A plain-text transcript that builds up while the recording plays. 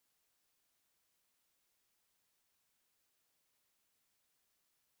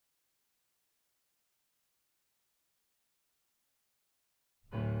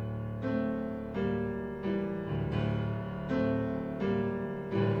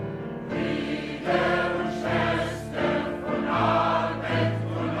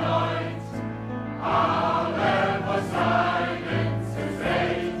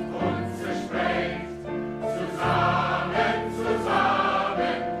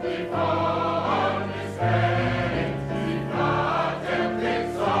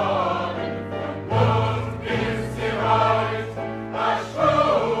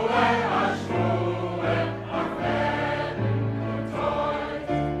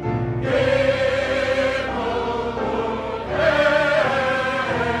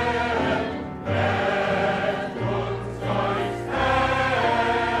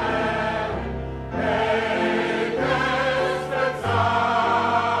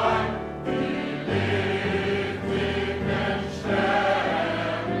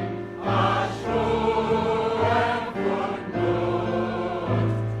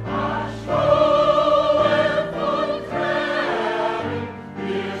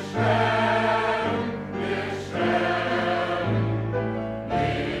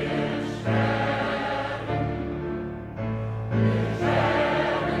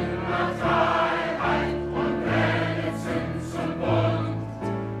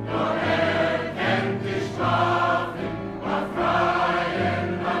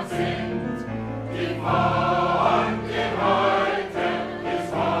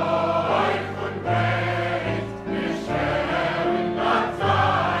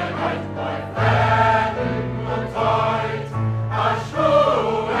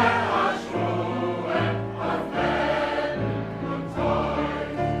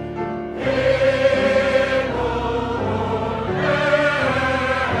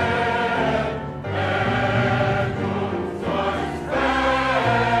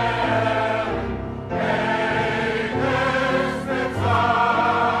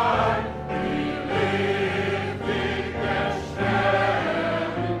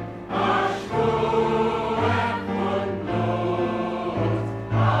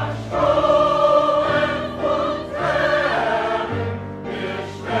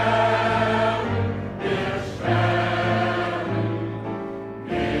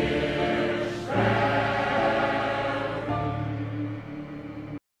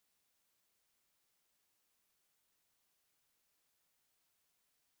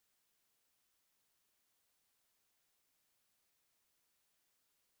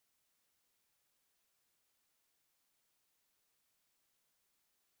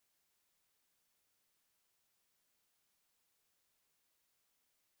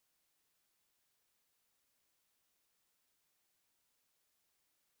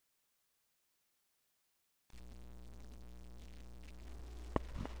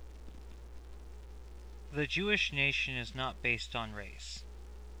The Jewish nation is not based on race.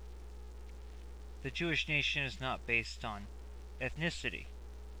 The Jewish nation is not based on ethnicity.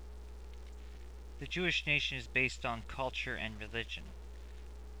 The Jewish nation is based on culture and religion.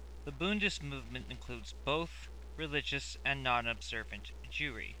 The Bundist movement includes both religious and non-observant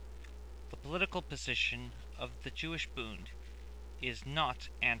Jewry. The political position of the Jewish Bund is not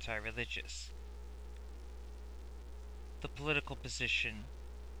anti-religious. The political position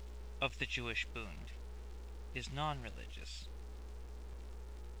of the Jewish Bund is non-religious.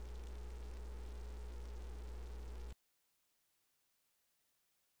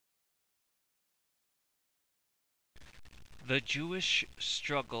 The Jewish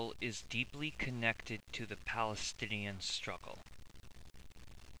struggle is deeply connected to the Palestinian struggle.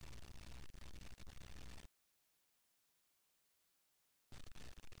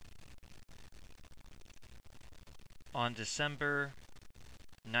 On December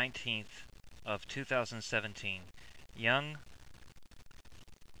 19th of 2017, young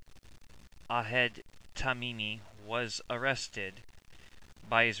Ahed Tamimi was arrested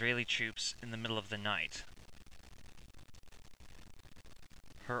by Israeli troops in the middle of the night.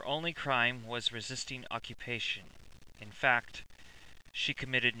 Her only crime was resisting occupation. In fact, she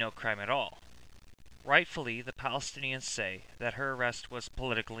committed no crime at all. Rightfully, the Palestinians say that her arrest was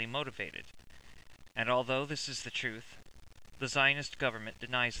politically motivated, and although this is the truth, the Zionist government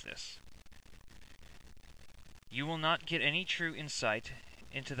denies this. You will not get any true insight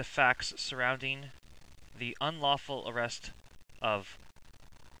into the facts surrounding the unlawful arrest of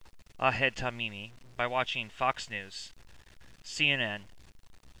Ahed Tamimi by watching Fox News, CNN,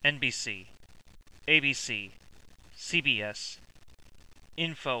 NBC, ABC, CBS,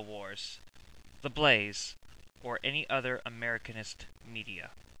 InfoWars, The Blaze, or any other Americanist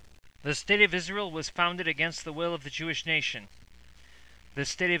media. The State of Israel was founded against the will of the Jewish nation. The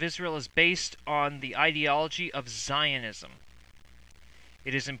State of Israel is based on the ideology of Zionism.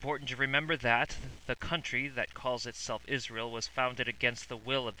 It is important to remember that the country that calls itself Israel was founded against the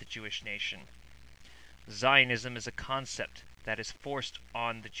will of the Jewish nation. Zionism is a concept that is forced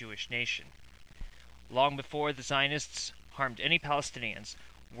on the Jewish nation. Long before the Zionists harmed any Palestinians,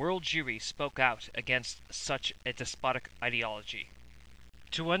 world Jewry spoke out against such a despotic ideology.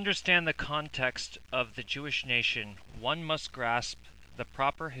 To understand the context of the Jewish nation, one must grasp the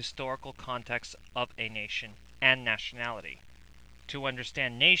proper historical context of a nation and nationality. To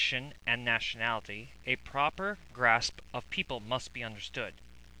understand nation and nationality, a proper grasp of people must be understood.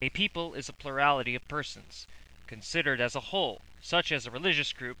 A people is a plurality of persons, considered as a whole, such as a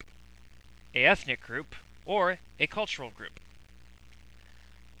religious group, an ethnic group, or a cultural group.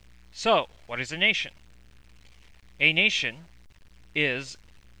 So, what is a nation? A nation is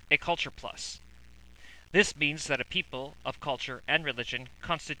a culture plus. This means that a people of culture and religion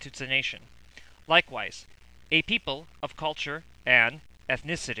constitutes a nation. Likewise, a people of culture and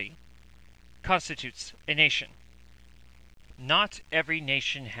ethnicity constitutes a nation. Not every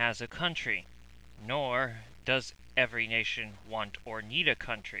nation has a country, nor does every nation want or need a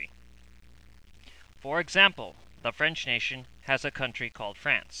country. For example, the French nation has a country called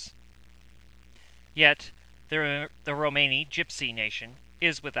France. Yet, the Romani Gypsy nation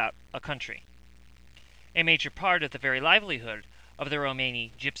is without a country. A major part of the very livelihood of the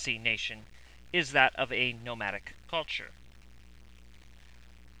Romani Gypsy nation is that of a nomadic culture.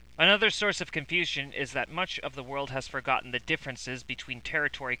 Another source of confusion is that much of the world has forgotten the differences between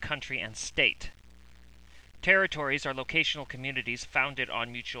territory, country, and state. Territories are locational communities founded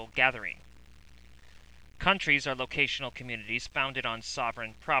on mutual gathering. Countries are locational communities founded on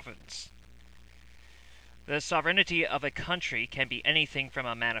sovereign province. The sovereignty of a country can be anything from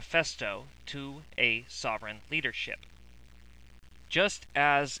a manifesto to a sovereign leadership. Just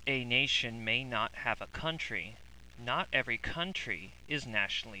as a nation may not have a country, not every country is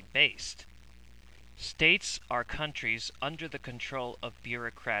nationally based. States are countries under the control of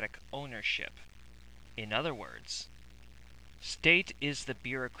bureaucratic ownership. In other words, state is the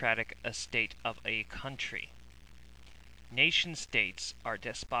bureaucratic estate of a country. Nation-states are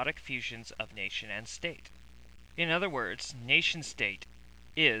despotic fusions of nation and state. In other words, nation-state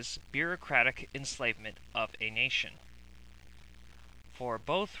is bureaucratic enslavement of a nation. For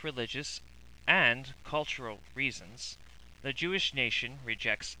both religious and cultural reasons, the Jewish nation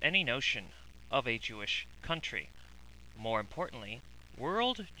rejects any notion of a Jewish country. More importantly,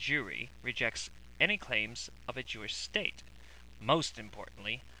 world Jewry rejects any claims of a Jewish state. Most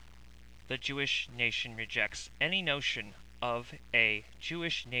importantly, the Jewish nation rejects any notion of a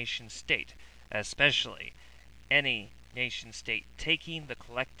Jewish nation-state, especially any nation-state taking the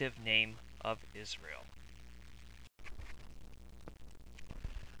collective name of Israel.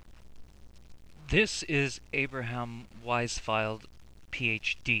 This is Abraham Weisfeld,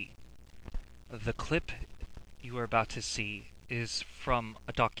 PhD. The clip you are about to see is from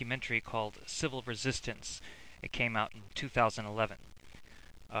a documentary called Civil Resistance. It came out in 2011,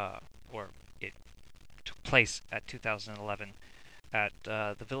 or it took place at 2011 at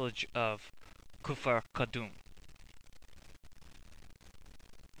the village of Kufar Kadum.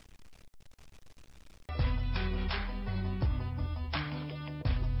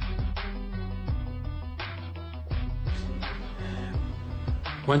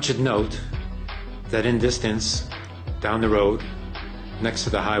 One should note that in distance, down the road, next to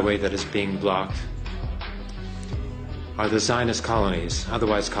the highway that is being blocked, are the Zionist colonies,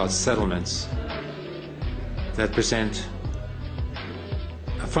 otherwise called settlements, that present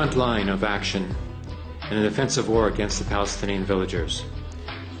a front line of action in an offensive war against the Palestinian villagers.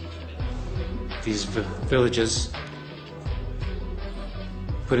 These villages,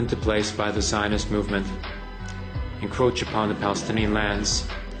 put into place by the Zionist movement, encroach upon the Palestinian lands,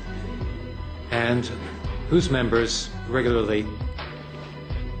 and whose members regularly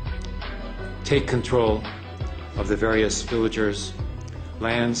take control of the various villagers'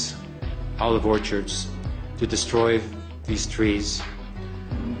 lands, olive orchards, to destroy these trees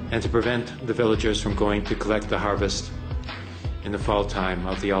and to prevent the villagers from going to collect the harvest in the fall time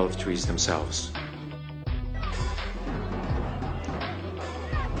of the olive trees themselves.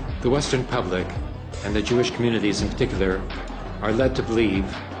 The Western public, and the Jewish communities in particular, are led to believe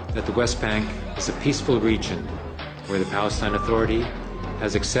that the West Bank is a peaceful region where the Palestine Authority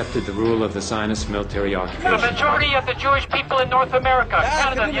has accepted the rule of the Zionist military occupation. The majority of the Jewish people in North America,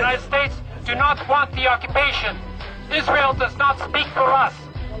 Canada, and the United States do not want the occupation. Israel does not speak for us.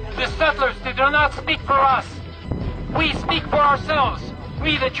 The settlers, they do not speak for us. We speak for ourselves.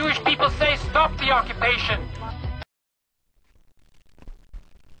 We, the Jewish people, say stop the occupation.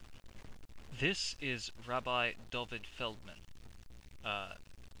 This is Rabbi David Feldman.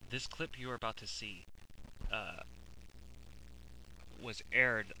 This clip you are about to see was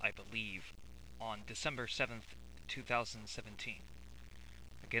aired, I believe, on December 7th, 2017.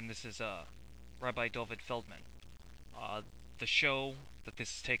 Again, this is Rabbi David Feldman. The show that this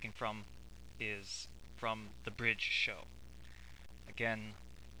is taken from is from The Bridge Show. Again,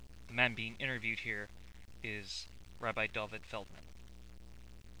 the man being interviewed here is Rabbi David Feldman.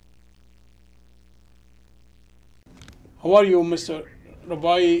 How are you, Mr.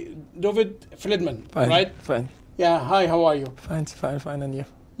 Rabbi David Feldman? Fine, right? Fine. Yeah, hi, how are you? Fine, and you?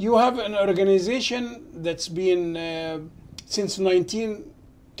 You have an organization that's been since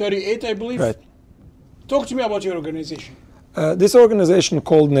 1938, I believe? Right. Talk to me about your organization. This organization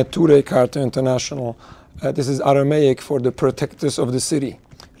called Neturei Karta International, this is Aramaic for the protectors of the city,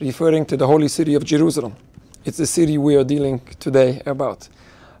 referring to the holy city of Jerusalem. It's the city we are dealing today about.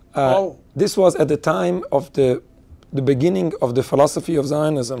 This was at the time of the beginning of the philosophy of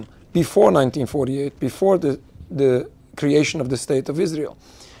Zionism, before 1948, before the creation of the State of Israel,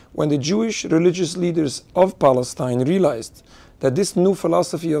 when the Jewish religious leaders of Palestine realized that this new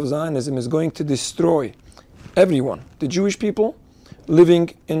philosophy of Zionism is going to destroy everyone, the Jewish people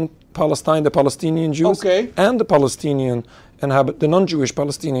living in Palestine, the Palestinian Jews, and the Palestinian the non-Jewish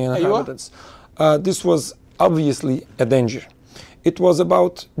Palestinian inhabitants. This was obviously a danger. It was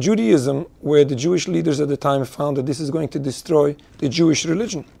about Judaism, where the Jewish leaders at the time found that this is going to destroy the Jewish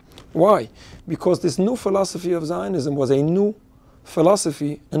religion. Why? Because this new philosophy of Zionism was a new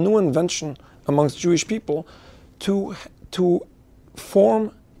philosophy, a new invention amongst Jewish people to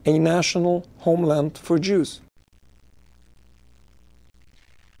form a national homeland for Jews.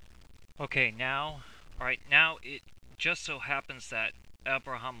 Okay, now it just so happens that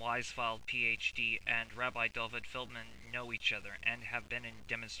Abraham Weisfeld, PhD, and Rabbi David Feldman know each other and have been in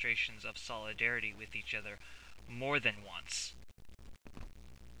demonstrations of solidarity with each other more than once.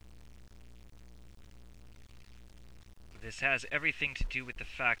 This has everything to do with the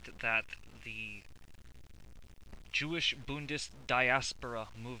fact that the Jewish Bundist Diaspora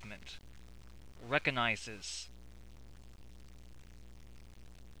movement recognizes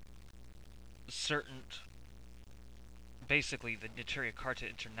basically the Neturei Karta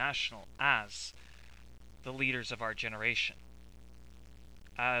International as the leaders of our generation.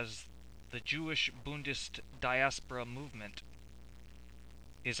 As the Jewish Bundist Diaspora movement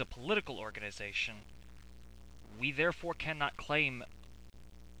is a political organization, we therefore cannot claim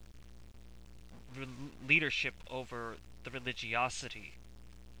leadership over the religiosity.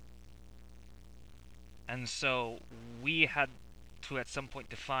 And so we had to at some point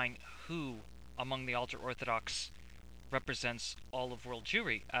define who among the ultra-Orthodox represents all of world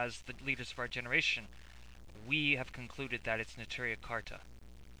Jewry as the leaders of our generation. We have concluded that it's Neturei Karta.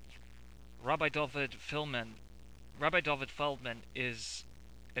 Rabbi David Feldman is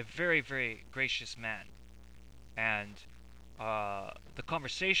a very, very gracious man, and the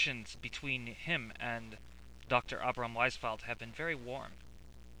conversations between him and Dr. Abraham Weisfeld have been very warm.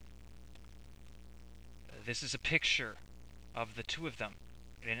 This is a picture of the two of them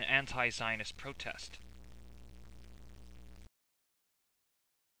in an anti-Zionist protest.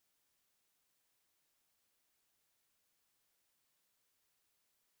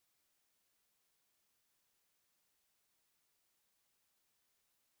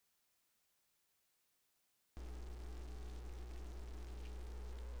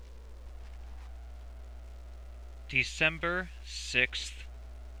 December 6th,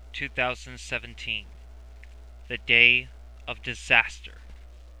 2017. The day of disaster.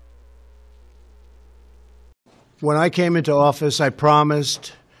 When I came into office, I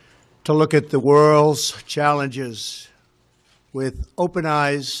promised to look at the world's challenges with open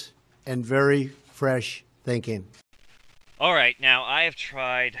eyes and very fresh thinking. All right, now I have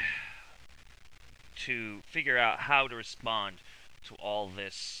tried to figure out how to respond to all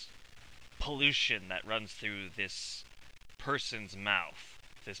this pollution that runs through this person's mouth,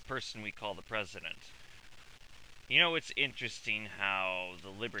 this person we call the president. You know, it's interesting how the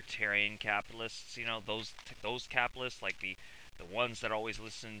libertarian capitalists, you know, those capitalists, like the ones that always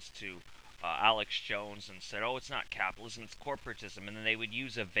listens to Alex Jones and said, oh, it's not capitalism, it's corporatism, and then they would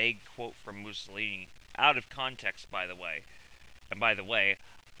use a vague quote from Mussolini, out of context, by the way. And by the way,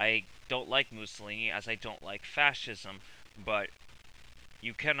 I don't like Mussolini, as I don't like fascism, but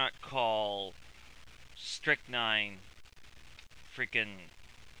you cannot call strychnine freaking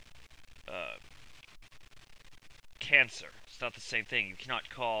cancer. It's not the same thing. You cannot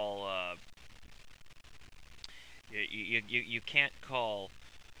call you can't call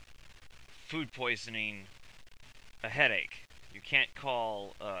food poisoning a headache. You can't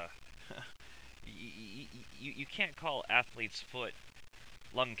call you can't call athlete's foot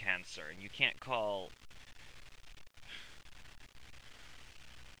lung cancer, and you can't call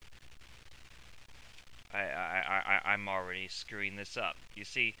I'm already screwing this up. You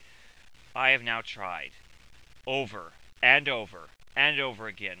see, I have now tried over and over and over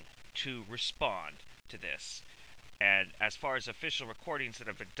again to respond to this. And as far as official recordings that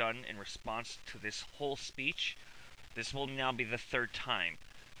have been done in response to this whole speech, this will now be the third time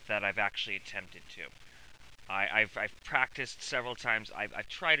that I've actually attempted to. I've practiced several times. I've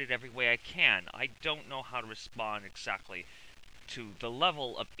tried it every way I can. I don't know how to respond exactly to the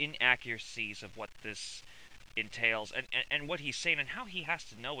level of inaccuracies of what this entails and what he's saying and how he has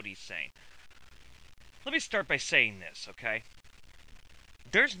to know what he's saying. Let me start by saying this, okay?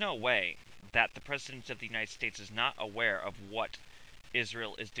 There's no way that the President of the United States is not aware of what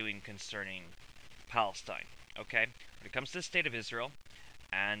Israel is doing concerning Palestine, okay? When it comes to the State of Israel,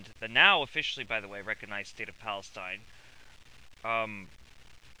 and the now officially, by the way, recognized State of Palestine,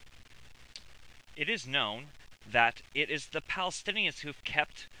 it is known that it is the Palestinians who've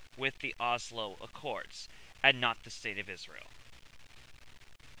kept with the Oslo Accords, and not the State of Israel.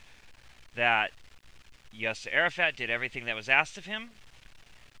 That Yasser Arafat did everything that was asked of him,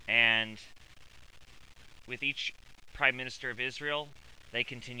 and with each Prime Minister of Israel, they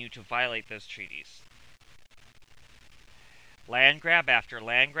continue to violate those treaties. Land grab after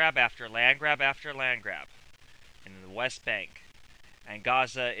land grab after land grab after land grab in the West Bank. And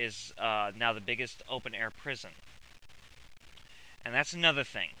Gaza is now the biggest open-air prison. And that's another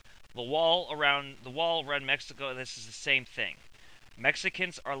thing. The wall around Mexico, this is the same thing.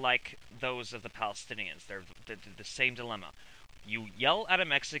 Mexicans are like those of the Palestinians. They're the same dilemma. You yell at a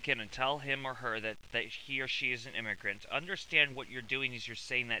Mexican and tell him or her that he or she is an immigrant. Understand what you're doing is you're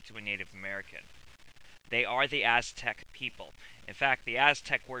saying that to a Native American. They are the Aztec people. In fact, the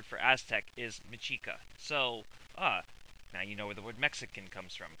Aztec word for Aztec is Mexica. So, now you know where the word Mexican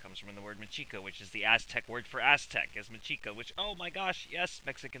comes from. It comes from the word Mexica, which is the Aztec word for Aztec, is Mexica, which, oh my gosh, yes,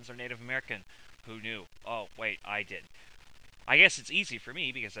 Mexicans are Native American. Who knew? Oh, wait, I did. I guess it's easy for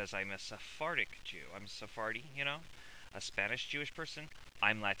me, because as I'm a Sephardic Jew, I'm Sephardi, you know? A Spanish Jewish person.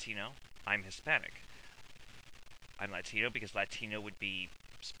 I'm Latino. I'm Hispanic. I'm Latino because Latino would be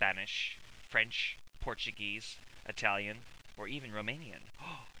Spanish, French, Portuguese, Italian, or even Romanian.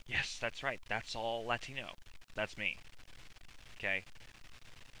 Oh, yes, that's right. That's all Latino. That's me. Okay?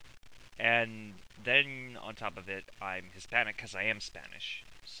 And then, on top of it, I'm Hispanic because I am Spanish.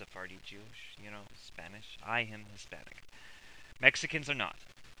 Sephardi Jewish, you know, Spanish. I am Hispanic. Mexicans are not.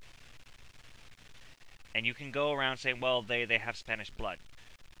 And you can go around saying, well, they have Spanish blood.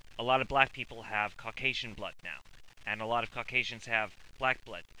 A lot of black people have Caucasian blood now. And a lot of Caucasians have black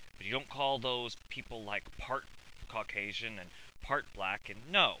blood. But you don't call those people like part Caucasian and part black, and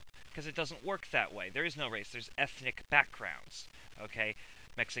no, because it doesn't work that way. There is no race. There's ethnic backgrounds. Okay,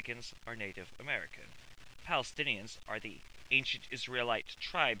 Mexicans are Native American. Palestinians are the ancient Israelite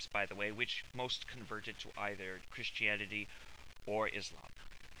tribes, by the way, which most converted to either Christianity or Islam.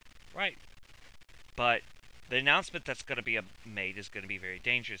 Right. But the announcement that's going to be made is going to be very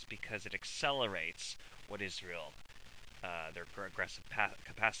dangerous because it accelerates what Israel, their aggressive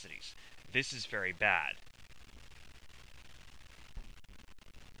capacities. This is very bad.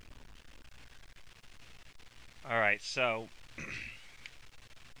 Alright, so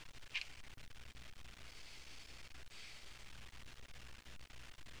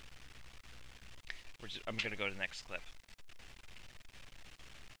I'm going to go to the next clip.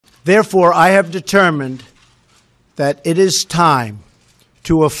 Therefore, I have determined that it is time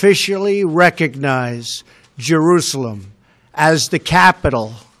to officially recognize Jerusalem as the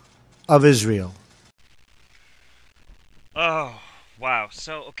capital of Israel. Oh, wow.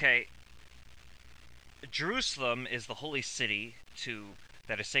 So, okay. Jerusalem is the holy city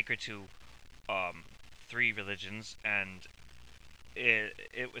that is sacred to three religions, and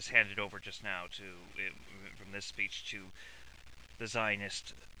it was handed over just now from this speech to the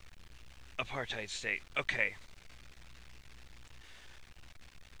Zionist apartheid state. Okay.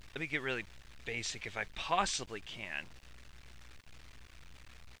 Let me get really basic if I possibly can.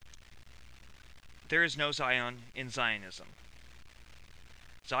 There is no Zion in Zionism.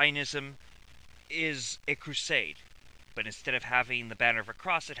 Zionism is a crusade, but instead of having the banner of a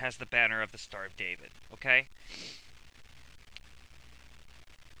cross, it has the banner of the Star of David, okay?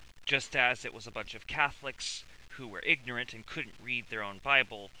 Just as it was a bunch of Catholics who were ignorant and couldn't read their own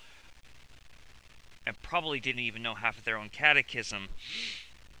Bible, and probably didn't even know half of their own catechism,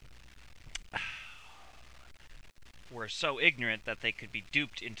 were so ignorant that they could be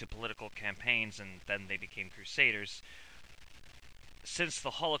duped into political campaigns, and then they became crusaders. Since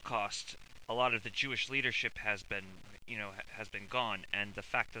the Holocaust, a lot of the Jewish leadership has been gone, and the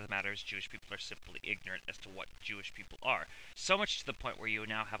fact of the matter is Jewish people are simply ignorant as to what Jewish people are. So much to the point where you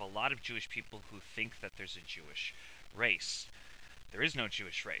now have a lot of Jewish people who think that there's a Jewish race. There is no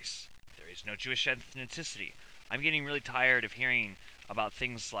Jewish race. There is no Jewish ethnicity. I'm getting really tired of hearing about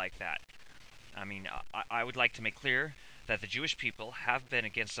things like that. I mean, I would like to make clear that the Jewish people have been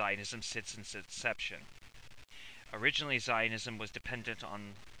against Zionism since its inception. Originally, Zionism was dependent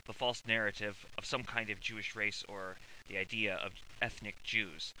on the false narrative of some kind of Jewish race or the idea of ethnic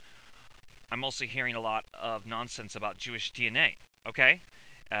Jews. I'm also hearing a lot of nonsense about Jewish DNA, okay?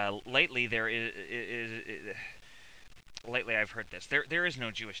 Lately I've heard this. There is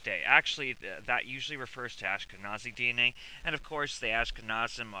no Jewish day. Actually, that usually refers to Ashkenazi DNA, and of course the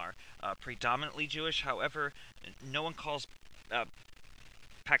Ashkenazim are predominantly Jewish. However, no one calls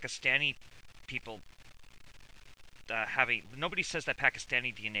Pakistani people nobody says that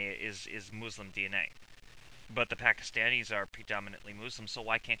Pakistani DNA is Muslim DNA. But the Pakistanis are predominantly Muslim, so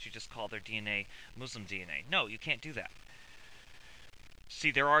why can't you just call their DNA Muslim DNA? No, you can't do that.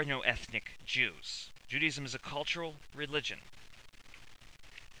 See, there are no ethnic Jews. Judaism is a cultural religion.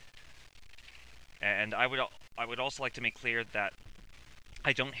 And I would also like to make clear that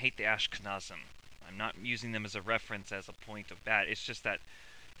I don't hate the Ashkenazim. I'm not using them as a reference, as a point of bad. It's just that,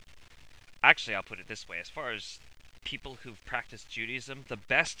 actually, I'll put it this way. As far as people who've practiced Judaism, the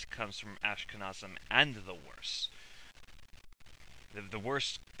best comes from Ashkenazim, and the worst. The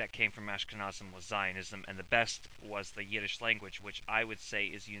worst that came from Ashkenazim was Zionism, and the best was the Yiddish language, which I would say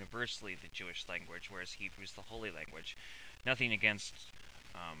is universally the Jewish language, whereas Hebrew is the holy language. Nothing against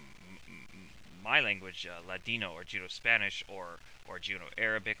my language, Ladino or Judo-Spanish or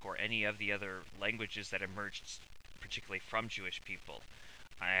Judo-Arabic or any of the other languages that emerged particularly from Jewish people.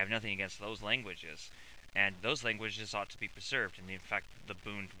 I have nothing against those languages, and those languages ought to be preserved, and in fact the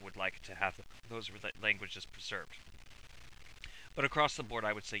Bund would like to have those languages preserved. But across the board,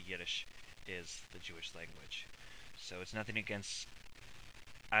 I would say Yiddish is the Jewish language. So it's nothing against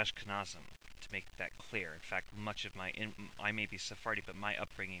Ashkenazim, to make that clear. In fact, much of I may be Sephardi, but my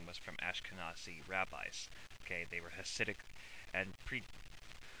upbringing was from Ashkenazi rabbis. Okay, they were Hasidic, and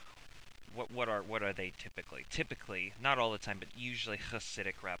what are they typically? Typically, not all the time, but usually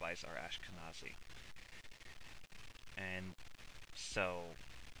Hasidic rabbis are Ashkenazi. And so,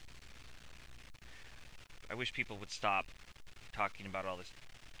 I wish people would stop talking about all this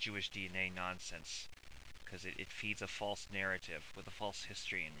Jewish DNA nonsense, because it feeds a false narrative with a false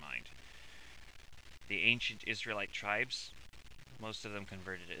history in mind. The ancient Israelite tribes, most of them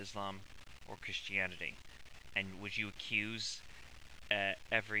converted to Islam or Christianity. And would you accuse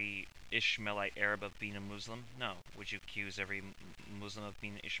every Ishmaelite Arab of being a Muslim? No. Would you accuse every Muslim of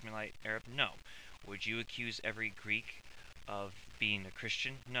being an Ishmaelite Arab? No. Would you accuse every Greek of being a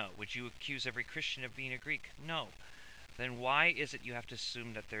Christian? No. Would you accuse every Christian of being a Greek? No. Then why is it you have to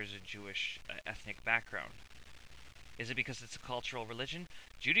assume that there's a Jewish ethnic background? Is it because it's a cultural religion?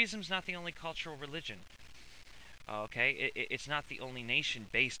 Judaism's not the only cultural religion. Okay? It's not the only nation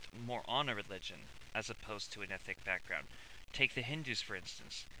based more on a religion as opposed to an ethnic background. Take the Hindus, for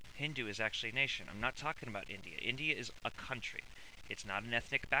instance. Hindu is actually a nation. I'm not talking about India. India is a country. It's not an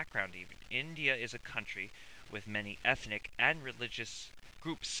ethnic background even. India is a country with many ethnic and religious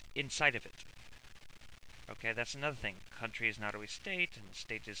groups inside of it. Okay, that's another thing. Country is not always state, and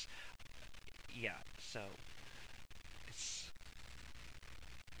state is... yeah, so... It's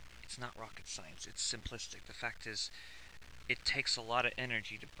not rocket science. It's simplistic. The fact is, it takes a lot of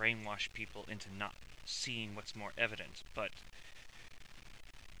energy to brainwash people into not seeing what's more evident, but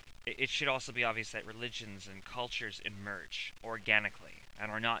it should also be obvious that religions and cultures emerge organically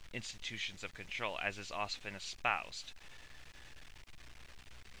and are not institutions of control, as is often espoused.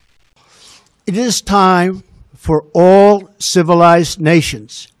 It is time for all civilized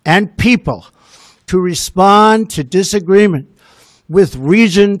nations and people to respond to disagreement with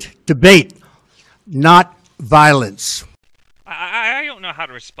reasoned debate, not violence. I don't know how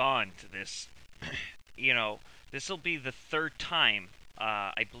to respond to this. You know, this will be the third time,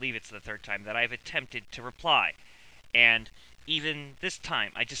 I believe it's the third time, that I've attempted to reply. And even this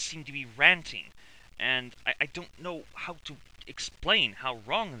time, I just seem to be ranting. And I don't know how to explain how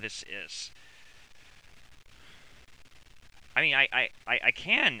wrong this is. I mean, I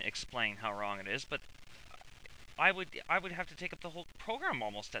can explain how wrong it is, but I would have to take up the whole program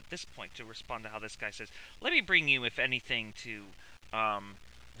almost at this point to respond to how this guy says. Let me bring you, if anything, to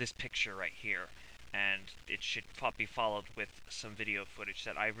this picture right here, and it should be followed with some video footage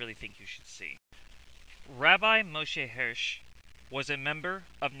that I really think you should see. Rabbi Moshe Hirsch was a member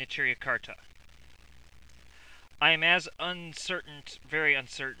of Neturei Karta. I am as uncertain, very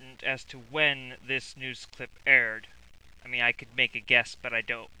uncertain, as to when this news clip aired. I mean, I could make a guess, but I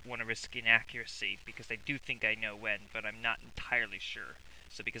don't want to risk inaccuracy, because I do think I know when, but I'm not entirely sure.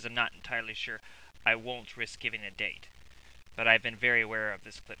 So because I'm not entirely sure, I won't risk giving a date. But I've been very aware of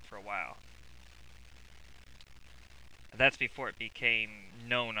this clip for a while. That's before it became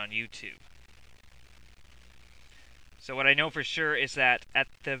known on YouTube. So what I know for sure is that at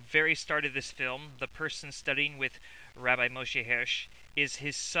the very start of this film, the person studying with Rabbi Moshe Hirsch is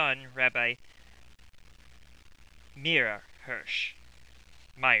his son, Rabbi Meir Hirsch.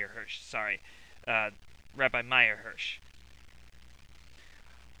 Rabbi Meir Hirsch.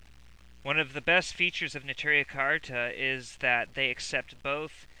 One of the best features of Neturei Karta is that they accept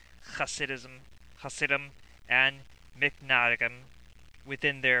both Hasidim and Miknagim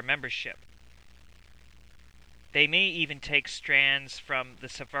within their membership. They may even take strands from the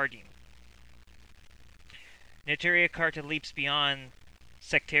Sephardim. Neturei Karta leaps beyond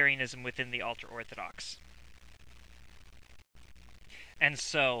sectarianism within the ultra-Orthodox. And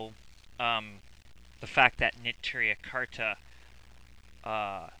so, the fact that Neturei Karta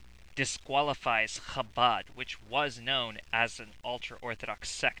disqualifies Chabad, which was known as an ultra-Orthodox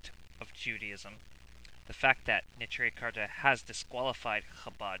sect of Judaism, the fact that Neturei Karta has disqualified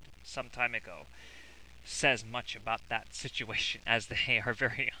Chabad some time ago says much about that situation, as they are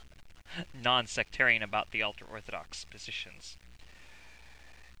very non-sectarian about the ultra-Orthodox positions.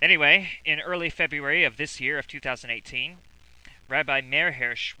 Anyway, in early February of this year, of 2018, Rabbi Meir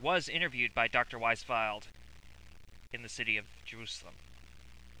Hirsch was interviewed by Dr. Weisfeld in the city of Jerusalem.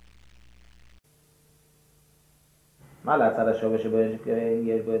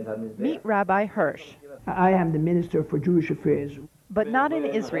 Meet Rabbi Hirsch. I am the Minister for Jewish Affairs. But not in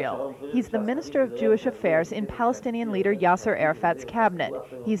Israel. He's the Minister of Jewish Affairs in Palestinian leader Yasser Arafat's cabinet.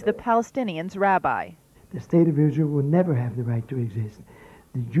 He's the Palestinians' rabbi. The state of Israel will never have the right to exist.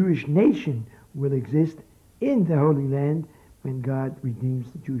 The Jewish nation will exist in the Holy Land when God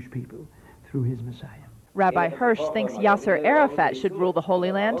redeems the Jewish people through his Messiah. Rabbi Hirsch thinks Yasser Arafat should rule the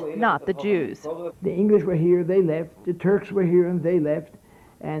Holy Land, not the Jews. The English were here, they left. The Turks were here and they left.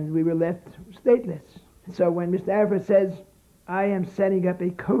 And we were left stateless. So when Mr. Arafat says, I am setting up a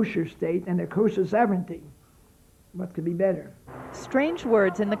kosher state and a kosher sovereignty, what could be better? Strange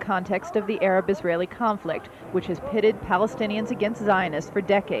words in the context of the Arab-Israeli conflict, which has pitted Palestinians against Zionists for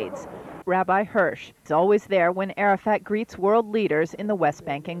decades. Rabbi Hirsch is always there when Arafat greets world leaders in the West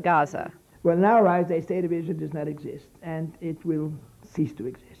Bank and Gaza. Well, in our eyes, a state of Israel does not exist, and it will cease to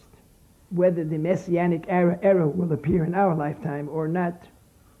exist. Whether the Messianic era will appear in our lifetime or not,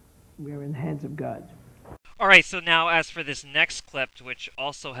 we are in the hands of God. All right, so now as for this next clip, which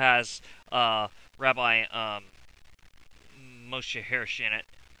also has Rabbi Moshe Hirsch in it,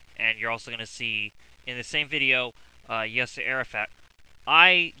 and you're also going to see in the same video Yasser Arafat.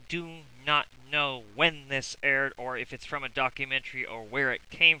 I do not know when this aired or if it's from a documentary or where it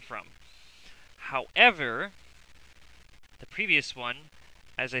came from. However, the previous one,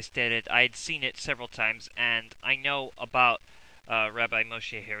 as I stated, I had seen it several times, and I know about Rabbi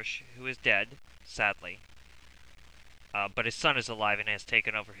Moshe Hirsch, who is dead, sadly. But his son is alive and has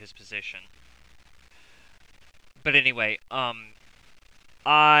taken over his position. But anyway,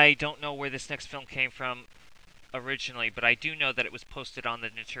 I don't know where this next film came from originally, but I do know that it was posted on the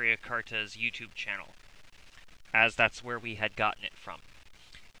Naturia Carta's YouTube channel, as that's where we had gotten it from.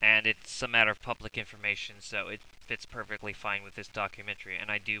 And it's a matter of public information, so it fits perfectly fine with this documentary,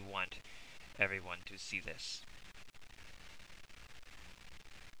 and I do want everyone to see this.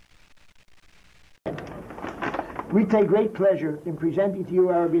 We take great pleasure in presenting to you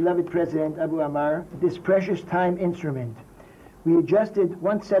our beloved President Abu Ammar, this precious time instrument. We adjusted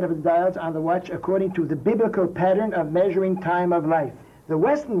one set of dials on the watch according to the biblical pattern of measuring time of life. The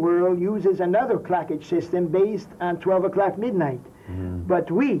Western world uses another clockage system based on 12 o'clock midnight. But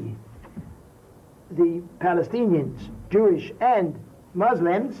we, the Palestinians, Jewish and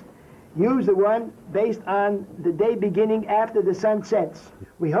Muslims, use the one based on the day beginning after the sun sets.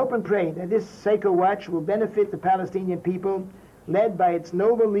 We hope and pray that this sacred watch will benefit the Palestinian people, led by its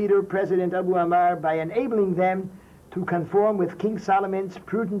noble leader, President Abu Ammar, by enabling them to conform with King Solomon's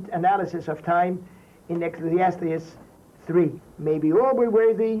prudent analysis of time in Ecclesiastes 3. May we all be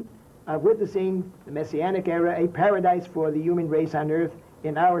worthy of witnessing the Messianic era, a paradise for the human race on earth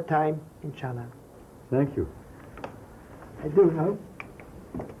in our time, inshallah. Thank you. I do know.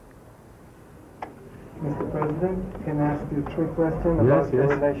 Mr. President, can I ask you a quick question about your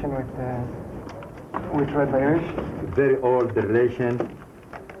relation with Rabbi Hirsch? Very old relation.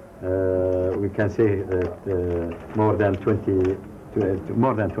 We can say that more than 20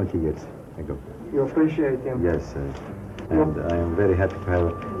 years ago. You appreciate him? Yes, and I am very happy to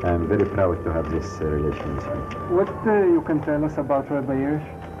have. I am very proud to have this relation with him. What you can tell us about Rabbi Hirsch?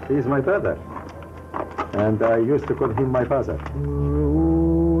 He is my father, and I used to call him my father. The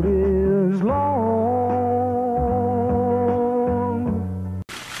road is long.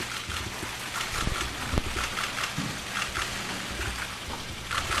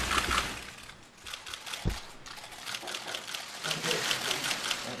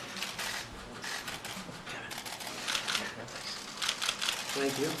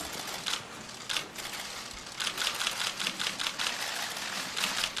 Thank you.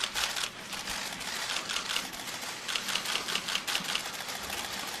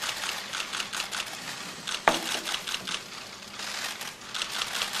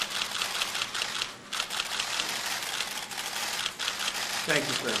 Thank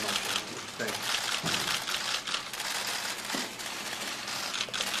you very much. Thank you.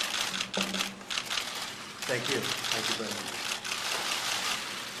 Thank you. Thank you very much.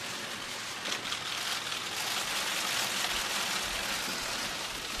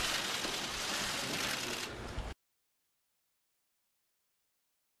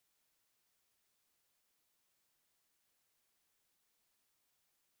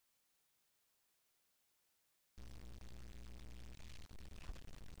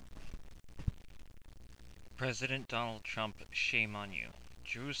 President Donald Trump, shame on you.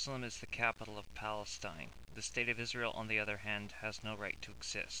 Jerusalem is the capital of Palestine. The state of Israel, on the other hand, has no right to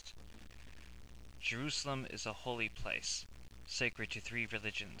exist. Jerusalem is a holy place, sacred to 3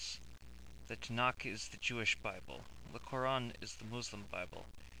 religions. The Tanakh is the Jewish Bible. The Quran is the Muslim Bible.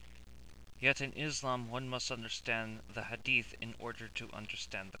 Yet in Islam, one must understand the Hadith in order to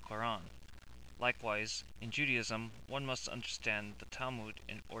understand the Quran. Likewise, in Judaism, one must understand the Talmud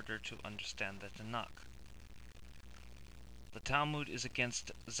in order to understand the Tanakh. The Talmud is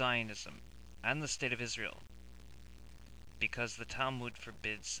against Zionism and the State of Israel, because the Talmud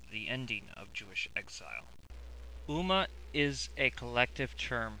forbids the ending of Jewish exile. Ummah is a collective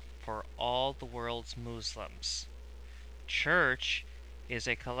term for all the world's Muslims. Church is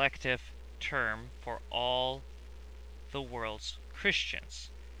a collective term for all the world's Christians.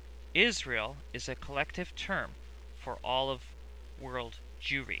 Israel is a collective term for all of world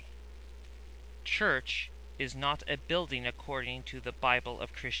Jewry. Church is not a building according to the Bible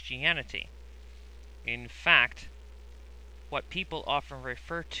of Christianity. In fact, what people often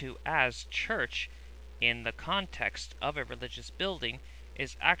refer to as church in the context of a religious building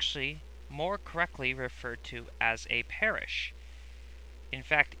is actually more correctly referred to as a parish. In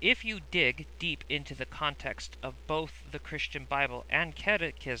fact, if you dig deep into the context of both the Christian Bible and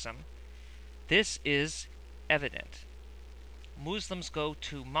Catechism, this is evident. Muslims go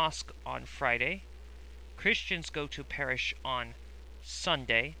to mosque on Friday, Christians go to parish on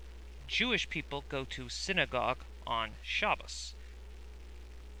Sunday, Jewish people go to synagogue on Shabbos.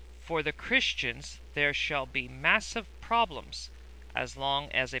 For the Christians, there shall be massive problems as long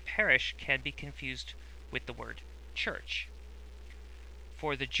as a parish can be confused with the word church.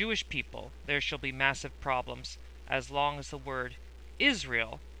 For the Jewish people, there shall be massive problems as long as the word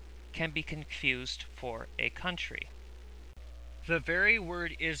Israel can be confused for a country. The very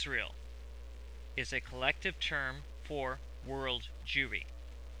word Israel is a collective term for world Jewry.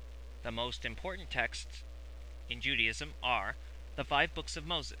 The most important texts in Judaism are the 5 books of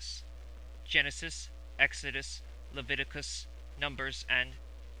Moses: Genesis, Exodus, Leviticus, Numbers, and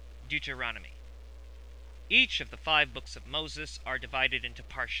Deuteronomy. Each of the 5 books of Moses are divided into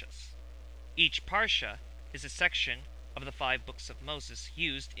parshas. Each parsha is a section of the 5 books of Moses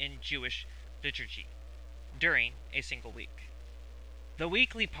used in Jewish liturgy during a single week. The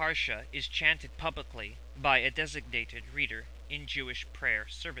weekly parsha is chanted publicly by a designated reader in Jewish prayer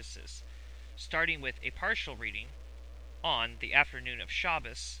services, starting with a partial reading on the afternoon of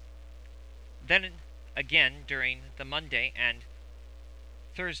Shabbos, then again during the Monday and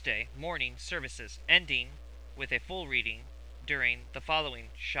Thursday morning services, ending with a full reading during the following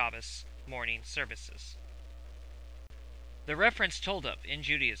Shabbos morning services. The reference told of in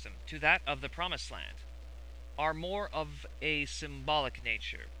Judaism to that of the Promised Land are more of a symbolic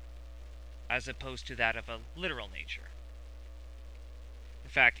nature, as opposed to that of a literal nature. In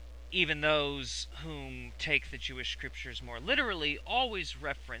fact, even those whom take the Jewish scriptures more literally always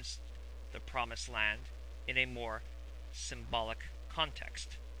reference the Promised Land in a more symbolic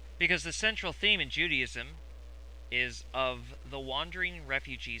context, because the central theme in Judaism is of the wandering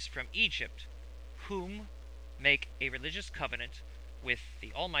refugees from Egypt, whom make a religious covenant with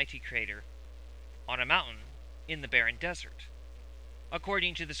the Almighty Creator on a mountain in the barren desert.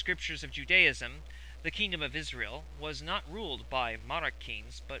 According to the scriptures of Judaism, the kingdom of Israel was not ruled by monarch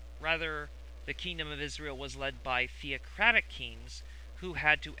kings, but rather the kingdom of Israel was led by theocratic kings who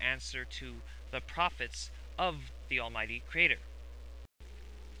had to answer to the prophets of the Almighty Creator.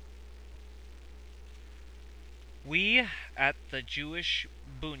 We at the Jewish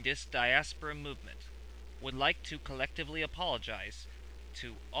Bundist Diaspora movement would like to collectively apologize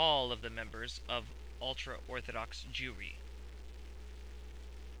to all of the members of ultra-Orthodox Jewry.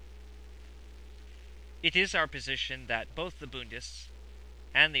 It is our position that both the Bundists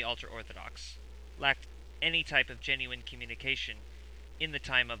and the ultra-Orthodox lacked any type of genuine communication in the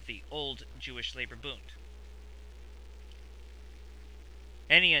time of the old Jewish labor Bund.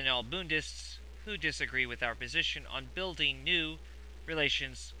 Any and all Bundists who disagree with our position on building new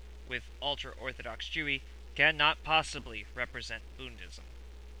relations with ultra-Orthodox Jewry cannot possibly represent Bundism.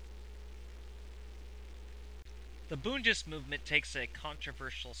 The Bundist movement takes a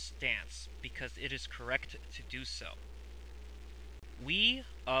controversial stance because it is correct to do so. We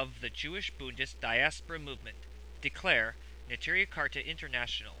of the Jewish Bundist Diaspora movement declare Neturei Karta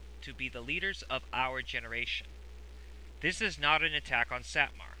International to be the leaders of our generation. This is not an attack on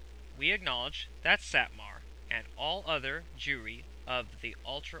Satmar. We acknowledge that Satmar and all other Jewry of the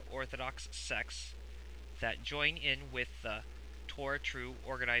ultra-Orthodox sects that join in with the Torah True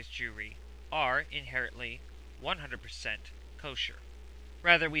Organized Jewry are inherently 100% kosher.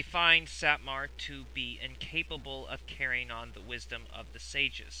 Rather, we find Satmar to be incapable of carrying on the wisdom of the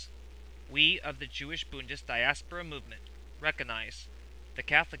sages. We of the Jewish Bundist Diaspora movement recognize the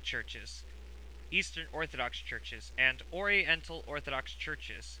Catholic churches, Eastern Orthodox churches, and Oriental Orthodox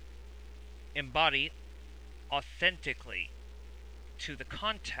churches embody authentically to the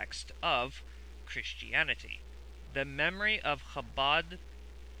context of Christianity. The memory of Chabad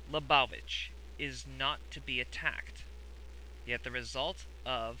Lubavitch is not to be attacked, yet the result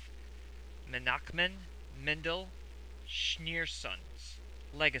of Menachem Mendel Schneerson's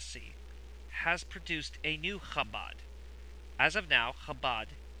legacy has produced a new Chabad. As of now, Chabad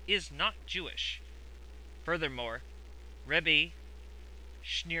is not Jewish. Furthermore, Rebbe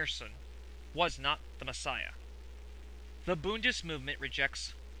Schneerson was not the Messiah. The Bundist movement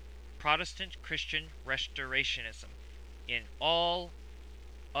rejects Protestant Christian restorationism in all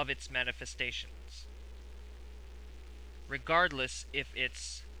of its manifestations, regardless if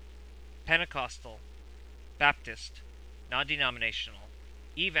it's Pentecostal, Baptist, non-denominational,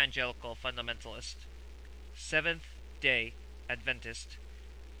 evangelical fundamentalist, Seventh-day Adventist,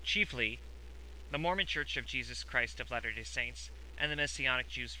 chiefly the Mormon Church of Jesus Christ of Latter-day Saints, and the Messianic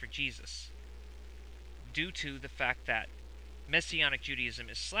Jews for Jesus, due to the fact that Messianic Judaism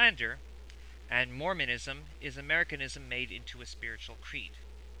is slander, and Mormonism is Americanism made into a spiritual creed.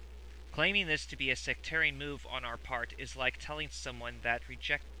 Claiming this to be a sectarian move on our part is like telling someone that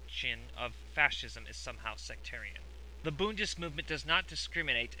rejection of fascism is somehow sectarian. The Bundist movement does not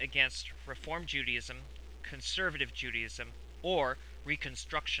discriminate against Reform Judaism, conservative Judaism or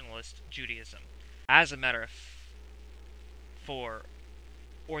Reconstructionist Judaism, as a matter for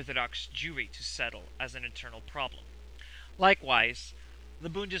Orthodox Jewry to settle as an internal problem. Likewise, the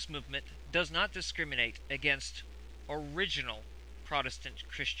Bundist movement does not discriminate against original Protestant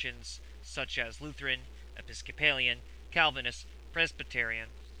Christians such as Lutheran, Episcopalian, Calvinist, Presbyterian,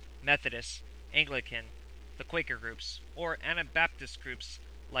 Methodist, Anglican, the Quaker groups, or Anabaptist groups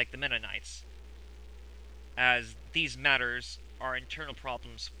like the Mennonites, as these matters are internal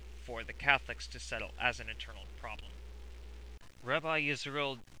problems for the Catholics to settle as an internal problem. Rabbi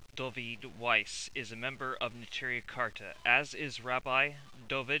Yisrael David Weiss is a member of Neturei Karta, as is Rabbi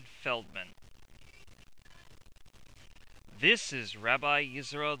David Feldman. This is Rabbi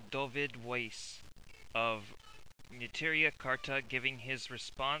Yisrael David Weiss of Neturei Karta giving his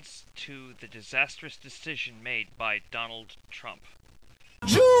response to the disastrous decision made by Donald Trump.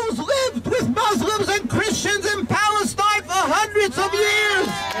 Jews lived with Muslims and Christians in Palestine for hundreds of years.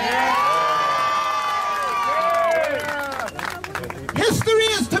 History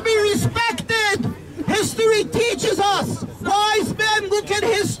is to be respected. History teaches us. Wise men look at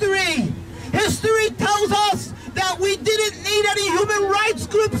history. History tells us that we didn't need any human rights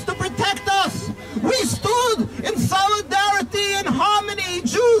groups to protect us. We stood in solidarity and harmony,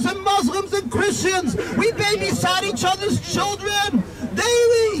 Jews and Muslims and Christians. We babysat each other's children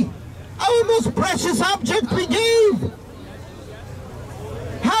daily. Our most precious object we gave.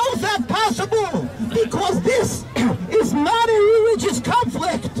 How is that possible? Because this is not a religious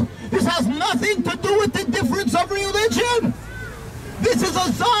conflict. This has nothing to do with the difference of religion. This is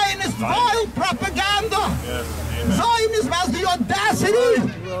a Zionist vile propaganda. Zionism has the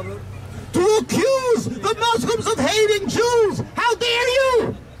audacity to accuse the Muslims of hating Jews. How dare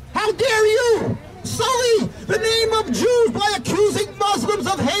you? How dare you sully the name of Jews by accusing Muslims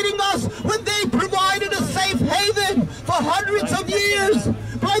of hating us when they provided a safe haven for hundreds of years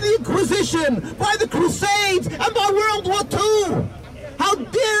by the Inquisition, by the Crusades, and by World War II. How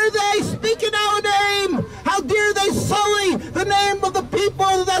dare they speak in our name? How dare they sully the name of the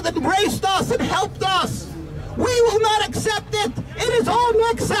people that embraced us and helped us? We will not accept it. It is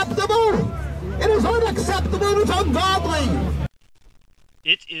unacceptable. It is unacceptable. It is ungodly.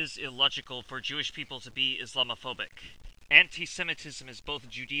 It is illogical for Jewish people to be Islamophobic. Anti-Semitism is both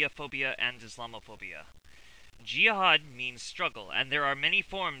Judeophobia and Islamophobia. Jihad means struggle, and there are many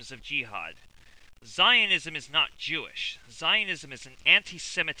forms of jihad. Zionism is not Jewish. Zionism is an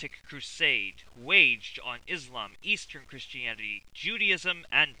anti-Semitic crusade waged on Islam, Eastern Christianity, Judaism,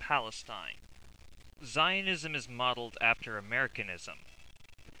 and Palestine. Zionism is modeled after Americanism.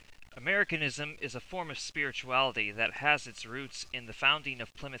 Americanism is a form of spirituality that has its roots in the founding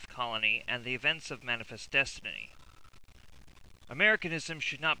of Plymouth Colony and the events of Manifest Destiny. Americanism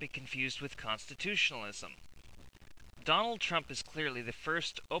should not be confused with constitutionalism. Donald Trump is clearly the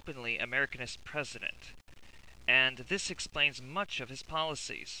first openly Americanist president, and this explains much of his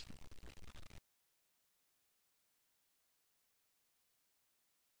policies.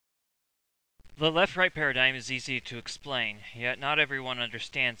 The left-right paradigm is easy to explain, yet not everyone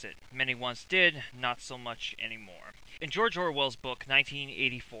understands it. Many once did, not so much anymore. In George Orwell's book,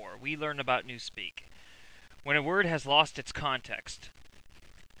 1984, we learn about newspeak. When a word has lost its context,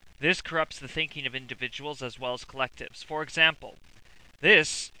 this corrupts the thinking of individuals as well as collectives. For example,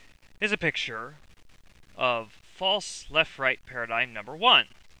 this is a picture of false left-right paradigm number 1.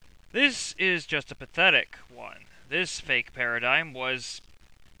 This is just a pathetic one. This fake paradigm was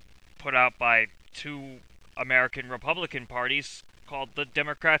put out by two American Republican parties called the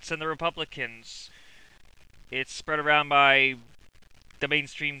Democrats and the Republicans. It's spread around by the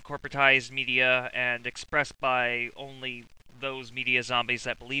mainstream corporatized media and expressed by only those media zombies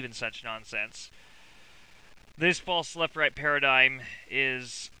that believe in such nonsense. This false left-right paradigm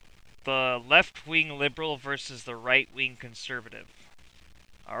is the left-wing liberal versus the right-wing conservative.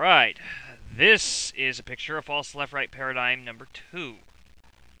 Alright, this is a picture of false left-right paradigm number 2.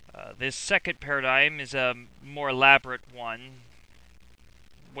 This second paradigm is a more elaborate one.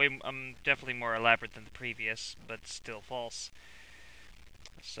 Definitely more elaborate than the previous, but still false.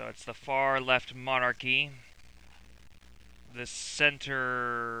 So it's the far left monarchy, the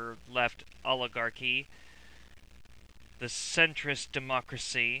center left oligarchy, the centrist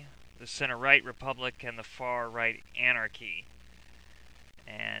democracy, the center right republic, and the far right anarchy.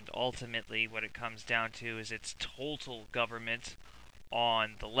 And ultimately what it comes down to is its total government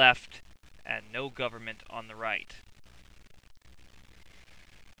on the left and no government on the right.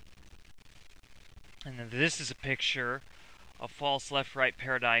 And then this is a picture of false left-right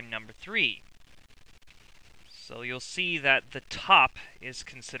paradigm number 3. So you'll see that the top is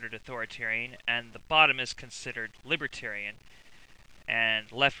considered authoritarian and the bottom is considered libertarian.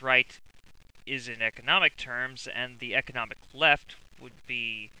 And left-right is in economic terms, and the economic left would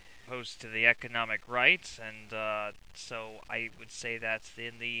be opposed to the economic right, and so I would say that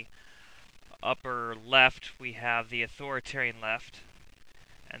in the upper left we have the authoritarian left,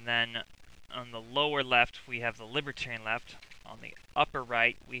 and then on the lower left we have the libertarian left, on the upper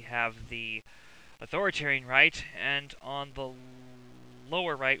right we have the authoritarian right, and on the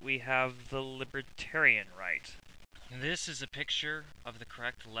lower right we have the libertarian right. This is a picture of the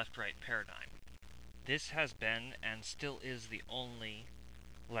correct left-right paradigm. This has been and still is the only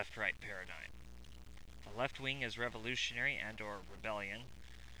left-right paradigm. The left wing is revolutionary and or rebellion.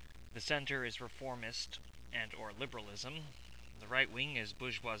 The center is reformist and or liberalism. The right wing is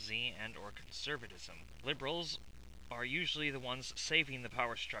bourgeoisie and or conservatism. Liberals are usually the ones saving the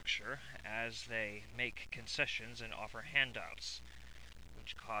power structure as they make concessions and offer handouts,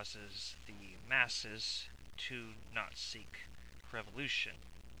 which causes the masses to not seek revolution.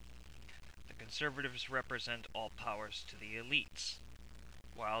 The conservatives represent all powers to the elites,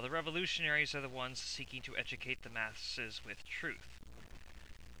 while the revolutionaries are the ones seeking to educate the masses with truth.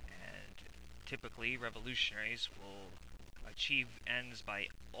 And typically, revolutionaries will achieve ends by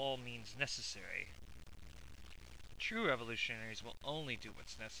all means necessary. True revolutionaries will only do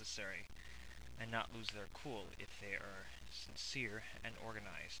what's necessary and not lose their cool if they are sincere and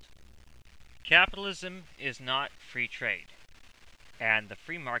organized. Capitalism is not free trade, and the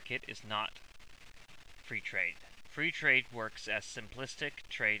free market is not free trade. Free trade works as simplistic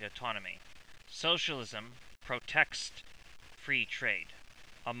trade autonomy. Socialism protects free trade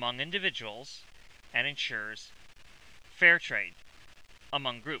among individuals and ensures fair trade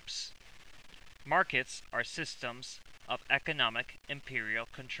among groups. Markets are systems of economic imperial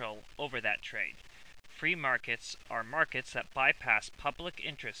control over that trade. Free markets are markets that bypass public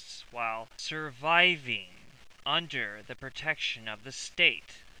interests while surviving under the protection of the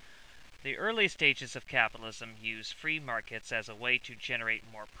state. The early stages of capitalism use free markets as a way to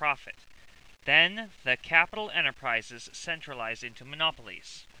generate more profit. Then the capital enterprises centralize into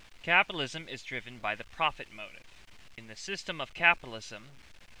monopolies. Capitalism is driven by the profit motive. In the system of capitalism,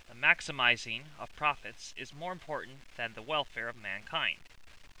 the maximizing of profits is more important than the welfare of mankind.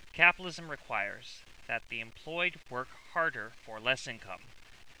 Capitalism requires that the employed work harder for less income.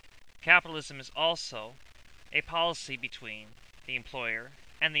 Capitalism is also a policy between the employer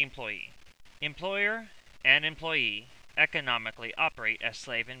and the employee. Employer and employee economically operate as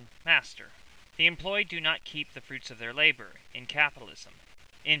slave and master. The employed do not keep the fruits of their labor in capitalism.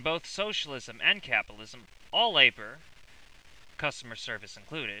 In both socialism and capitalism, all labor, customer service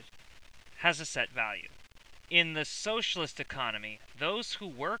included, has a set value. In the socialist economy, those who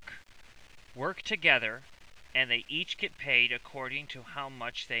work together, and they each get paid according to how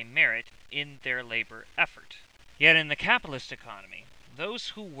much they merit in their labor effort. Yet in the capitalist economy, those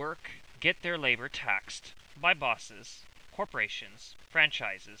who work get their labor taxed by bosses, corporations,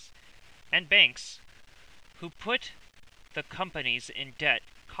 franchises, and banks who put the companies in debt,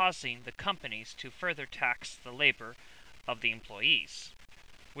 causing the companies to further tax the labor of the employees.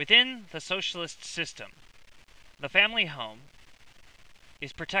 Within the socialist system, the family home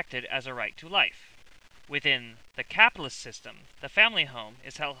is protected as a right to life. Within the capitalist system, the family home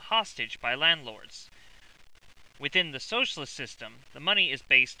is held hostage by landlords. Within the socialist system, the money is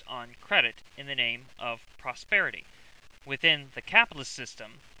based on credit in the name of prosperity. Within the capitalist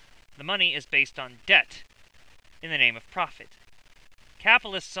system, the money is based on debt in the name of profit.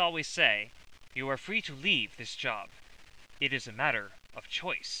 Capitalists always say, "You are free to leave this job. It is a matter of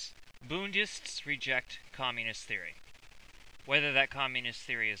choice." Bundists reject communist theory, whether that communist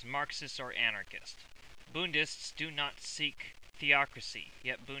theory is Marxist or anarchist. Bundists do not seek theocracy,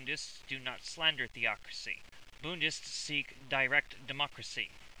 yet Bundists do not slander theocracy. Bundists seek direct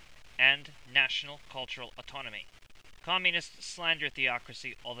democracy and national cultural autonomy. Communists slander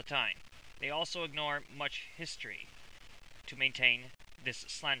theocracy all the time. They also ignore much history to maintain this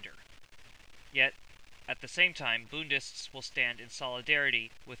slander. Yet, at the same time, Bundists will stand in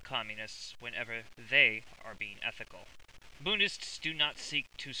solidarity with communists whenever they are being ethical. Bundists do not seek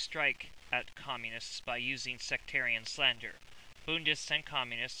to strike at communists by using sectarian slander. Bundists and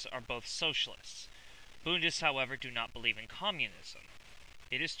communists are both socialists. Bundists, however, do not believe in communism.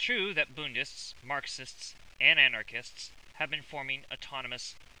 It is true that Bundists, Marxists, and anarchists have been forming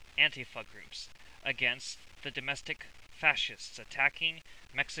autonomous Antifa groups against the domestic fascists attacking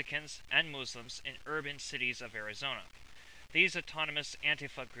Mexicans and Muslims in urban cities of Arizona. These autonomous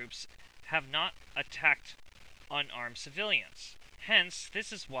Antifa groups have not attacked unarmed civilians. Hence,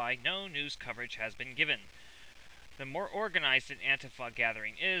 this is why no news coverage has been given. The more organized an Antifa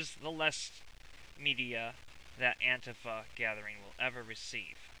gathering is, the less media that Antifa gathering will ever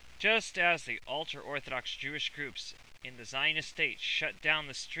receive. Just as the ultra-Orthodox Jewish groups in the Zionist state shut down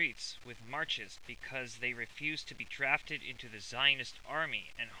the streets with marches because they refused to be drafted into the Zionist army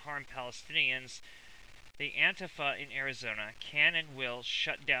and harm Palestinians, the Antifa in Arizona can and will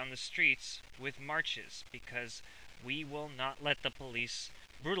shut down the streets with marches because we will not let the police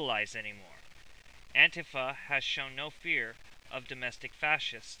brutalize anymore. Antifa has shown no fear of domestic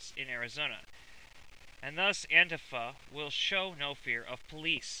fascists in Arizona, and thus Antifa will show no fear of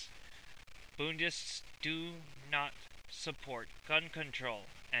police. Bundists do not support gun control,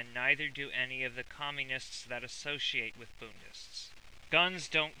 and neither do any of the communists that associate with Bundists. Guns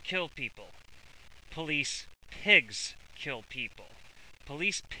don't kill people. Police pigs kill people.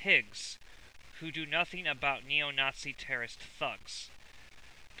 Police pigs who do nothing about neo-Nazi terrorist thugs.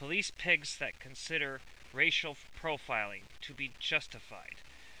 Police pigs that consider racial profiling to be justified.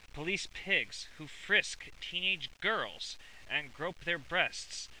 Police pigs who frisk teenage girls and grope their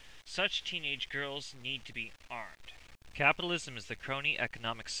breasts. Such teenage girls need to be armed. Capitalism is the crony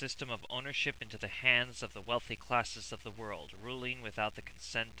economic system of ownership into the hands of the wealthy classes of the world, ruling without the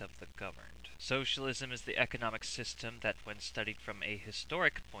consent of the governed. Socialism is the economic system that, when studied from a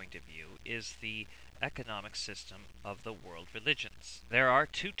historic point of view, is the economic system of the world religions. There are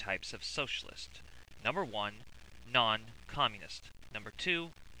two types of socialist. Number 1, non-communist. Number 2,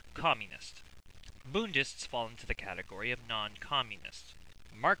 communist. Bundists fall into the category of non-communist.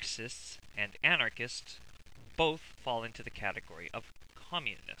 Marxists and anarchists both fall into the category of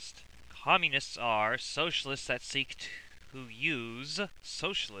communist. Communists are socialists that seek to use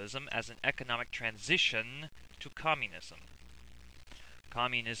socialism as an economic transition to communism.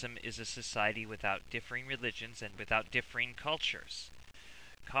 Communism is a society without differing religions and without differing cultures.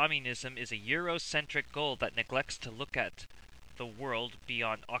 Communism is a Eurocentric goal that neglects to look at the world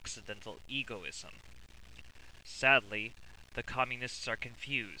beyond Occidental egoism. Sadly, the communists are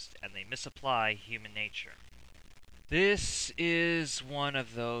confused and they misapply human nature. This is one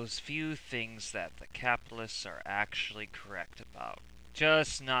of those few things that the capitalists are actually correct about,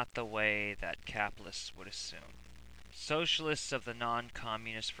 just not the way that capitalists would assume. Socialists of the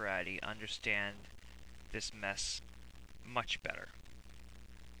non-communist variety understand this mess much better.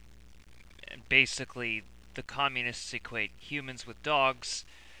 And basically, the communists equate humans with dogs.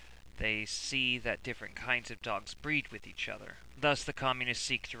 They see that different kinds of dogs breed with each other. Thus, the communists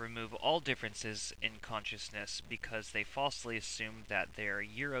seek to remove all differences in consciousness because they falsely assume that their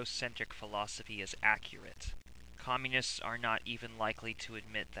Eurocentric philosophy is accurate. Communists are not even likely to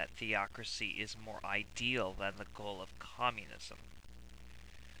admit that theocracy is more ideal than the goal of communism.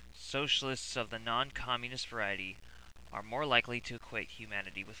 Socialists of the non-communist variety are more likely to equate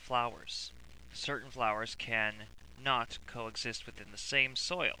humanity with flowers. Certain flowers can not coexist within the same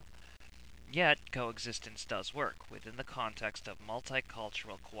soil. Yet, coexistence does work within the context of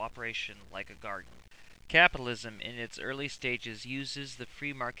multicultural cooperation like a garden. Capitalism in its early stages uses the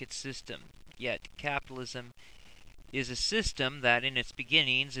free market system, yet capitalism is a system that in its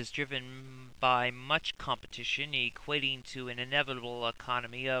beginnings is driven by much competition, equating to an inevitable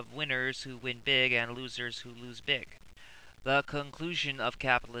economy of winners who win big and losers who lose big. The conclusion of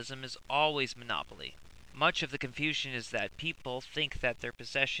capitalism is always monopoly. Much of the confusion is that people think that their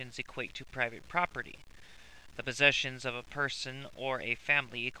possessions equate to private property. The possessions of a person or a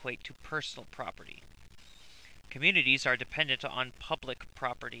family equate to personal property. Communities are dependent on public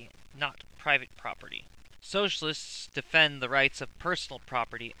property, not private property. Socialists defend the rights of personal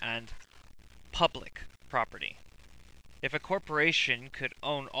property and public property. If a corporation could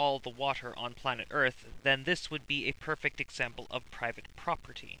own all the water on planet Earth, then this would be a perfect example of private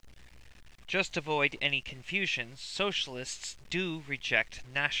property. Just to avoid any confusion, socialists do reject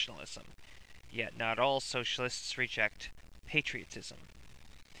nationalism, yet not all socialists reject patriotism.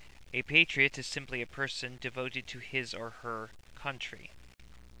 A patriot is simply a person devoted to his or her country.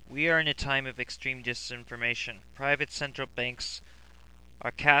 We are in a time of extreme disinformation. Private central banks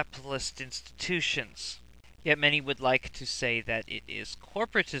are capitalist institutions, yet many would like to say that it is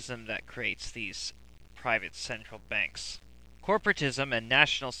corporatism that creates these private central banks. Corporatism and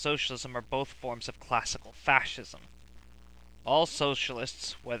National Socialism are both forms of classical fascism. All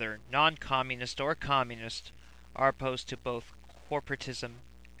socialists, whether non-communist or communist, are opposed to both corporatism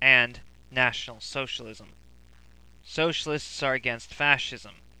and National Socialism. Socialists are against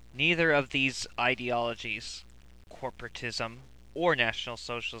fascism. Neither of these ideologies, corporatism or National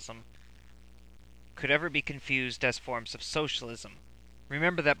Socialism, could ever be confused as forms of socialism.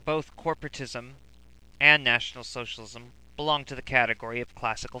 Remember that both corporatism and National Socialism belong to the category of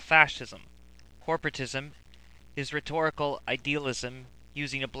classical fascism. Corporatism is rhetorical idealism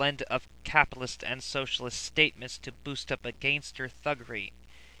using a blend of capitalist and socialist statements to boost up a gangster thuggery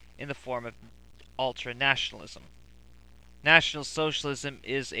in the form of ultra-nationalism. National Socialism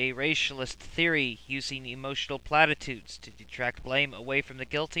is a racialist theory using emotional platitudes to detract blame away from the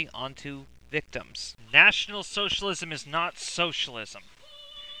guilty onto victims. National Socialism is not socialism.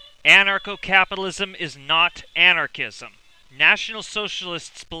 Anarcho-capitalism is not anarchism. National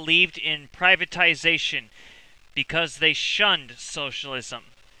Socialists believed in privatization because they shunned socialism.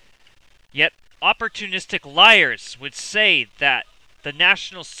 Yet opportunistic liars would say that the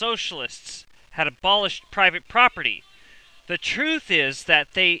National Socialists had abolished private property. The truth is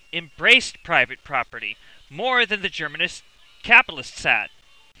that they embraced private property more than the Germanist capitalists had.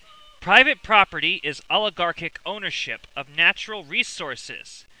 Private property is oligarchic ownership of natural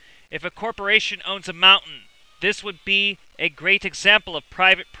resources. If a corporation owns a mountain, this would be a great example of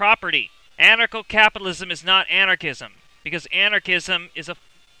private property. Anarcho-capitalism is not anarchism, because anarchism is a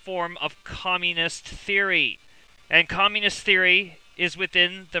form of communist theory, and communist theory is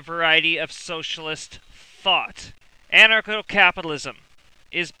within the variety of socialist thought. Anarcho-capitalism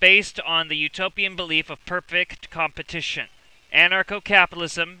is based on the utopian belief of perfect competition.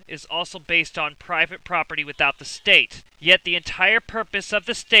 Anarcho-capitalism is also based on private property without the state, yet the entire purpose of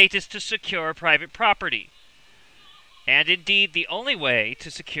the state is to secure private property. And indeed, the only way to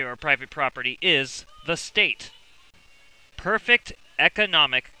secure private property is the state. Perfect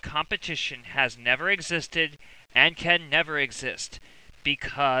economic competition has never existed and can never exist,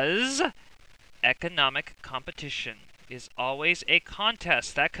 because economic competition is always a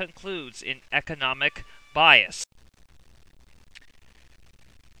contest that concludes in economic bias.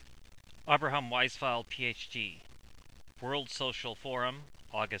 Abraham Weisfeld, PhD, World Social Forum,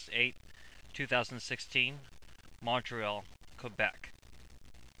 August 8, 2016, Montreal, Quebec.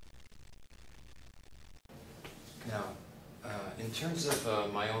 Now, in terms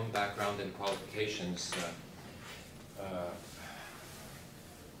of my own background and qualifications,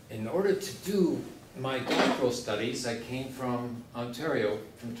 in order to do my doctoral studies, I came from Ontario,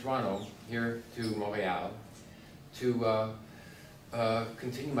 from Toronto, here to Montreal, to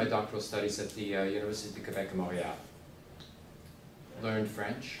continue my doctoral studies at the Université de Québec Montréal. Learned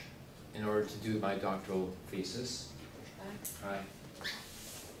French in order to do my doctoral thesis.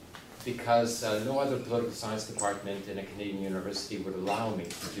 Because no other political science department in a Canadian university would allow me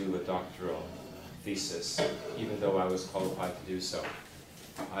to do a doctoral thesis, even though I was qualified to do so.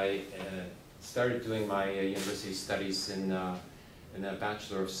 I started doing my university studies in a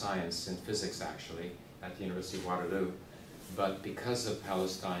Bachelor of Science in Physics, actually, at the University of Waterloo. But because of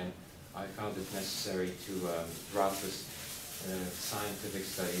Palestine, I found it necessary to drop this scientific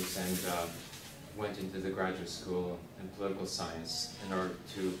studies and went into the graduate school in political science in order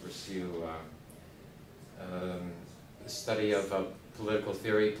to pursue the study of political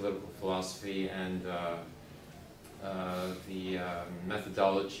theory, political philosophy, and the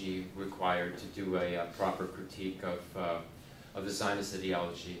methodology required to do a proper critique of the Zionist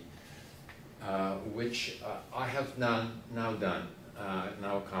ideology, which I have now done,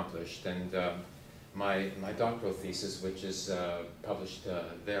 now accomplished, and my doctoral thesis, which is published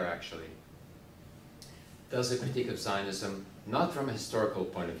there actually, does a critique of Zionism, not from a historical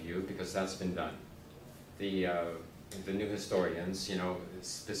point of view, because that's been done. The new historians, you know,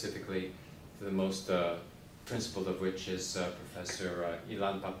 specifically the most principled of which is Professor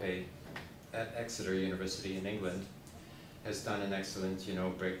Ilan Pape at Exeter University in England, has done an excellent, you know,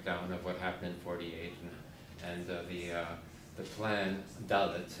 breakdown of what happened in '48 and the plan,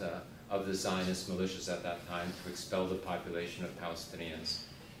 Dalit, of the Zionist militias at that time to expel the population of Palestinians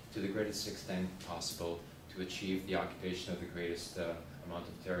to the greatest extent possible to achieve the occupation of the greatest amount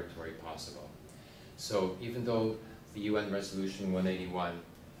of territory possible. So even though the UN Resolution 181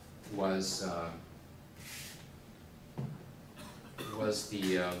 was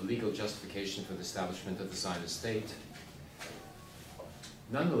the legal justification for the establishment of the Zionist state,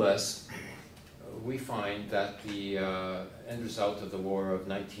 nonetheless, we find that the end result of the war of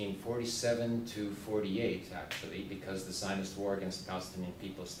 1947 to 48, actually, because the Zionist war against the Palestinian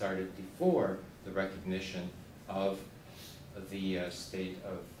people started before the recognition of the state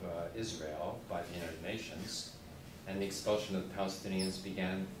of Israel by the United Nations, and the expulsion of the Palestinians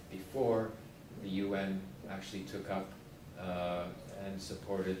began before the UN actually took up and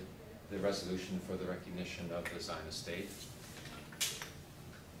supported the resolution for the recognition of the Zionist state.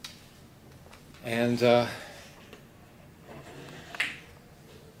 And the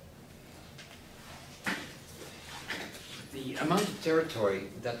amount of territory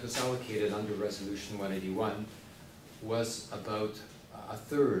that was allocated under Resolution 181 was about a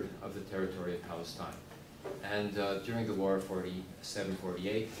third of the territory of Palestine. And during the war of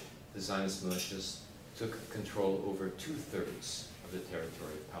 47-48, the Zionist militias took control over 2/3 of the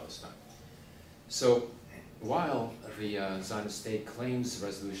territory of Palestine. So while the Zionist state claims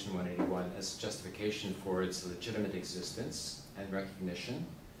Resolution 181 as justification for its legitimate existence and recognition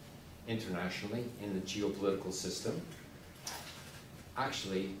internationally in the geopolitical system,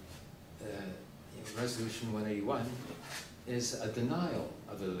 actually, Resolution 181 is a denial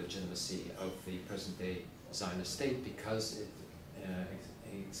of the legitimacy of the present-day Zionist state because it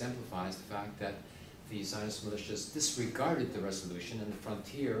exemplifies the fact that the Zionist militias disregarded the resolution and the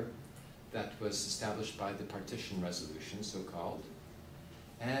frontier that was established by the partition resolution, so-called,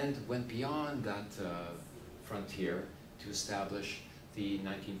 and went beyond that frontier to establish the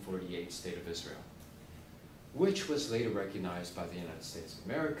 1948 State of Israel, which was later recognized by the United States of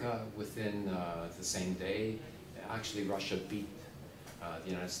America within the same day. Actually, Russia beat the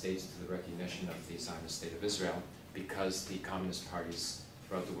United States to the recognition of the Zionist State of Israel because the communist parties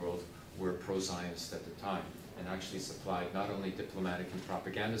throughout the world were pro-Zionist at the time and actually supplied not only diplomatic and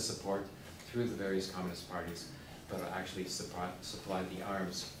propaganda support through the various communist parties, but actually supplied the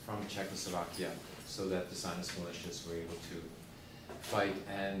arms from Czechoslovakia so that the Zionist militias were able to fight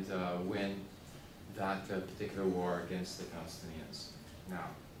and win that particular war against the Palestinians. Now,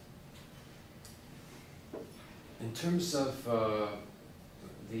 in terms of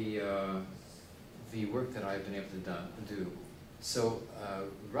the work that I've been able to do, so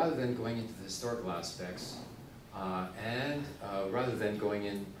rather than going into the historical aspects and rather than going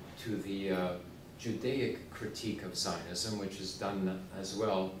into the Judaic critique of Zionism, which is done as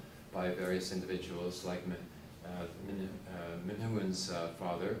well by various individuals like Menuhin's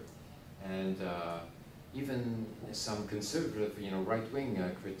father, and even some conservative, right-wing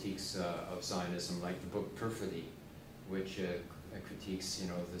critiques of Zionism, like the book Perfidy, which critiques,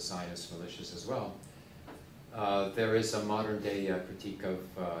 the Zionist militias as well. There is a modern-day critique of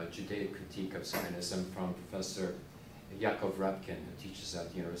Judaic critique of Zionism from Professor Yaakov Rapkin, who teaches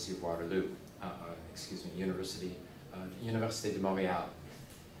at the University of Waterloo, Université de Montréal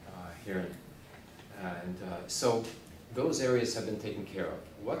here. And so those areas have been taken care of.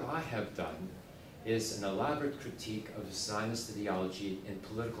 What I have done is an elaborate critique of Zionist ideology in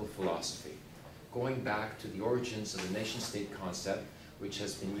political philosophy, going back to the origins of the nation-state concept, which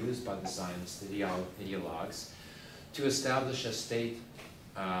has been used by the Zionist ideologues to establish a state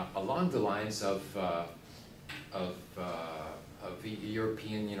along the lines of the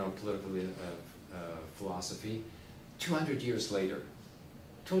European, political philosophy 200 years later,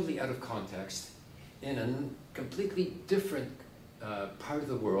 totally out of context, in a completely different part of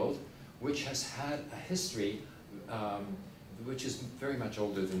the world, which has had a history which is very much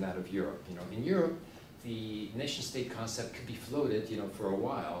older than that of Europe. In Europe, the nation-state concept could be floated, for a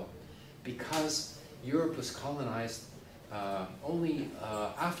while, because Europe was colonized only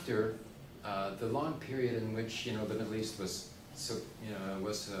after the long period in which, the Middle East was,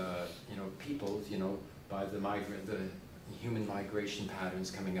 peopled, by the human migration patterns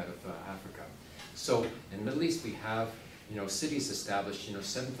coming out of Africa. So in the Middle East, we have, cities established,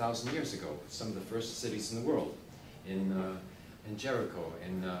 7,000 years ago. Some of the first cities in the world, in Jericho,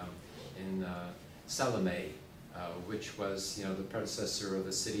 in Salome, which was, the predecessor of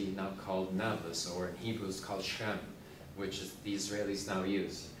the city now called Nablus, or in Hebrew it's called Shem, which is the Israelis now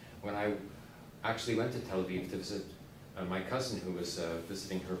use. When I actually went to Tel Aviv to visit my cousin, who was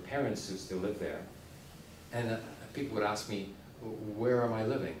visiting her parents who still live there, and people would ask me, where am I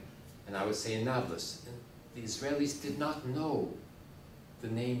living? And I would say in Nablus. And the Israelis did not know the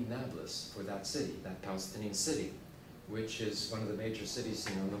name Nablus for that city, that Palestinian city, which is one of the major cities,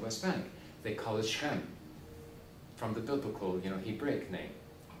 in the West Bank. They call it Shem, from the biblical, Hebraic name.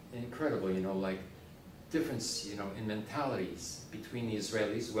 Incredible, like difference, in mentalities between the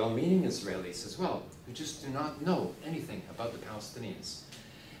Israelis, well-meaning Israelis as well, who just do not know anything about the Palestinians.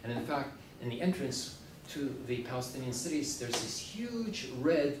 And in fact, in the entrance to the Palestinian cities, there's these huge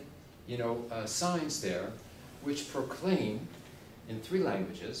red, signs there, which proclaim in 3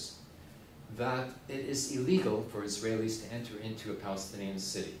 languages that it is illegal for Israelis to enter into a Palestinian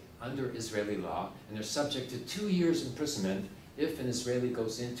city under Israeli law, and they're subject to 2 years imprisonment if an Israeli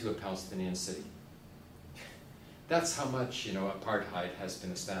goes into a Palestinian city. That's how much, apartheid has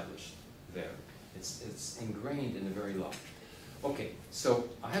been established there. It's ingrained in the very law. Okay, so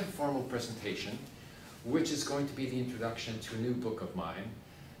I have a formal presentation, which is going to be the introduction to a new book of mine,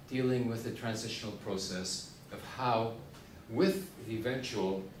 dealing with the transitional process of how, with the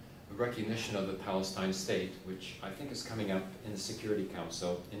eventual recognition of the Palestine state, which I think is coming up in the Security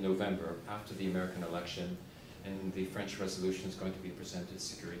Council in November after the American election, and the French resolution is going to be presented to the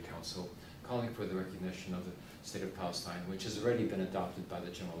Security Council calling for the recognition of the State of Palestine, which has already been adopted by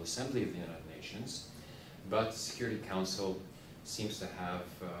the General Assembly of the United Nations, but the Security Council seems to have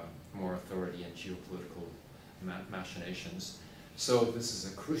more authority in geopolitical machinations. So this is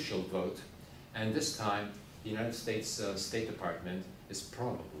a crucial vote, and this time the United States State Department is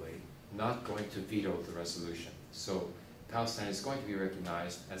probably not going to veto the resolution. So Palestine is going to be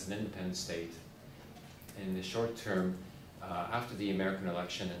recognized as an independent state in the short term after the American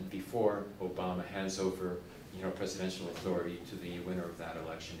election and before Obama hands over presidential authority to the winner of that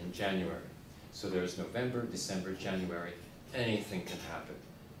election in January. So there's November, December, January, anything can happen.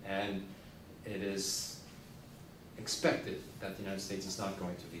 And it is expected that the United States is not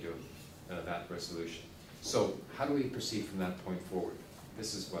going to veto that resolution. So how do we proceed from that point forward?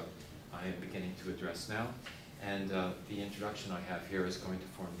 This is what I am beginning to address now. And the introduction I have here is going to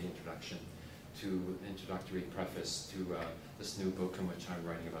form the introductory preface to this new book in which I'm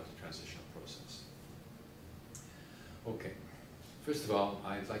writing about the transitional process. Okay. First of all,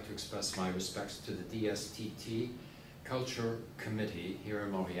 I'd like to express my respects to the DSTT Culture Committee here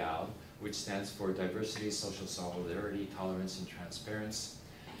in Montreal, which stands for Diversity, Social Solidarity, Tolerance, and Transparency,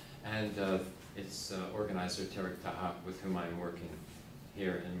 and its organizer, Tarek Taha, with whom I'm working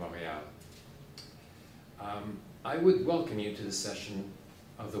here in Montreal. I would welcome you to the session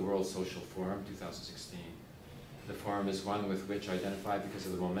of the World Social Forum 2016. The forum is one with which I identify because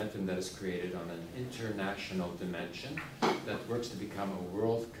of the momentum that is created on an international dimension that works to become a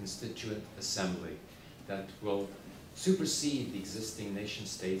world constituent assembly that will supersede the existing nation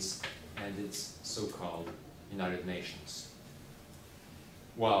states and its so-called United Nations.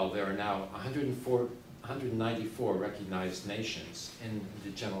 While there are now 194 recognized nations in the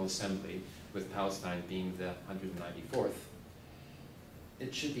General Assembly, with Palestine being the 194th,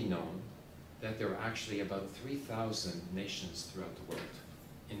 it should be known that there are actually about 3,000 nations throughout the world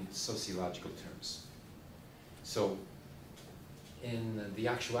in sociological terms. So in the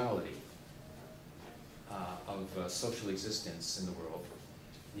actuality of social existence in the world,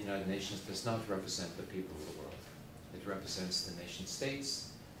 the United Nations does not represent the people of the world. It represents the nation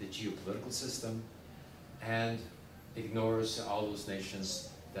states, the geopolitical system, and ignores all those nations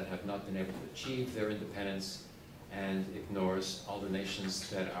that have not been able to achieve their independence, and ignores all the nations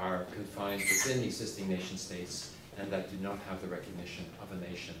that are confined within the existing nation states and that do not have the recognition of a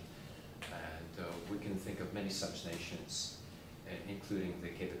nation. And we can think of many such nations, including the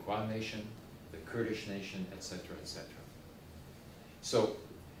Quebecois nation, the Kurdish nation, etc., etc. So,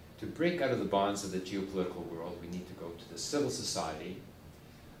 to break out of the bonds of the geopolitical world, we need to go to the civil society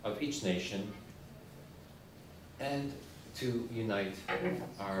of each nation and to unite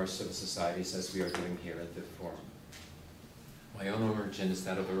our civil societies as we are doing here at the forum. My own origin is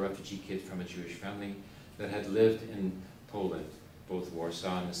that of a refugee kid from a Jewish family that had lived in Poland, both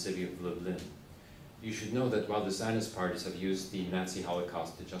Warsaw and the city of Lublin. You should know that while the Zionist parties have used the Nazi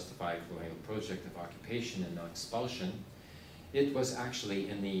Holocaust to justify a colonial project of occupation and expulsion, it was actually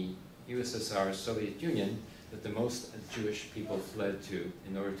in the USSR Soviet Union that the most Jewish people fled to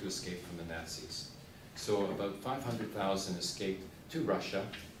in order to escape from the Nazis. So about 500,000 escaped to Russia,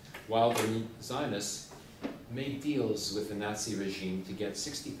 while the Zionists made deals with the Nazi regime to get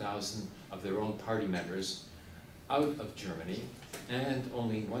 60,000 of their own party members out of Germany and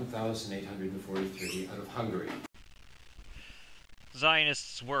only 1,843 out of Hungary.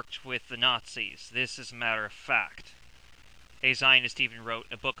 Zionists worked with the Nazis. This is a matter of fact. A Zionist even wrote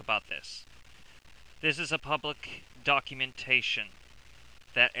a book about this. This is a public documentation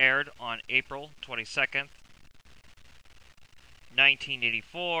that aired on April 22nd,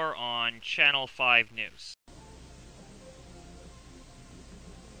 1984 on Channel 5 News.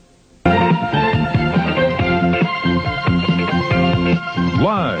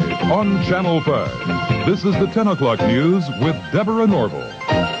 Live on Channel 5, this is the 10 o'clock news with Deborah Norville.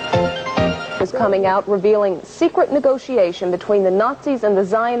 Is coming out revealing secret negotiation between the Nazis and the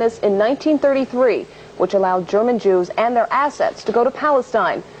Zionists in 1933, which allowed German Jews and their assets to go to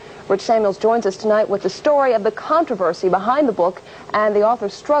Palestine. Rich Samuels joins us tonight with the story of the controversy behind the book and the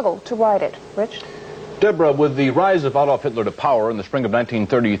author's struggle to write it. Rich? Deborah, with the rise of Adolf Hitler to power in the spring of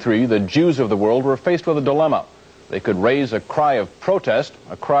 1933, the Jews of the world were faced with a dilemma. They could raise a cry of protest,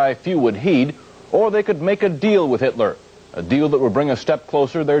 a cry few would heed, or they could make a deal with Hitler, a deal that would bring a step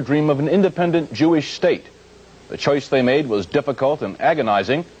closer their dream of an independent Jewish state. The choice they made was difficult and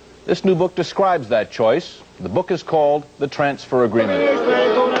agonizing. This new book describes that choice. The book is called The Transfer Agreement.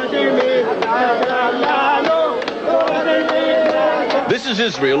 This is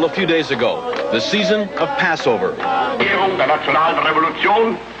Israel a few days ago, the season of Passover.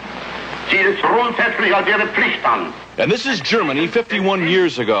 And this is Germany 51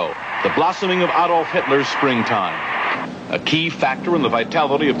 years ago. the blossoming of Adolf Hitler's springtime. A key factor in the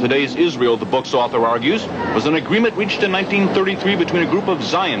vitality of today's Israel, the book's author argues, was an agreement reached in 1933 between a group of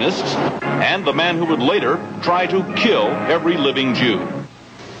Zionists and the man who would later try to kill every living Jew.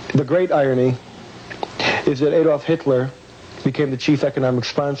 The great irony is that Adolf Hitler became the chief economic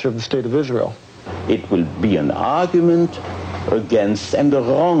sponsor of the State of Israel. It will be an argument against, and a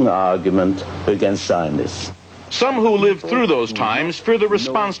wrong argument against Zionists. Some who lived through those times fear the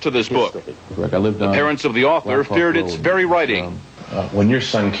response to this book. The parents of the author feared its very writing. When your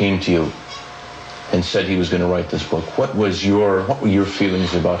son came to you and said he was going to write this book, what were your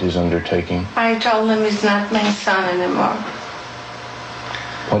feelings about his undertaking? I told him he's not my son anymore.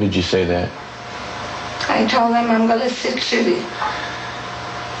 Why did you say that? I told him I'm going to sit shitty.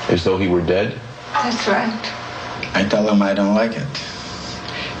 As though he were dead? That's right. I told him I don't like it.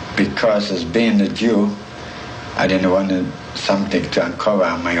 Because as being a Jew, I didn't want something to uncover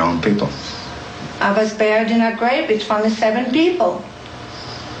on my own people. I was buried in a grave with 27 people.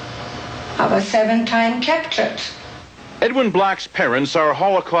 I was 7 times captured. Edwin Black's parents are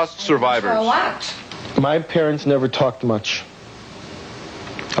Holocaust survivors. For what? My parents never talked much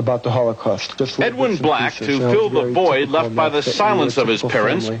about the Holocaust. Edwin Black, to fill the void left by the silence of his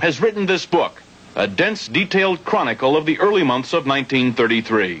parents, has written this book, a dense, detailed chronicle of the early months of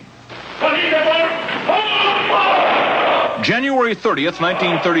 1933. January 30th,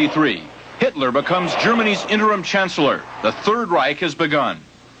 1933, Hitler becomes Germany's interim chancellor. The Third Reich has begun.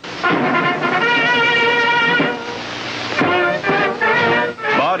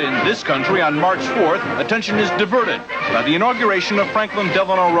 But in this country, on March 4th, attention is diverted by the inauguration of Franklin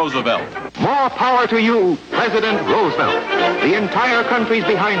Delano Roosevelt. More power to you, President Roosevelt. The entire country's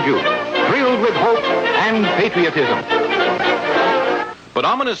behind you, thrilled with hope and patriotism. But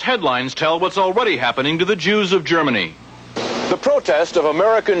ominous headlines tell what's already happening to the Jews of Germany. The protest of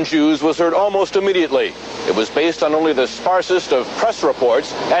American Jews was heard almost immediately. It was based on only the sparsest of press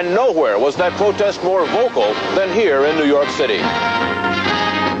reports, and nowhere was that protest more vocal than here in New York City.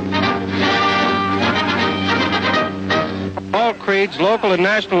 All creeds, local and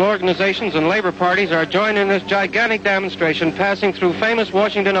national organizations, and labor parties are joining this gigantic demonstration passing through famous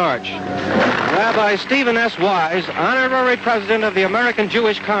Washington Arch. Rabbi Stephen S. Wise, honorary president of the American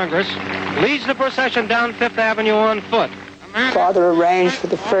Jewish Congress, leads the procession down Fifth Avenue on foot. Father arranged for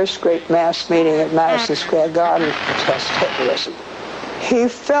the first great mass meeting at Madison Square Garden to protest Hitlerism. He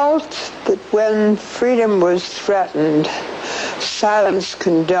felt that when freedom was threatened, silence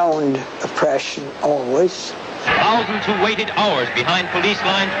condoned oppression always. Thousands who waited hours behind police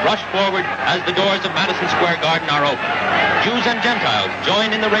lines rushed forward as the doors of Madison Square Garden are open. Jews and Gentiles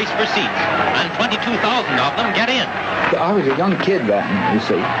join in the race for seats, and 22,000 of them get in. I was a young kid then, you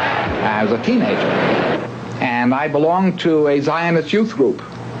see, as a teenager. And I belonged to a Zionist youth group.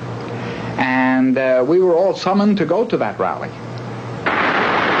 And we were all summoned to go to that rally.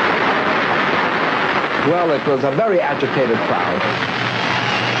 Well, it was a very agitated crowd.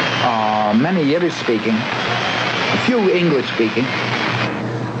 Many Yiddish speaking, a few English speaking.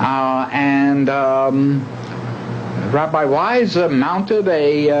 Rabbi Wise mounted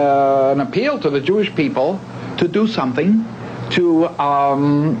an appeal to the Jewish people to do something to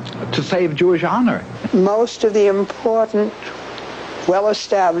save Jewish honor. Most of the important,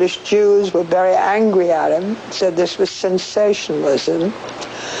 well-established Jews were very angry at him, said this was sensationalism,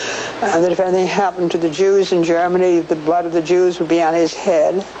 and that if anything happened to the Jews in Germany, the blood of the Jews would be on his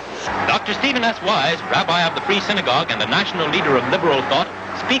head. Dr. Stephen S. Wise, rabbi of the Free Synagogue and a national leader of liberal thought,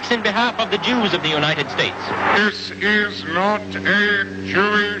 speaks in behalf of the Jews of the United States. This is not a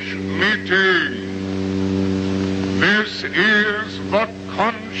Jewish meeting. This is the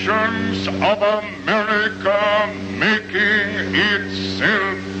conscience of America making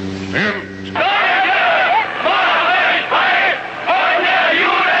itself felt.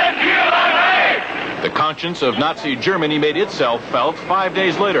 The conscience of Nazi Germany made itself felt 5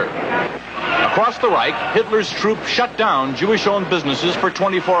 days later. Across the Reich, Hitler's troops shut down Jewish-owned businesses for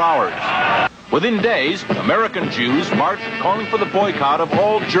 24 hours. Within days, American Jews marched calling for the boycott of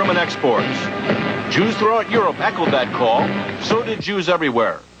all German exports. Jews throughout Europe echoed that call, so did Jews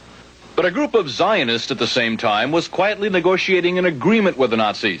everywhere. But a group of Zionists at the same time was quietly negotiating an agreement with the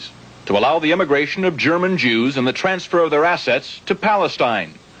Nazis to allow the immigration of German Jews and the transfer of their assets to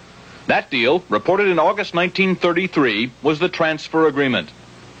Palestine. That deal, reported in August 1933, was the transfer agreement.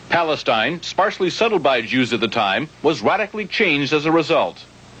 Palestine, sparsely settled by Jews at the time, was radically changed as a result.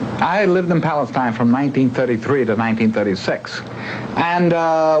 I lived in Palestine from 1933 to 1936, and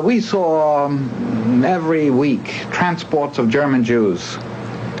we saw every week transports of German Jews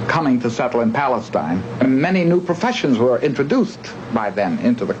coming to settle in Palestine. Many new professions were introduced by them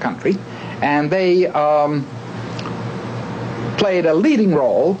into the country, and they played a leading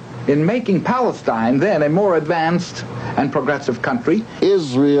role in making Palestine then a more advanced and progressive country.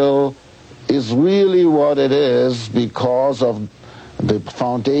 Israel is really what it is because of the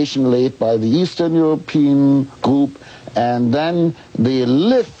foundation laid by the Eastern European group, and then the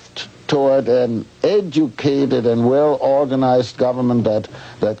lift toward an educated and well-organized government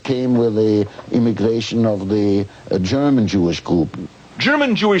that came with the immigration of the German Jewish group.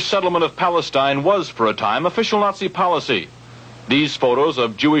 German Jewish settlement of Palestine was, for a time, official Nazi policy. These photos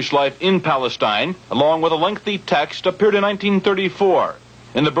of Jewish life in Palestine, along with a lengthy text, appeared in 1934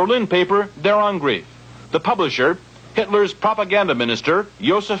 in the Berlin paper Der Angriff. The publisher, Hitler's propaganda minister,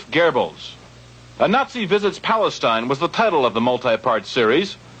 Joseph Goebbels. A Nazi Visits Palestine was the title of the multi-part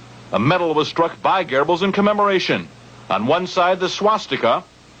series. A medal was struck by Goebbels in commemoration. On one side, the swastika.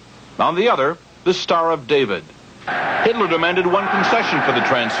 On the other, the Star of David. Hitler demanded one concession for the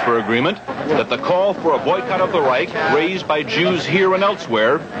transfer agreement, that the call for a boycott of the Reich, raised by Jews here and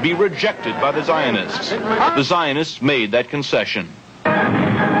elsewhere, be rejected by the Zionists. The Zionists made that concession.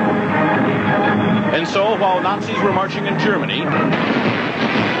 And so, while Nazis were marching in Germany,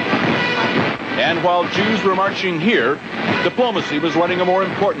 and while Jews were marching here, diplomacy was running a more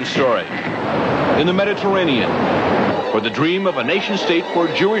important story. In the Mediterranean, where the dream of a nation-state for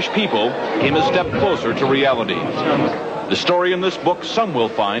Jewish people came a step closer to reality. The story in this book some will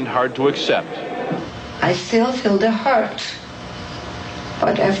find hard to accept. I still feel the hurt.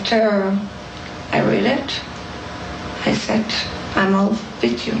 But after I read it, I said, I'm all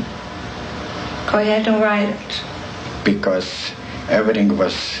with you. Go ahead and write it. Because everything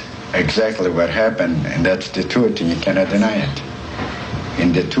was exactly what happened, and that's the truth, and you cannot deny it.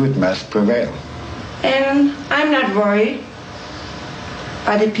 And the truth must prevail. And I'm not worried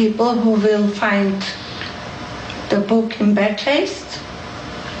by the people who will find the book in bad taste.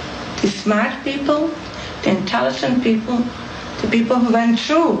 The smart people, the intelligent people, the people who went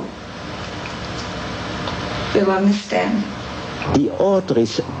through will understand. The author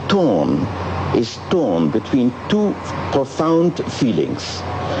is torn between two profound feelings.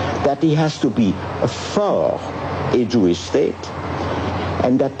 That he has to be for a Jewish state,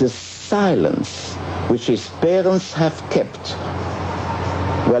 and that the silence which his parents have kept,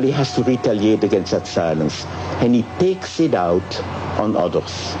 well, he has to retaliate against that silence, and he takes it out on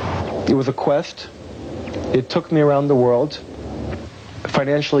others. It was a quest. It took me around the world.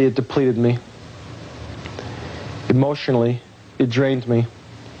 Financially, it depleted me. Emotionally, it drained me.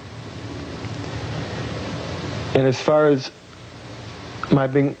 And as far as my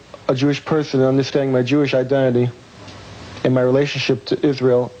being a Jewish person and understanding my Jewish identity and my relationship to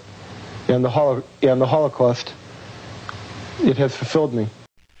Israel and the Holocaust, it has fulfilled me.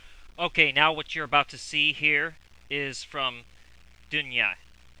 Okay, now what you're about to see here is from Dunya,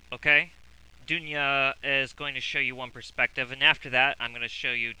 okay? Dunya is going to show you one perspective, and after that, I'm going to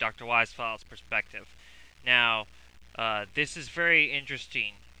show you Dr. Weisfeld's perspective. Now, this is very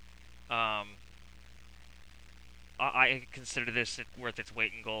interesting. I consider this worth its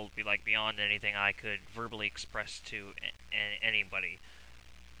weight in gold, be like beyond anything I could verbally express to anybody.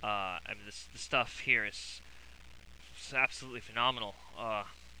 I mean, the stuff here is absolutely phenomenal.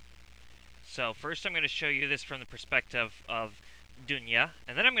 So first I'm going to show you this from the perspective of Dunya,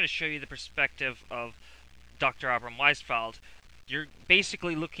 and then I'm going to show you the perspective of Dr. Abram Weisfeld. You're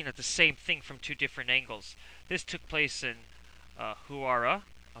basically looking at the same thing from two different angles. This took place in Huara,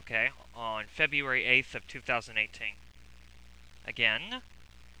 okay, on February 8th of 2018. Again,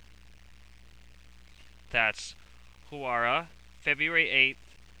 that's Huara, February 8th,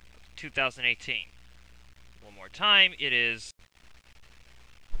 2018. One more time, it is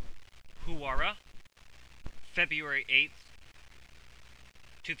Huara, February 8th,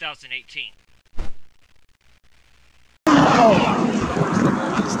 2018.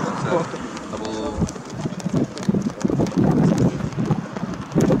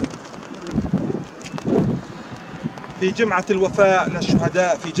 في جمعة الوفاء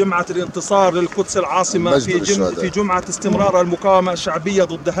للشهداء، في جمعة الانتصار للقدس العاصمة، في جمعة استمرار المقاومة الشعبية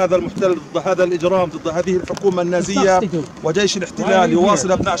ضد هذا المحتل، ضد هذا الإجرام، ضد هذه الحكومة النازية وجيش الاحتلال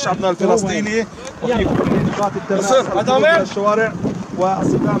يواصل أبناء شعبنا الفلسطيني وفي كل نقاط التماس في الشوارع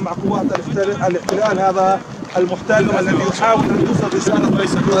والصدام مع قوات الاحتلال هذا المحتل الذي يحاول أن يوصل رسالة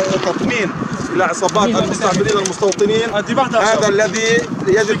تطمين إلى عصابات المستعمرين المستوطنين. هذا الذي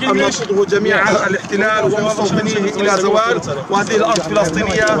يجب أن نرفضه جميعا، الاحتلال ومستوطنيه إلى زوال، وهذه الأرض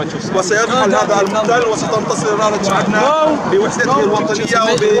فلسطينية، وسيرحل هذا المحتل وستنتصر إرادة شعبنا بوحدته الوطنية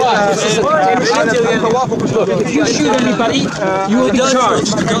وبالتوافق الشعبي.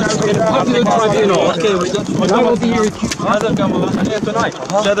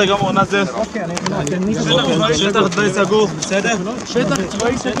 هذا قاموا نازل شتغ ضيس أقول سادة شتغ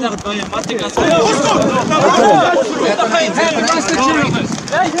ضيس ماتك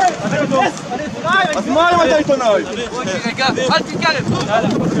ما وديتناي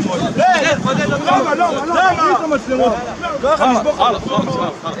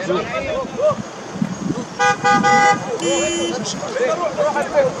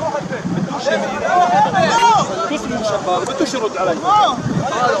بدوش يرد علي.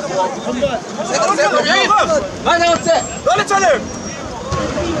 هذا وسع. ولا تسلم.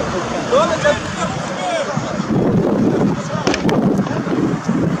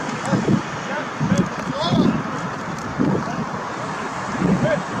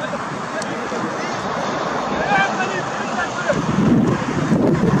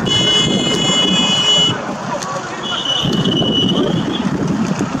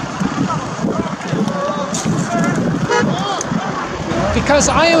 Because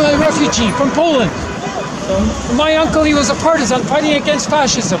I am a refugee from Poland. My uncle, he was a partisan fighting against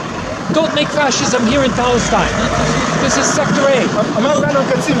fascism. Don't make fascism here in Palestine. This is Sector A.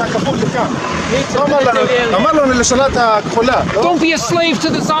 Don't be a slave to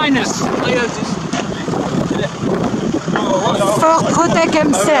the Zionists. For protect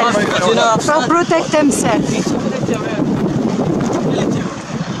himself. For protect himself.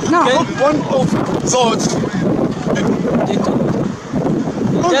 No. One of those.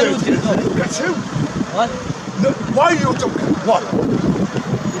 That's him. What? No, why are you talking? What?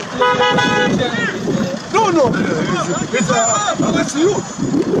 No. It's you.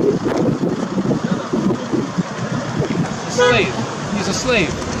 Slave. He's a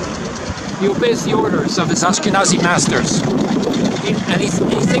slave. He obeys the orders of his Ashkenazi masters. And he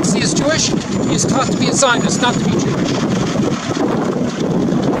thinks he is Jewish. He is taught to be a Zionist, not to be Jewish.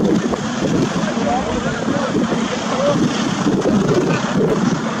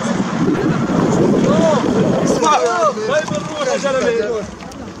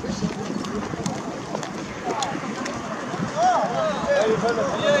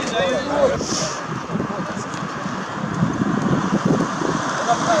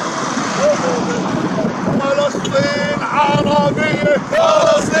 فلسطين عربية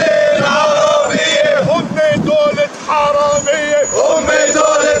فلسطين عربية هم دولة حرامية هم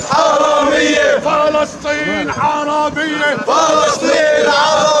دولة حرامية فلسطين عربية فلسطين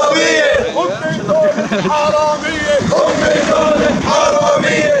عربية هم دولة حرامية هم دولة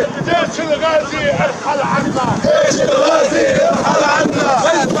حرامية جيش الغازي ارحل عنا جيش الغازي ارحل عنا.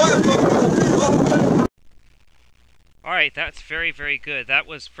 Alright, that's very, very good. That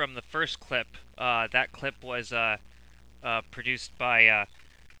was from the first clip. That clip was produced by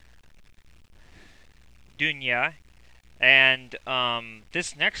Dunya. And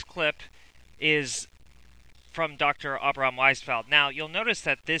this next clip is from Dr. Abraham Weisfeld. Now, you'll notice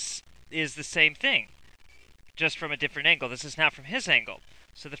that this is the same thing, just from a different angle. This is now from his angle.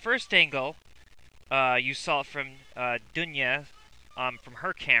 So the first angle, you saw it from Dunya, from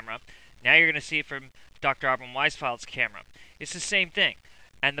her camera. Now you're going to see it from Dr. Abraham Weisfeld's camera. It's the same thing.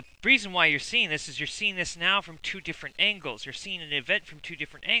 And the reason why you're seeing this is you're seeing this now from two different angles. You're seeing an event from two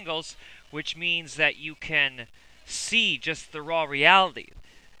different angles, which means that you can see just the raw reality.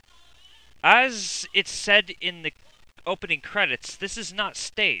 As it's said in the opening credits, this is not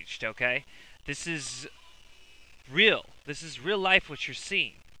staged, okay? This is real. This is real life what you're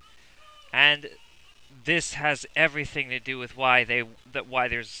seeing. And this has everything to do with why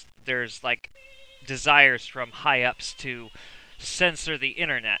there's like desires from high ups to censor the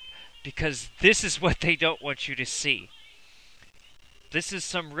internet, because this is what they don't want you to see. This is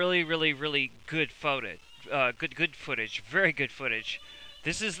some really, really, really good footage. Good footage. Very good footage.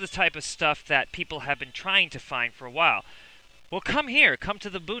 This is the type of stuff that people have been trying to find for a while. Well, come here. Come to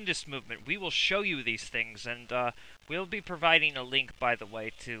the Bundist movement. We will show you these things, and we'll be providing a link, by the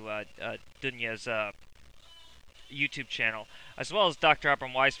way, to Dunya's YouTube channel, as well as Dr.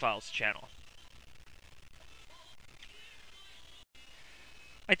 Abraham Weisfeld's channel.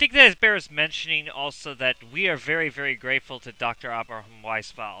 I think that it bears mentioning also that we are very, very grateful to Dr. Abraham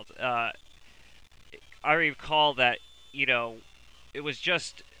Weisfeld. I recall that, you know, it was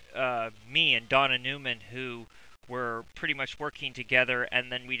just me and Donna Newman who were pretty much working together,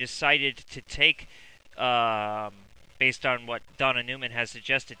 and then we decided to take based on what Donna Newman has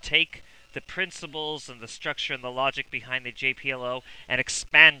suggested, take the principles and the structure and the logic behind the JPLO and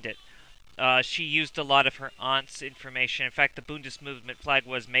expand it. She used a lot of her aunt's information. In fact, the Bundist movement flag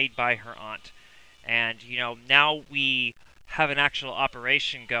was made by her aunt. And, you know, now we have an actual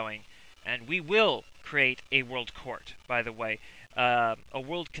operation going. And we will create a world court, by the way. A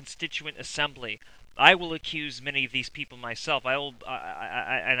world constituent assembly. I will accuse many of these people myself.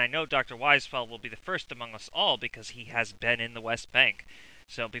 And I know Dr. Weisfeld will be the first among us all because he has been in the West Bank.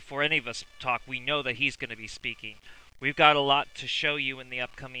 So before any of us talk, we know that he's going to be speaking. We've got a lot to show you in the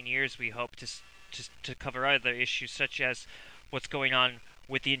upcoming years. We hope to cover other issues such as what's going on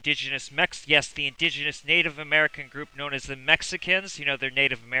with the indigenous the indigenous Native American group known as the Mexicans. You know, they're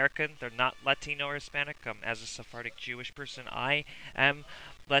Native American. They're not Latino or Hispanic. As a Sephardic Jewish person, I am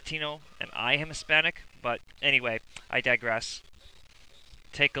Latino and I am Hispanic. But anyway, I digress.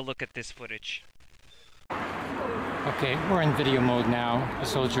 Take a look at this footage. Okay, we're in video mode now. The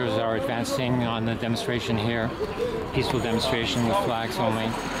soldiers are advancing on the demonstration here. Peaceful demonstration with flags only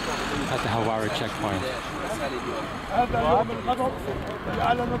at the Hawara checkpoint. هذا يوم الغضب اللي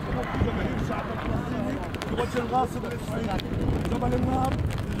اعلنت جماهير الشعب الفلسطيني بوجه الغاصب الاسرائيلي. جبل النار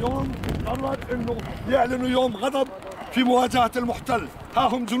اليوم قرر انه يعلنوا يوم غضب في مواجهه المحتل. ها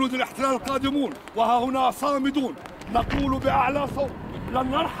هم جنود الاحتلال القادمون وها هنا صامدون. نقول باعلى صوت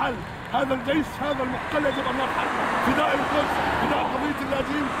لن نرحل. هذا الجيش هذا المحتل يجب ان نرحل. فداء القدس فداء قضيه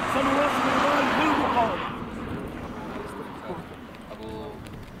اللاجئين سنواصل الغال بالمقاومه.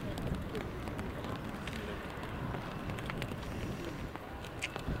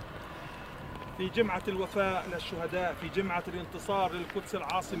 في جمعة الوفاء للشهداء، في جمعة الانتصار للقدس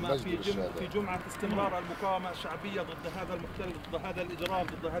العاصمة، في جمعة استمرار المقاومة الشعبية ضد هذا المحتل، ضد هذا الإجرام،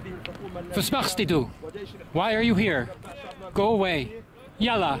 ضد هذه الحكومة النازية. Why are you here? Go away.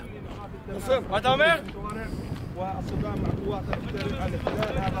 Yalla. والصدام مع قوات الاحتلال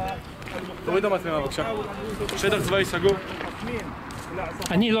هذا תוריד המצלמה בבקשה. שטח צבאי סגור.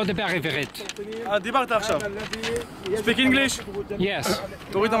 אני לא דבר עברית. דיברת עכשיו. Speak English? Yes.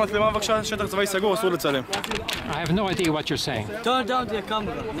 תוריד המצלמה בבקשה, שטח צבאי סגור, אסור לצלם. I have no idea what you're saying. Turn down the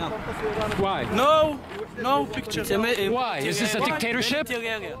camera. No. Why? No picture. Why? Is this a dictatorship?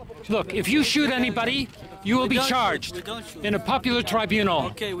 Look, if you shoot anybody, you will be charged in a popular tribunal.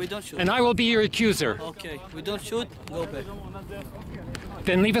 Okay, we don't shoot. And I will be your accuser. Okay, we don't shoot, go back.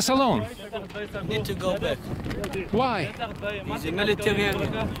 Then leave us alone. Need to go back. Why? It's a military area.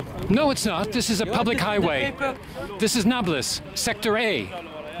 No, it's not. This is a public highway. This is Nablus, Sector A.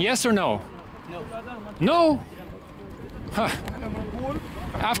 Yes or no? No? Huh.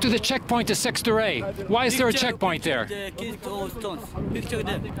 After the checkpoint is Sector A. Why is there a checkpoint there? The kids throw stones. Picture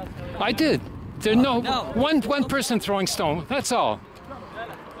them. I did. There's one person throwing stone. That's all.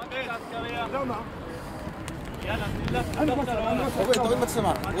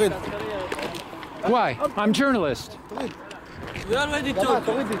 Why? I'm journalist. We already talked.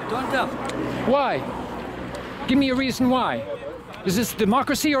 Don't tell. Why? Give me a reason why. Is this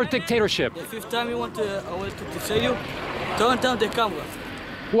democracy or dictatorship? The fifth time I want to say you, turn down the camera.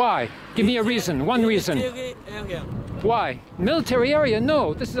 Why? Give me a reason. One reason. Military area. Why? Military area? No,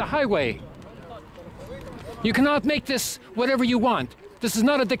 this is a highway. You cannot make this whatever you want. This is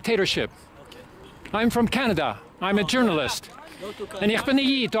not a dictatorship. I'm from Canada. I'm a journalist. En ik ben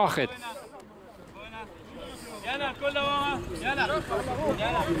hier toch het.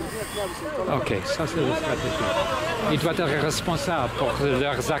 Ok, ça c'est la stratégie. Il doit être responsable pour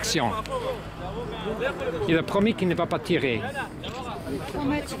leurs actions. Il a promis qu'il ne va pas tirer.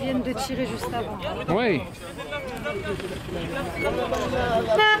 Ils viennent de tirer juste avant. Oui.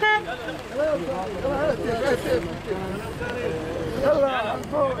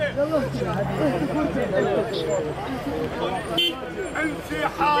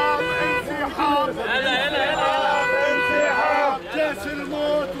 انسحاب انسحاب انسحاب جيش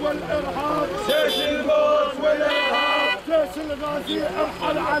الموت والارهاب جيش الموت والارهاب جيش الغازي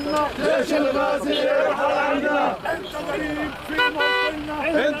ارحل عنا جيش الغازي ارحل عنا انت غريب في موطننا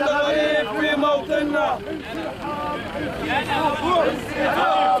انت غريب في موطننا انسحاب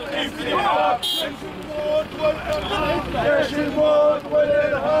انسحاب انسحاب جيش الموت والارهاب جيش الموت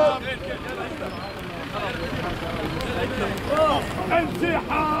والارهاب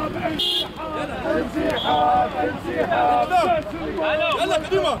انسحاب انسحاب انسحاب يلا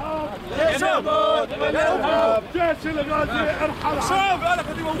قديمة جيش الموت والارهاب جيش الغازي ارحل شوف يلا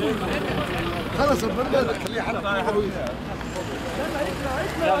قديمة خلص البرنامج خليه حد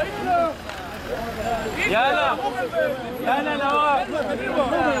يلا يلا نواف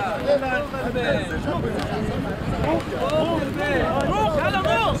روح يلا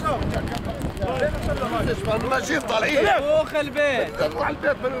روح ماشيين طالعين روح البيت نروح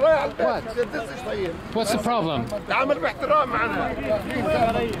البيت من رايح على البيت تدزش طيب What's the problem? تعامل باحترام معنا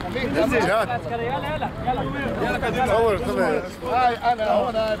يلا صور هاي انا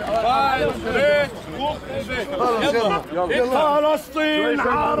هون فلسطين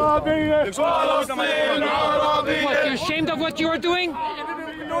عربية فلسطين عربية. What, you're ashamed of what you are doing?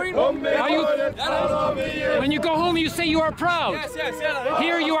 Are you, when you go home, you say you are proud.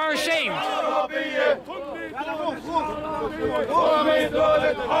 Here you are ashamed.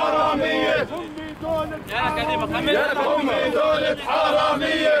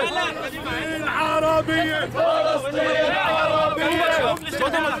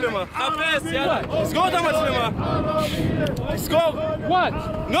 What?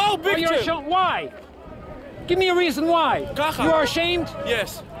 No picture. Why? Give me a reason why. You are ashamed?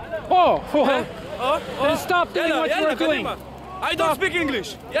 Yes. Oh, then stop doing what you are doing. I don't speak English.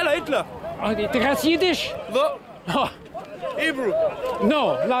 يلا اطلع. انت غاس يدش؟ لا. Hebrew. No,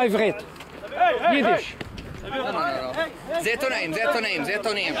 لا عبريت. يدش. زيتونين زيتونين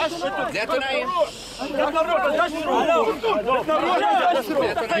زيتونين زيتونين.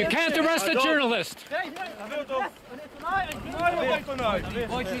 You can't arrest a journalist.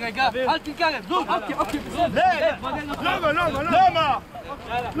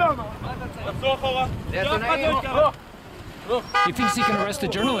 He thinks he can arrest a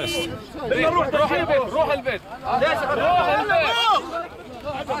journalist. روح البيت.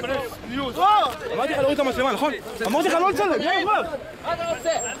 אמרתי לך להוריד את המצלמה, נכון? אמרתי לך לא לצלם.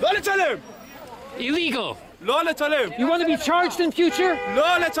 לא לצלם. Illegal. לא לצלם. You want to be charged in future?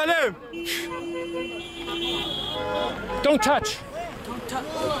 לא לצלם. Don't touch.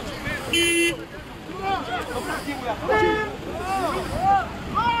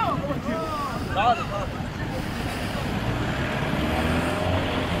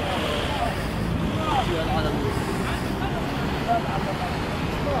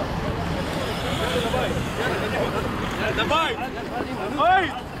 دبي هاي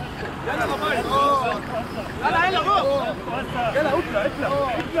يلا دبي يلا يلا روح يلا اطلع اطلع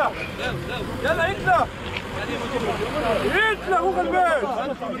يلا اطلع اطلع روح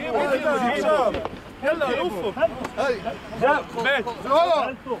البيت يلا اوف هاي بيت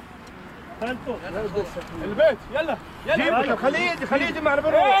البيت يلا يلا خليه يجي معنا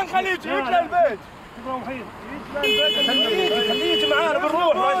بنروح وين خليه يجي يطلع البيت خليه يجي معانا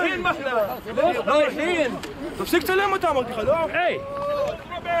بنروح رايحين محنا رايحين مسكت ليه متامك خلوه Hey.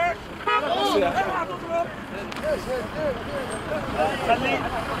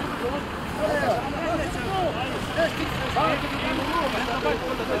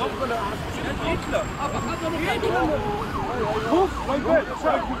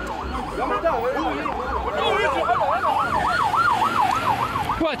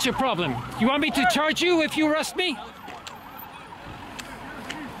 What's your problem? You want me to charge you if you arrest me? I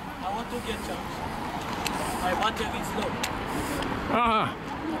want to get charged. I want to be slow.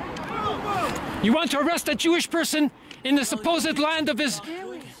 You want to arrest a Jewish person in the supposed land of his...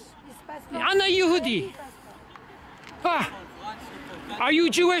 Anna Yehudi. Are you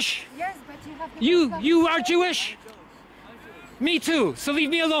Jewish? Yes, but you have to... You are Jewish? Me too, so leave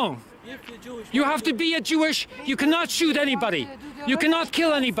me alone. You have to be a Jewish. You cannot shoot anybody. You cannot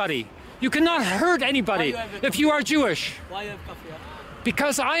kill anybody. You cannot hurt anybody if you are Jewish. Why you have coffee?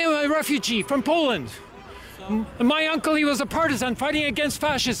 Because I am a refugee from Poland. My uncle, he was a partisan fighting against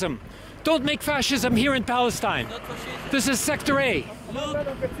fascism. Don't make fascism here in Palestine. This is Sector A.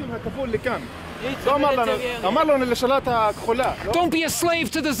 Don't be a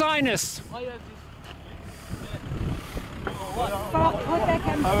slave to the Zionists. For protect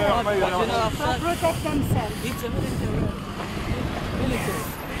themselves. For protect themselves. It's a military.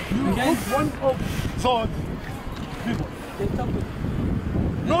 You put one of those people.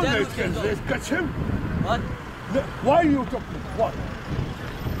 No, they catch him. What? Why are you talking? What?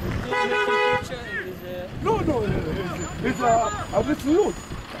 No, it's a little youth.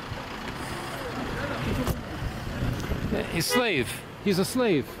 A slave. He's a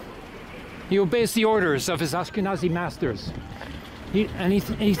slave. He obeys the orders of his Ashkenazi masters. He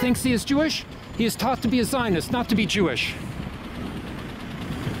thinks he is Jewish. He is taught to be a Zionist, not to be Jewish.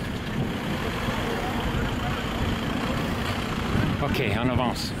 Ok, on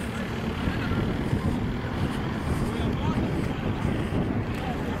avance.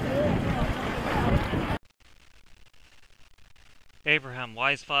 Abraham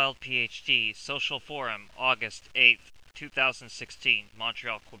Weisfeld, PhD, Social Forum, August 8th, 2016,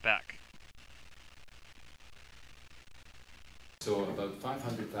 Montreal, Quebec. So about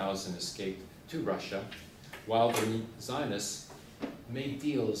 500,000 escaped to Russia, while the Zionists made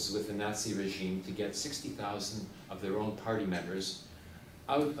deals with the Nazi regime to get 60,000 of their own party members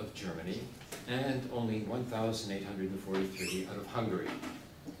out of Germany and only 1,843 out of Hungary.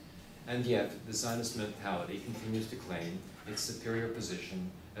 And yet, the Zionist mentality continues to claim its superior position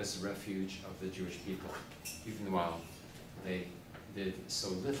as the refuge of the Jewish people, even while they did so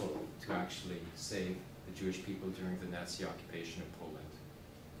little to actually save the Jewish people during the Nazi occupation of Poland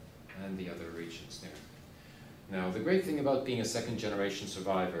and the other regions there. Now, the great thing about being a second-generation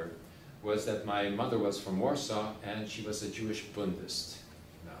survivor was that my mother was from Warsaw and she was a Jewish Bundist.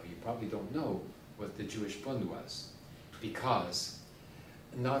 Now, you probably don't know what the Jewish Bund was, because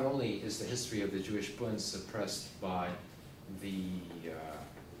not only is the history of the Jewish Bund suppressed by the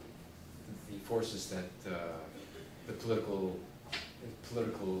forces that the political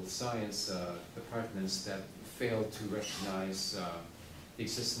science departments that failed to recognize the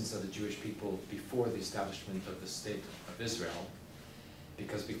existence of the Jewish people before the establishment of the State of Israel,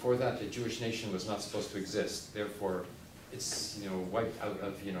 because before that the Jewish nation was not supposed to exist. Therefore, it's wiped out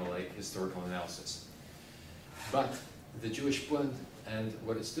of like historical analysis. But the Jewish Bund and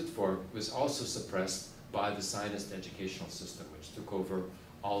what it stood for was also suppressed by the Zionist educational system, which took over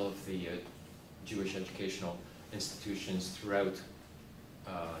all of the Jewish educational institutions throughout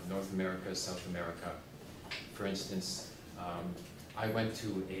North America, South America. For instance, I went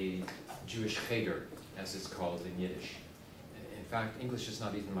to a Jewish cheder, as it's called in Yiddish. In fact, English is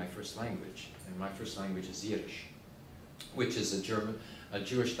not even my first language, and my first language is Yiddish, which is a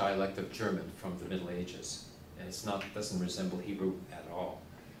Jewish dialect of German from the Middle Ages. And doesn't resemble Hebrew at all.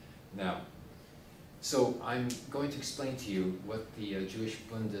 Now, so I'm going to explain to you what the Jewish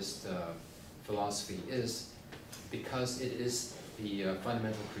Bundist philosophy is, because it is the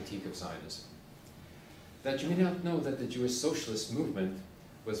fundamental critique of Zionism. That you may not know that the Jewish socialist movement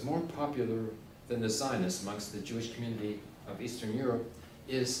was more popular than the Zionists amongst the Jewish community of Eastern Europe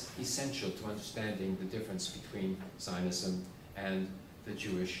is essential to understanding the difference between Zionism and the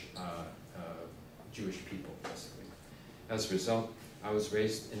Jewish people, basically. As a result, I was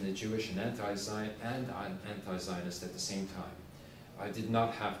raised in the Jewish and anti-Zionist at the same time. I did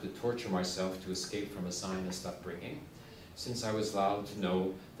not have to torture myself to escape from a Zionist upbringing, since I was allowed to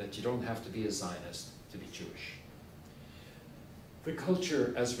know that you don't have to be a Zionist to be Jewish. The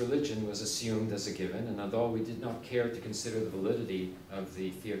culture as religion was assumed as a given, and although we did not care to consider the validity of the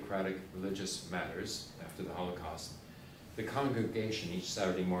theocratic religious matters after the Holocaust, the congregation each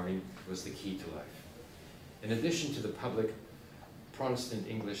Saturday morning was the key to life. In addition to the public Protestant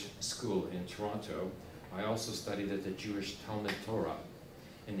English school in Toronto, I also studied at the Jewish Talmud Torah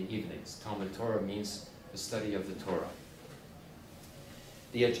in the evenings. Talmud Torah means the study of the Torah.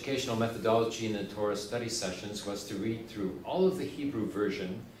 The educational methodology in the Torah study sessions was to read through all of the Hebrew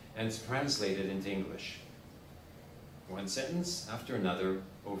version and to translate it into English. One sentence after another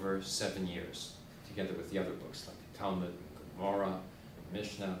over 7 years, together with the other books like the Talmud, Gemara,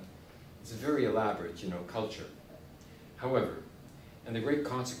 Mishnah. It's a very elaborate, culture. However, and the great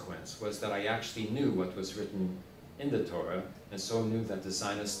consequence was that I actually knew what was written in the Torah, and so knew that the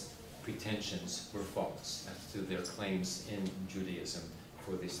Zionist pretensions were false as to their claims in Judaism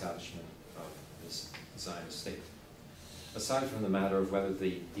for the establishment of this Zionist state. Aside from the matter of whether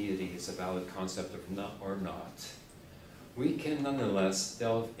the deity is a valid concept or not, we can nonetheless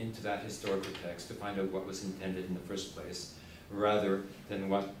delve into that historical text to find out what was intended in the first place, rather than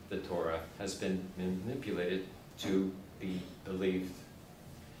what the Torah has been manipulated to be believed.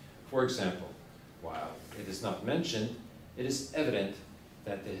 For example, while it is not mentioned, it is evident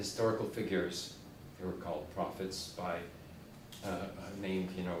that the historical figures, they were called prophets by named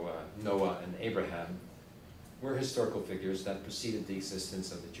Noah and Abraham, were historical figures that preceded the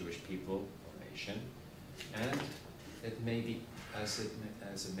existence of the Jewish people or nation, and it may be as it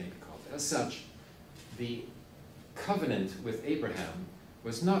may be called. As such, the covenant with Abraham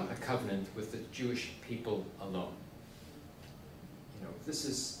was not a covenant with the Jewish people alone. This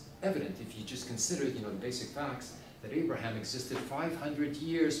is evident if you just consider, the basic facts that Abraham existed 500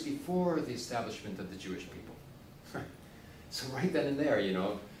 years before the establishment of the Jewish people. So right then and there, you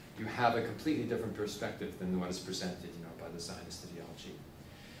have a completely different perspective than what is presented, by the Zionist ideology.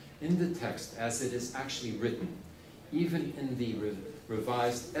 In the text, as it is actually written, even in the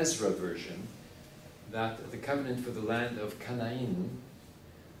revised Ezra version, that the covenant for the land of Canaan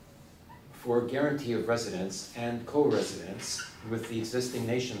for guarantee of residence and co-residence with the existing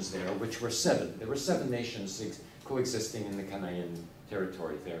nations there, which were 7. There were 7 nations coexisting in the Canaan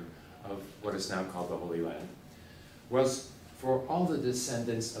territory there of what is now called the Holy Land, was for all the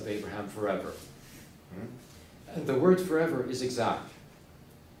descendants of Abraham forever. And the word forever is exact.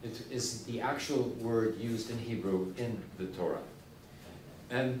 It is the actual word used in Hebrew in the Torah.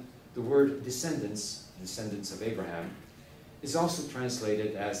 And the word descendants, descendants of Abraham, is also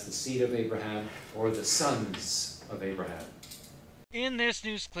translated as the seed of Abraham or the sons of Abraham. In this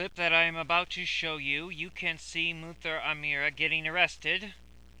news clip that I am about to show you, you can see Munthar Amira getting arrested.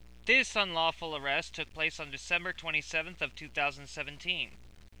 This unlawful arrest took place on December 27th of 2017.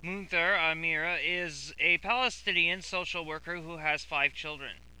 Munthar Amira is a Palestinian social worker who has 5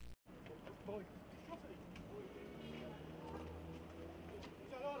 children.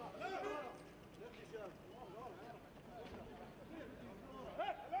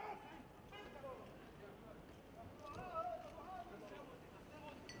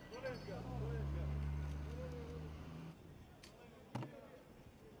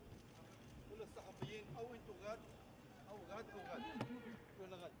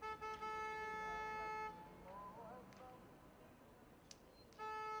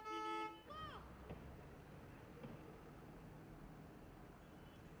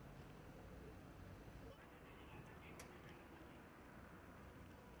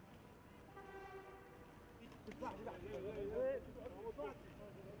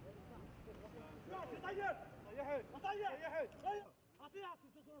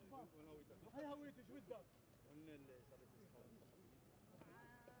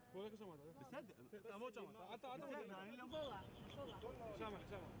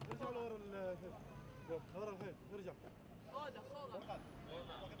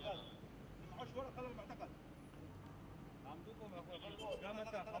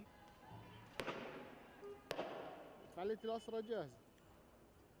 عليت الأسرة جاهزة.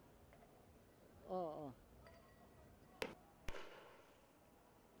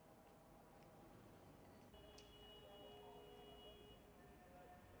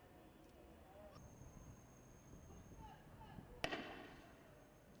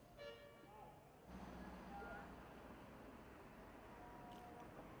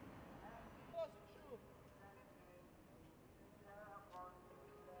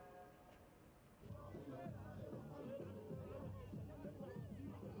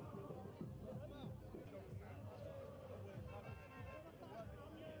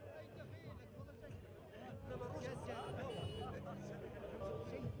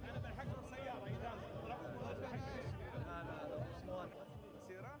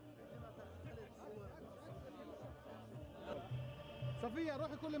 صفية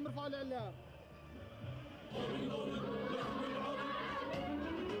روحي كلهم ارفعوا الإعلام.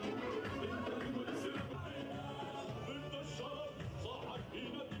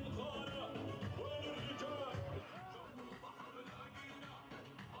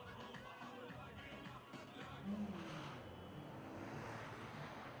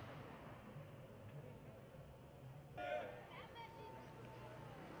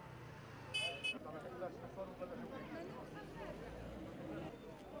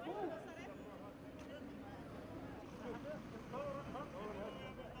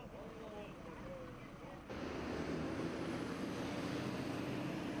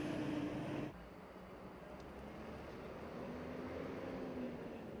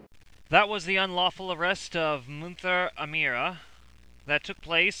 That was the unlawful arrest of Munthar Amira that took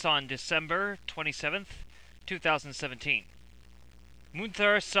place on December 27th, 2017.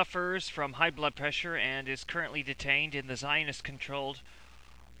 Munthar suffers from high blood pressure and is currently detained in the Zionist-controlled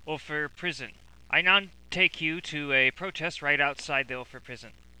Ophir prison. I now take you to a protest right outside the Ophir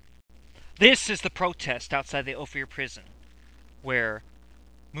prison. This is the protest outside the Ophir prison, where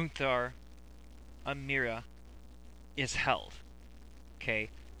Munthar Amira is held. Okay,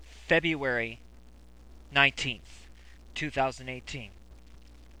 February 19th, 2018.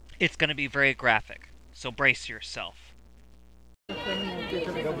 It's going to be very graphic, so brace yourself.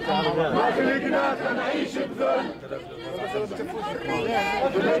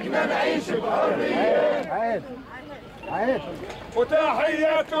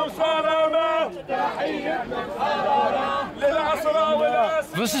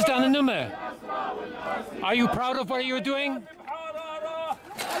 This is deine Nummer. Are you proud of what you're doing?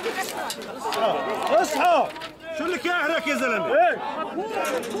 اصحى شو اللي كاهرك يا زلمه؟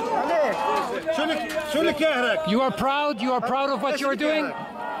 شو اللي كاهرك؟ You are proud of what you're doing?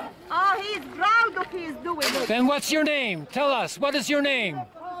 He is proud of his doing. Then what's your name? Tell us, what is your name?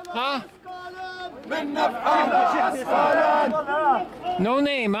 Huh? No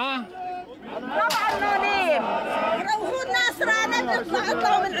name, huh? طبعا no name. روحوا الناس رانا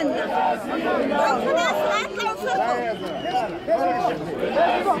اطلعوا من عندك. روحوا الناس اطلعوا صرفوا.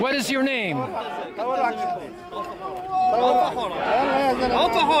 What is your name?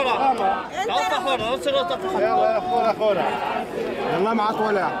 يلا معك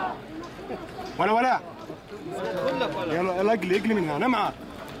ولا يلا اجلي من هنا معك.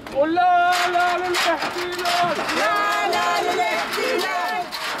 قول لا لا للاحتلال. لا لا للاحتلال.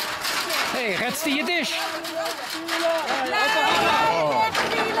 Hey, redst du Jiddisch? لا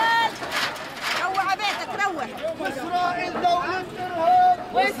للاحتلال. روح بيتك روح. واسرائيل دولة إرهاب.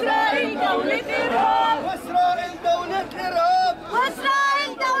 واسرائيل دولة إرهاب. واسرائيل دولة إرهاب.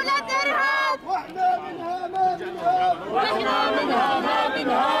 واسرائيل دولة إرهاب. واحنا منها ما بنهاب. واحنا منها ما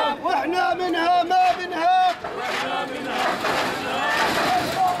بنهاب. واحنا منها ما بنهاب.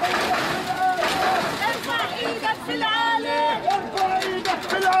 ارفع ايدك في العالي. ارفع ايدك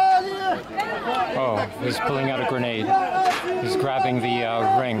في العالي. Oh, he's pulling out a grenade. He's grabbing the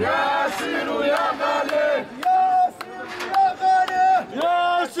ring. يا سيرو يا غالي. يا سيرو يا غالي.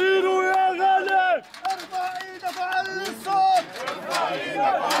 يا سيرو يا غالي. ارفع ايدك وعلي الصوت. ارفع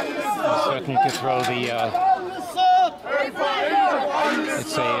ايدك وعلي الصوت. Starting to throw the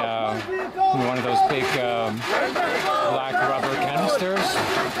it's one of those big black rubber canisters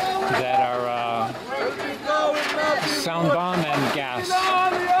that are sound bomb and gas.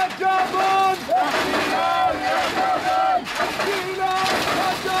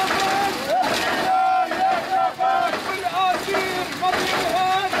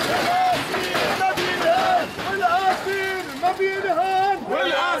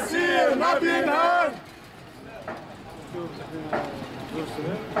 والعسير ما بينهان.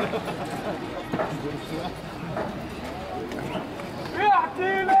 يا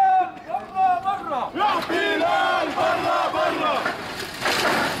احتلال برا برا. يا احتلال برا برا.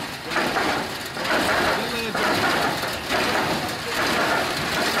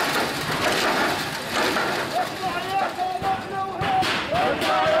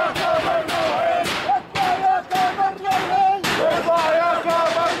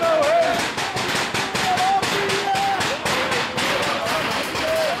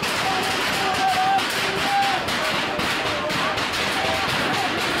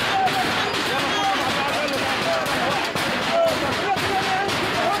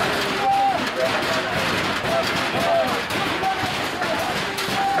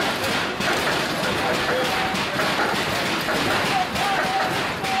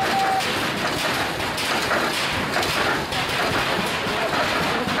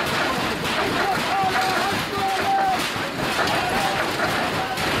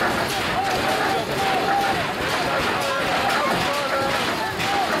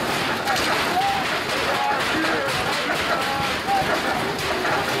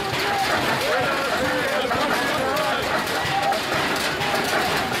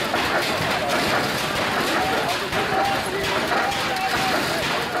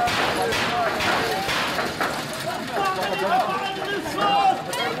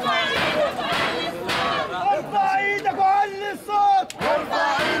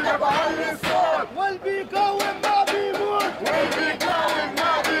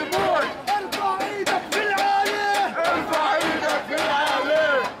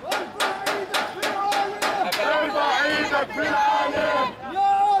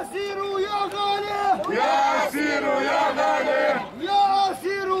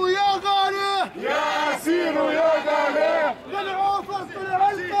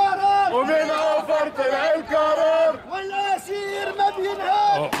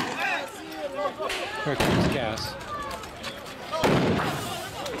 Here comes gas.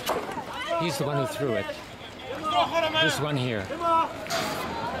 He's the one who threw it. This one here.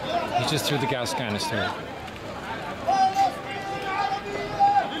 He just threw the gas canister.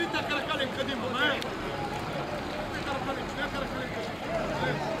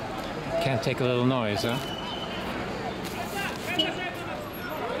 Can't take a little noise, huh?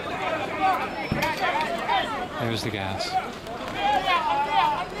 There's the gas.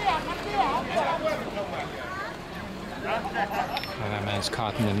 Oh, that man's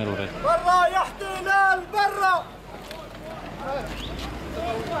caught in the middle of it.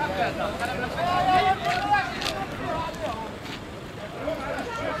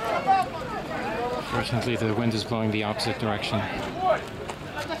 Fortunately, the wind is blowing the opposite direction.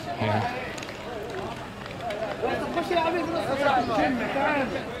 Here.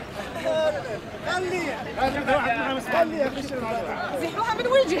 زحوها من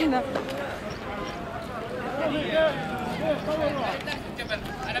وجهنا.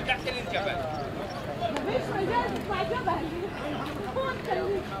 انا بدي احكي للجبل. مفيش مجال تطلع جبل.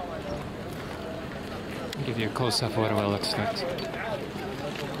 I'll give you a close-up of what it will looks like.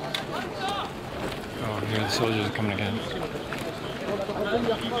 Oh, here the soldiers are coming again.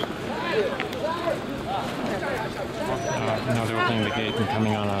 Now they're opening the gate and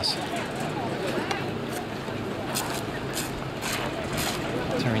coming on us.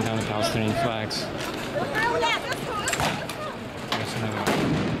 Tearing down the Palestinian flags. There's another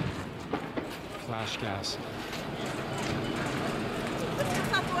flash gas.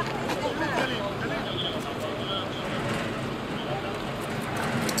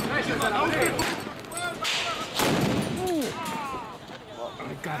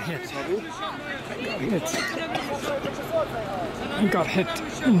 I got hit. I got hit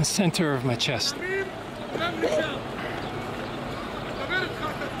in the center of my chest.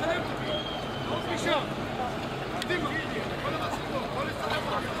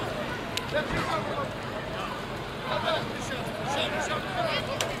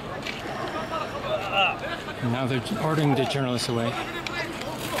 Now they're ordering the journalists away.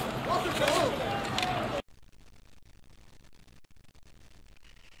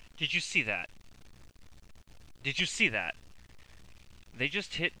 Did you see that? Did you see that? They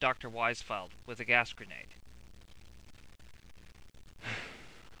just hit Dr. Weisfeld with a gas grenade.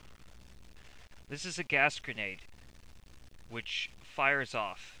 This is a gas grenade which fires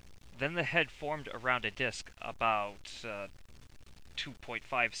off. Then the head formed around a disc about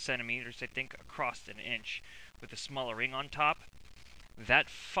 2.5 centimeters, I think, across an inch, with a smaller ring on top. That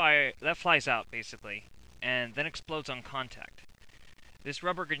flies out, basically, and then explodes on contact. This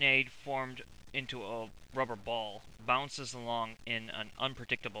rubber grenade formed into a rubber ball bounces along in an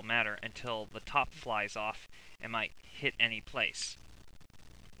unpredictable manner until the top flies off and might hit any place.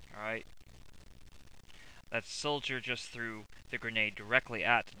 Alright? That soldier just threw the grenade directly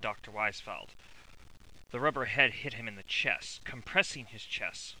at Dr. Weisfeld. The rubber head hit him in the chest, compressing his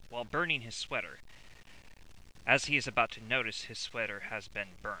chest while burning his sweater. As he is about to notice, his sweater has been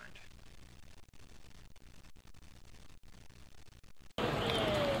burned.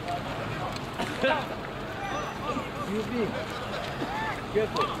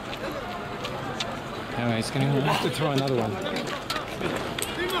 Anyway, he's going to have to throw another one.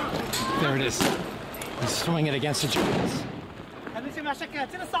 There it is. He's throwing it against the journalists.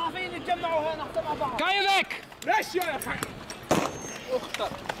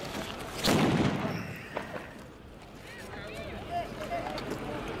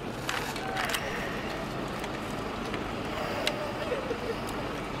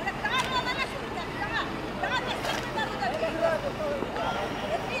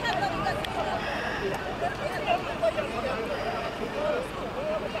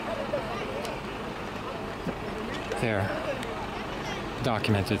 There,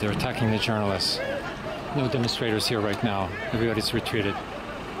 documented. They're attacking the journalists. No demonstrators here right now. Everybody's retreated.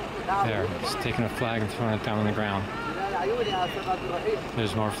 There, he's taking a flag and throwing it down on the ground.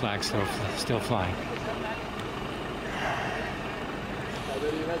 There's more flags still flying.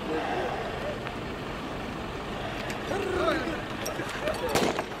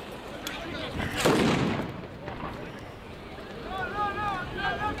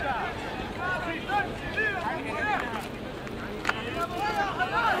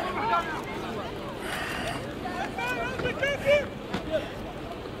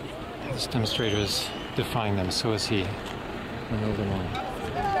 This demonstrator is defying them, so is he. An older man.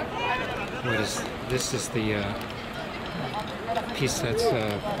 What is this? Is the piece that's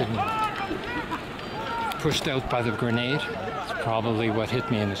been pushed out by the grenade. It's probably what hit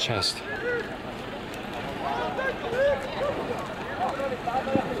me in the chest.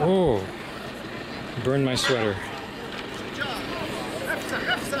 Oh, burned my sweater.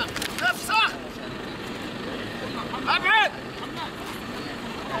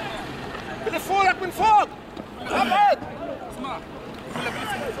 بلفولك من فوق ابعد اسمع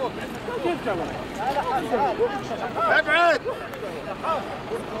ابعد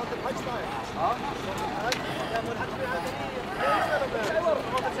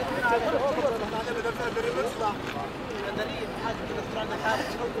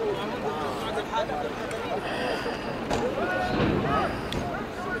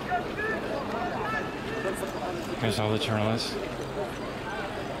Here's all the journalists.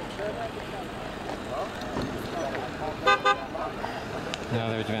 Now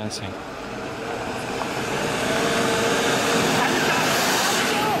they're advancing.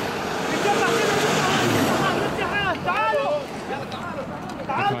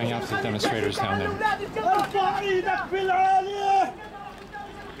 They're going after the demonstrators down there.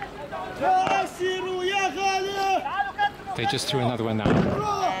 They just threw another one down.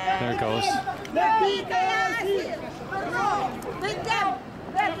 There it goes.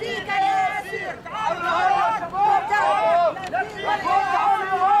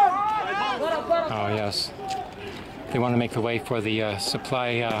 Oh yes, they want to make the way for the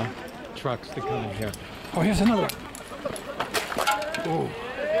supply trucks to come in here. Oh, here's another one. Oh,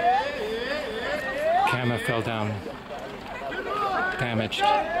 camera fell down, damaged.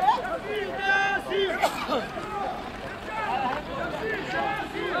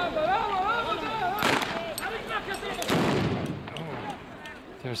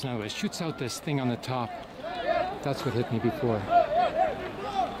 There's no way. It shoots out this thing on the top. That's what hit me before.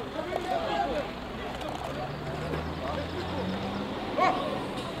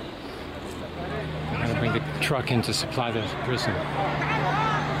 I'm gonna bring the truck in to supply the prison.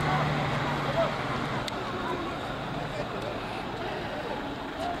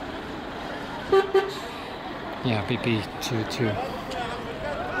 Yeah, BP22.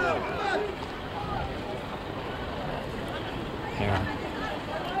 Here.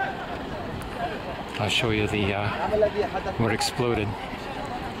 I'll show you the where it exploded.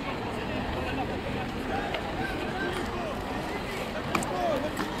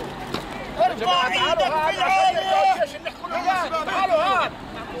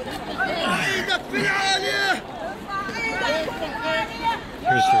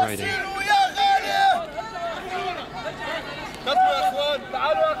 Here's the writing.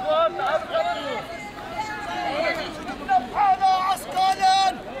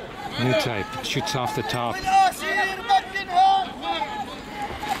 New type, shoots off the top.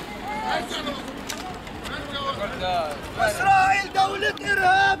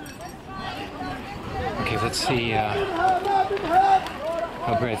 Okay, let's see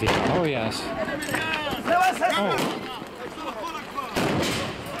how brave he is. Oh, yes. Oh.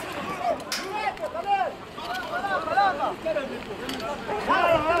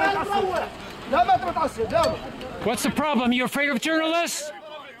 What's the problem? You afraid of journalists?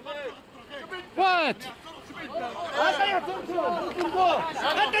 What?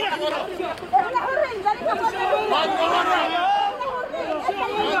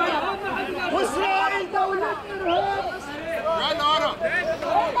 وإسرائيل دولة إرهاب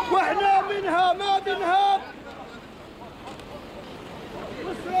وإحنا منها ما بنهاب.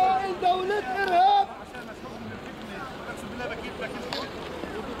 إسرائيل دولة إرهاب.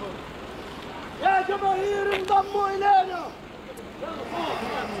 يا جماهير انضموا إلينا.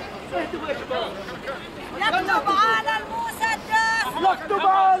 يكتب على المسدس. يكتب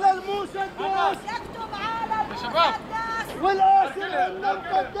على المسدس. يكتب على المسدس. والآسر إن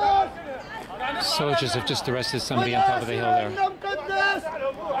المقدس. Soldiers have just arrested somebody on top of the hill there.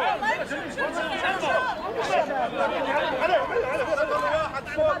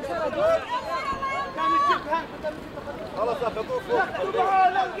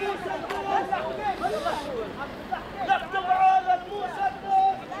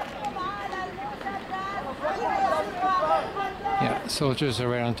 Yeah, soldiers are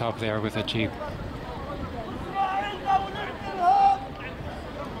right on top there with a jeep.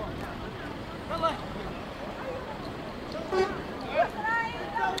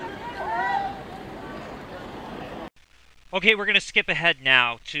 Okay, we're going to skip ahead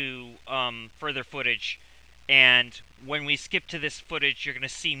now to further footage, and when we skip to this footage, you're going to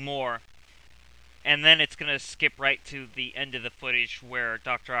see more, and then it's going to skip right to the end of the footage where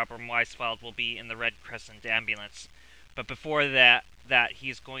Dr. Abram Weisfeld will be in the Red Crescent ambulance. But before that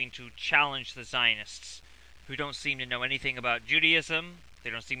he's going to challenge the Zionists, who don't seem to know anything about Judaism, they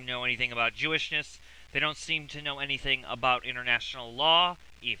don't seem to know anything about Jewishness, they don't seem to know anything about international law,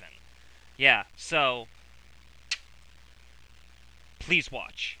 even. Yeah, so please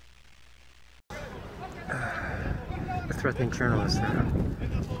watch. The threatening journalist there.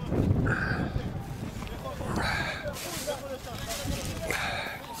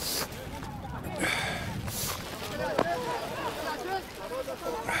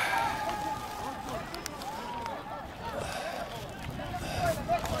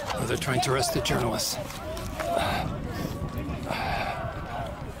 Oh, they're trying to arrest the journalist.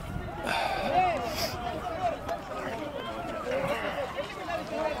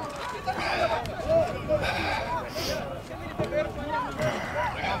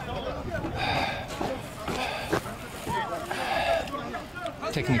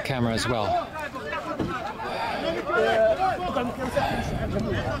 Taking the camera as well.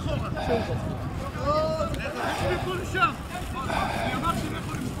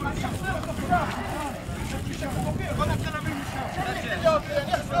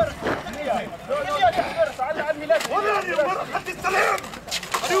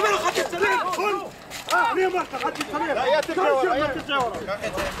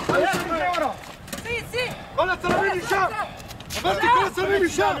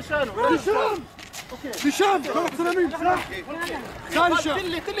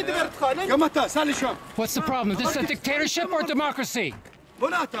 What's the problem? Is this a dictatorship or democracy?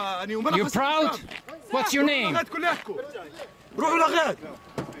 You're proud? What's your name?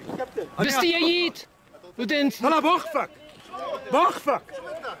 Bist du Yid? Du den... بوقفك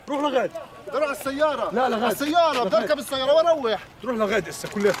روح لغاد روح على السيارة لا لغاد على السيارة بدي اركب السيارة واروح تروح لغاد هسه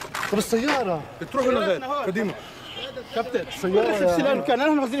كلها طب السيارة تروحوا لغاد قديمة كابتن السيارة كان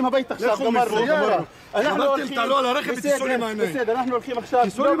نحن نازلين بيتك صار مرة نحن انت على رخبة السوري ما نايم بسيدة نحن والخيم خشاب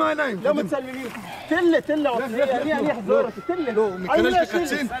السوري ما نايم لا متسلمين تلة يعني حزورك تلة لو ميكانيل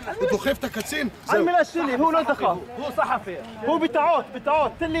كاتسين انتوا خيفتك كاتسين عمي لا الشلي هو لا دخل هو صحفي هو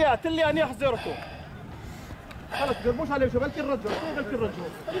بتعوت تلي اني احذركم خلص قربوش عليه شو بلكي الرجل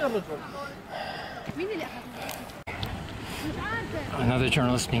خلي الرجل مين اللي Another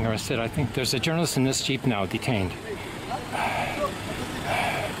journalist being arrested. I think there's a journalist in this jeep now detained.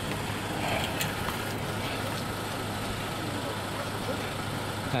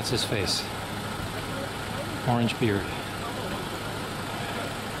 That's his face. Orange beard.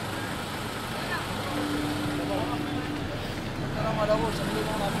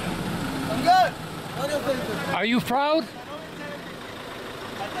 Are you proud?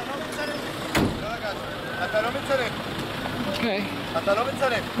 Okay.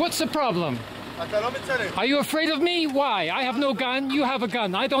 What's the problem? Are you afraid of me? Why? I have no gun. You have a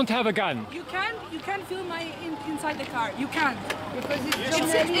gun. I don't have a gun. You can film my inside the car. You can't. Because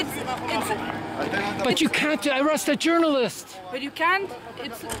But you can't arrest a journalist. But you can't.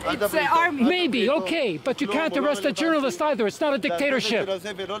 It's the army. Maybe, okay, but you can't arrest a journalist either. It's not a dictatorship.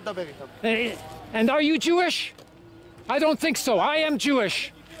 And are you Jewish? I don't think so. I am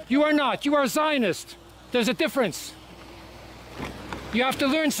Jewish. You are not. You are Zionist. There's a difference. You have to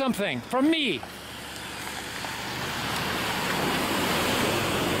learn something from me.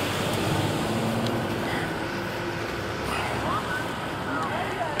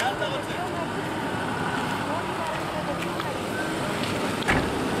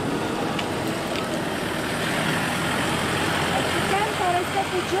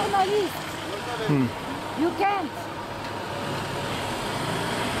 You can't.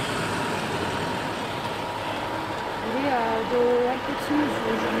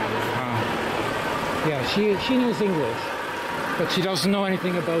 Yeah, she knows English, but she doesn't know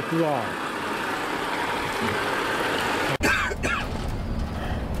anything about the law.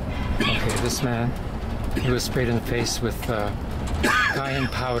 Okay, this man, he was sprayed in the face with cayenne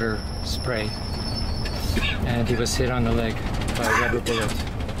powder spray, and he was hit on the leg by a rubber bullet.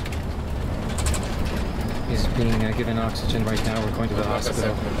 He's being given oxygen right now. We're going to the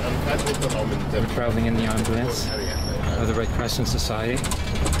hospital. We're traveling in the ambulance of the Red Crescent Society.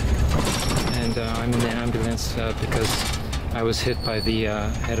 And I'm in the ambulance because I was hit by the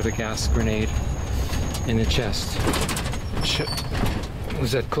head of a gas grenade in the chest. It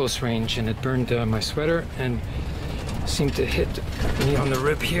was at close range and it burned my sweater and seemed to hit me on the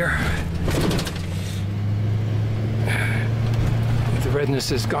rib here. The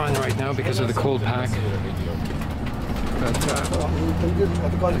redness is gone right now because of the cold pack. But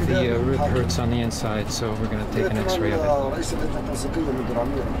the rib hurts on the inside, so we're going to take an x-ray of it.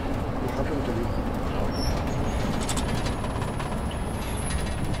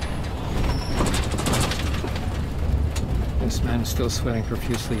 This man is still sweating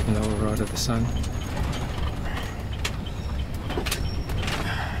profusely even though we're out of the sun.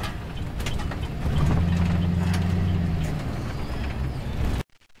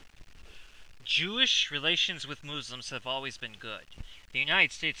 Jewish relations with Muslims have always been good. The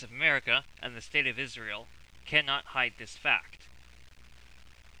United States of America and the State of Israel cannot hide this fact.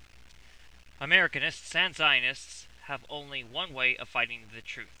 Americanists and Zionists have only one way of fighting the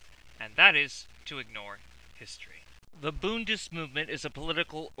truth, and that is to ignore history. The Bundist movement is a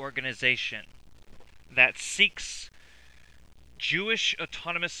political organization that seeks Jewish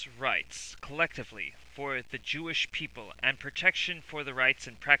autonomous rights collectively for the Jewish people and protection for the rights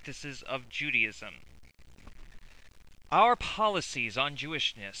and practices of Judaism. Our policies on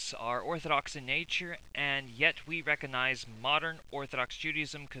Jewishness are Orthodox in nature, and yet we recognize modern Orthodox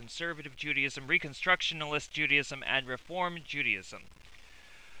Judaism, conservative Judaism, Reconstructionalist Judaism, and Reform Judaism.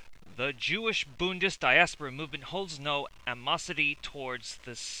 The Jewish Bundist Diaspora movement holds no animosity towards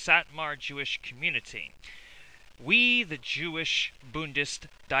the Satmar Jewish community. We, the Jewish Bundist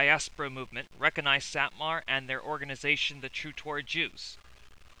Diaspora movement, recognize Satmar and their organization, the True Torah Jews.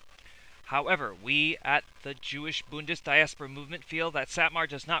 However, we at the Jewish Bundist Diaspora movement feel that Satmar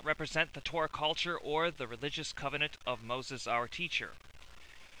does not represent the Torah culture or the religious covenant of Moses, our teacher.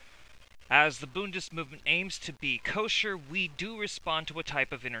 As the Bundist movement aims to be kosher, we do respond to a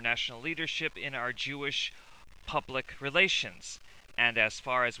type of international leadership in our Jewish public relations. And as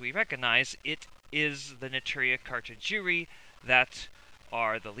far as we recognize, it is the Neturei Karta Jewry that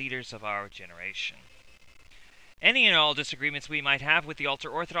are the leaders of our generation. Any and all disagreements we might have with the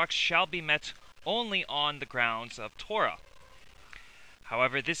ultra-Orthodox shall be met only on the grounds of Torah.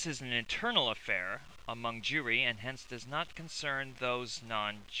 However, this is an internal affair among Jewry and hence does not concern those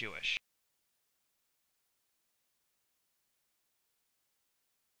non-Jewish.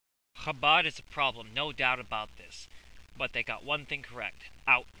 Chabad is a problem, no doubt about this, but they got one thing correct: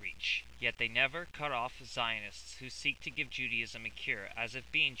 outreach. Yet they never cut off Zionists who seek to give Judaism a cure, as if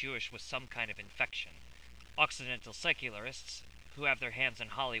being Jewish was some kind of infection. Occidental secularists, who have their hands in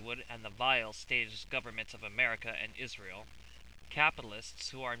Hollywood and the vile statist governments of America and Israel, capitalists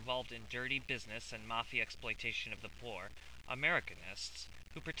who are involved in dirty business and mafia exploitation of the poor, Americanists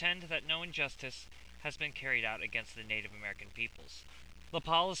who pretend that no injustice has been carried out against the Native American peoples. The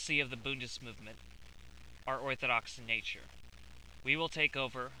policy of the Bundist movement are orthodox in nature. We will take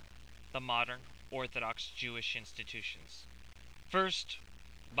over the modern Orthodox Jewish institutions. First,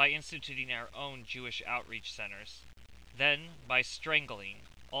 by instituting our own Jewish outreach centers, then by strangling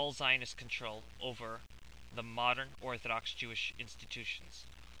all Zionist control over the modern Orthodox Jewish institutions.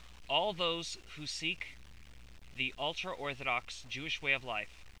 All those who seek the ultra-Orthodox Jewish way of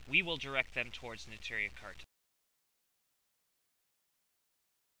life, we will direct them towards Neteria Karta.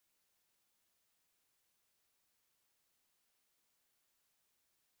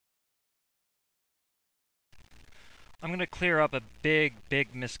 I'm going to clear up a big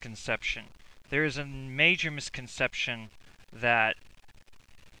misconception. There is a major misconception that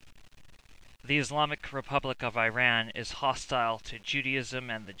the Islamic Republic of Iran is hostile to Judaism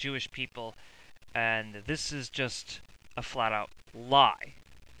and the Jewish people, and this is just a flat-out lie.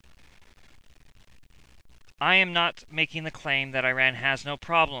 I am not making the claim that Iran has no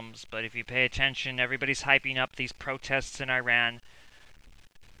problems, but if you pay attention, everybody's hyping up these protests in Iran,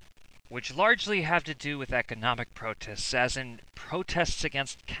 which largely have to do with economic protests, as in protests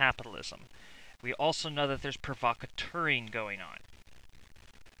against capitalism. We also know that there's provocateuring going on.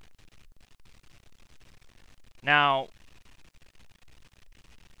 Now,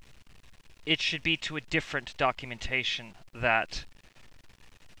 it should be to a different documentation that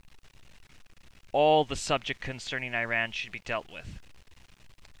all the subject concerning Iran should be dealt with.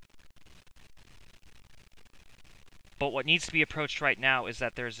 But what needs to be approached right now is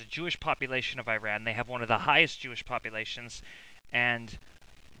that there's a Jewish population of Iran. They have one of the highest Jewish populations, and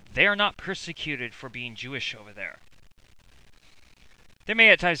they are not persecuted for being Jewish over there. There may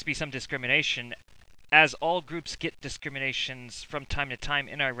at times be some discrimination, as all groups get discriminations from time to time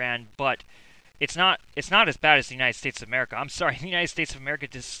in Iran, but it's not as bad as the United States of America. I'm sorry, in the United States of America,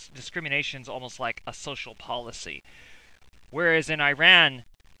 discrimination is almost like a social policy. Whereas in Iran,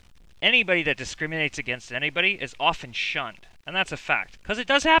 anybody that discriminates against anybody is often shunned. And that's a fact. Because it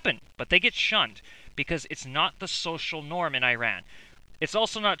does happen, but they get shunned. Because it's not the social norm in Iran. It's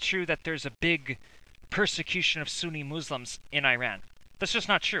also not true that there's a big persecution of Sunni Muslims in Iran. That's just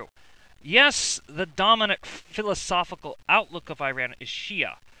not true. Yes, the dominant philosophical outlook of Iran is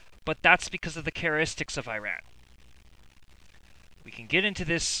Shia. But that's because of the characteristics of Iran. We can get into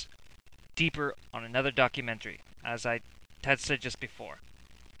this deeper on another documentary, as I had said just before.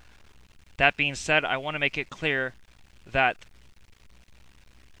 That being said, I want to make it clear that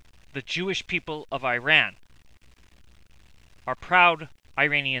the Jewish people of Iran are proud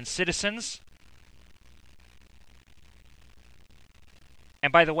Iranian citizens.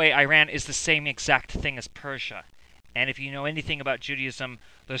 And by the way, Iran is the same exact thing as Persia. And if you know anything about Judaism,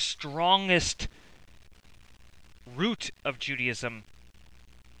 the strongest root of Judaism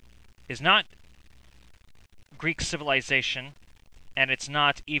is not Greek civilization, and it's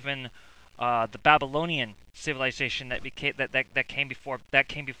not even the Babylonian civilization that came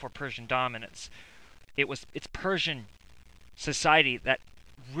before Persian dominance. It's Persian society that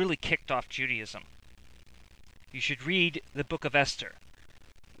really kicked off Judaism. You should read the Book of Esther.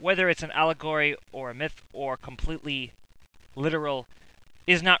 Whether it's an allegory or a myth or completely literal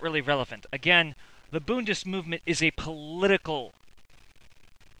is not really relevant. Again, the Bundist movement is a political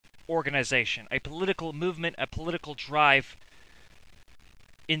organization, a political movement, a political drive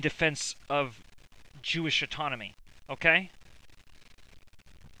in defense of Jewish autonomy, okay?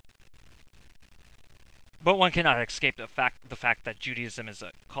 But one cannot escape the fact that Judaism is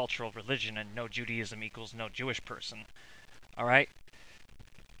a cultural religion and no Judaism equals no Jewish person, all right?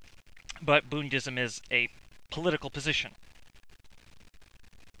 But Bundism is a political position.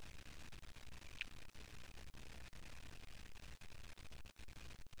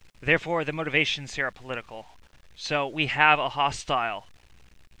 Therefore, the motivations here are political. So we have a hostile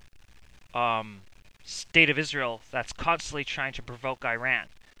state of Israel that's constantly trying to provoke Iran.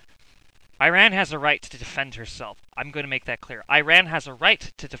 Iran has a right to defend herself. I'm going to make that clear. Iran has a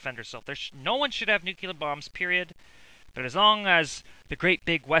right to defend herself. No one should have nuclear bombs, period. But as long as the great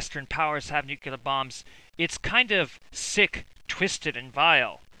big Western powers have nuclear bombs, it's kind of sick twisted and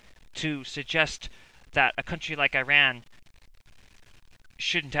vile to suggest that a country like Iran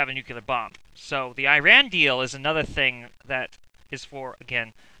shouldn't have a nuclear bomb. So the Iran deal is another thing that is for,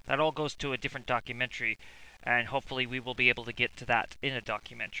 again, that all goes to a different documentary, and hopefully we will be able to get to that in a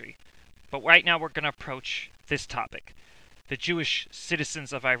documentary. But right now we're going to approach this topic. The Jewish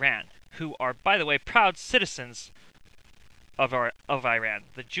citizens of Iran, who are, by the way, proud citizens of Iran.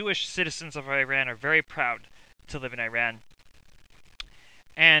 The Jewish citizens of Iran are very proud to live in Iran.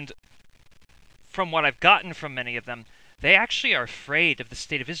 And from what I've gotten from many of them, they actually are afraid of the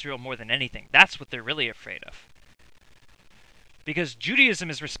state of Israel more than anything. That's what they're really afraid of. Because Judaism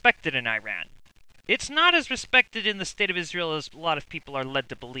is respected in Iran. It's not as respected in the state of Israel as a lot of people are led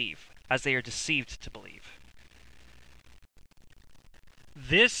to believe, as they are deceived to believe.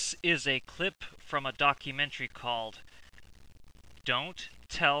 This is a clip from a documentary called Don't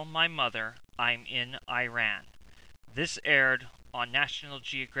Tell My Mother I'm in Iran. This aired on National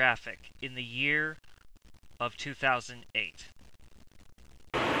Geographic in the year of 2008.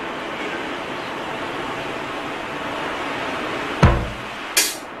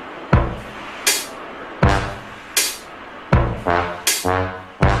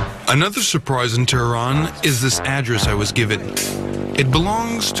 Another surprise in Tehran is this address I was given. It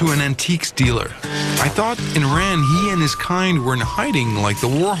belongs to an antiques dealer. I thought in Iran he and his kind were in hiding like the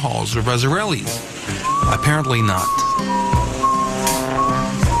Warhols or Vazarellis. Apparently not.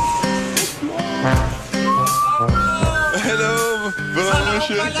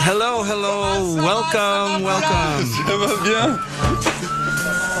 Hello, hello, hello, welcome, welcome. Ça va bien?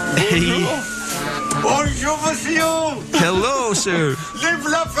 Hey. Bonjour, monsieur. Hello, sir. Live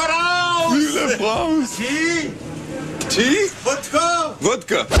la France! Vive la France! Tea? Tea? Vodka?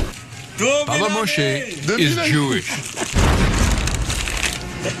 Vodka. Baba Moshe is Jewish.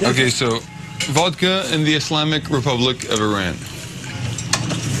 Okay, so vodka in the Islamic Republic of Iran.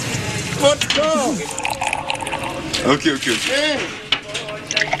 Vodka! Okay.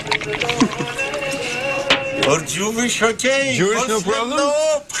 Or Jewish, okay? Jewish, no problem?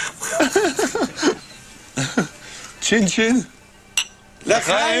 No. Chin chin.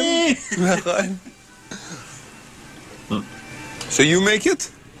 L'chaim. L'chaim. So you make it?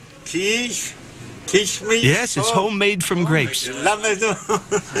 Quiche meat. Yes, it's homemade from grapes. La maison.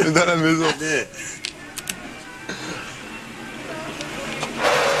 Dans la maison.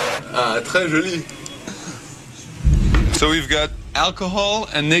 Ah, très joli. So we've got alcohol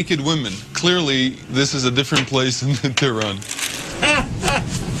and naked women. Clearly, this is a different place than Tehran.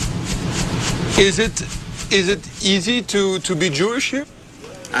 Is it easy to be Jewish here?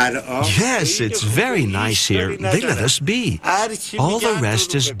 Yes, it's very nice here. They let us be. All the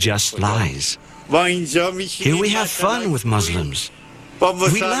rest is just lies. Here we have fun with Muslims.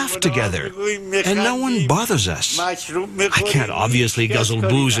 We laugh together, and no one bothers us. I can't obviously guzzle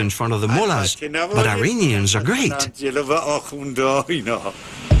booze in front of the mullahs, but Iranians are great.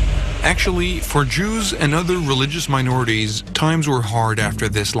 Actually, for Jews and other religious minorities, times were hard after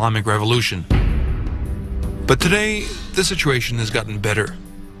the Islamic Revolution. But today, the situation has gotten better.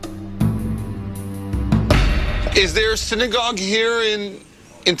 Is there a synagogue here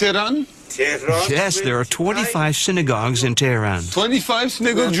in Tehran? Yes, there are 25 synagogues in Tehran. 25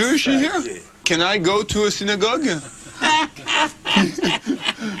 synagogue Jewish in here? Can I go to a synagogue?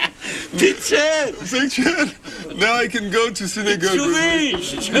 Picture! Now I can go to synagogue.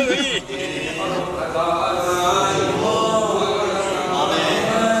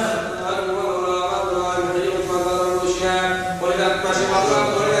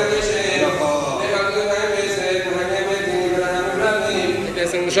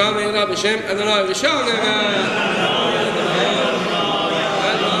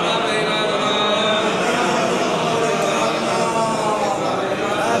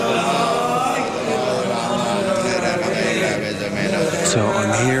 So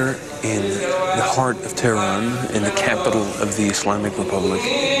I'm here in the heart of Tehran, in the capital of the Islamic Republic,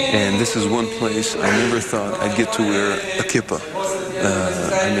 and this is one place I never thought I'd get to wear a kippah.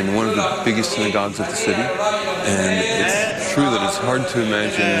 I'm in one of the biggest synagogues of the city, and it's true that it's hard to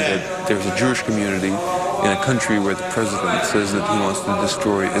imagine that there's a Jewish community in a country where the president says that he wants to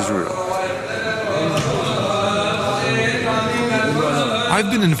destroy Israel. I've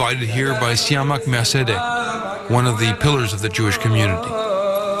been invited here by Siamak Mercede, one of the pillars of the Jewish community.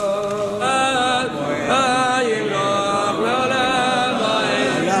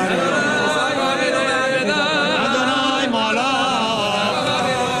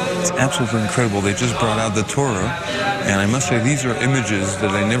 It's absolutely incredible. They just brought out the Torah, and I must say these are images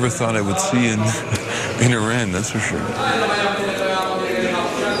that I never thought I would see in Iran, that's for sure.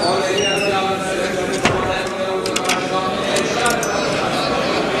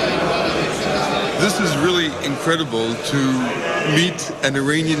 incredible to meet an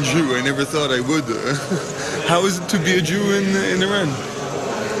Iranian Jew. I never thought I would. How is it to be a Jew in Iran?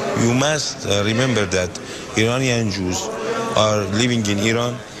 You must remember that Iranian Jews are living in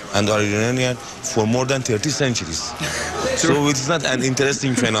Iran and are Iranian for more than 30 centuries. So it's not an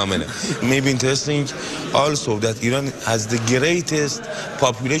interesting phenomenon. Maybe interesting also that Iran has the greatest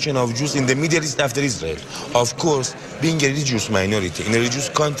population of Jews in the Middle East after Israel. Of course, being a religious minority in a religious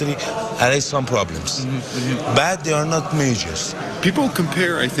country has some problems, but they are not majors. People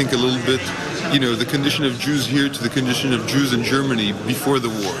compare, I think, a little bit, you know, the condition of Jews here to the condition of Jews in Germany before the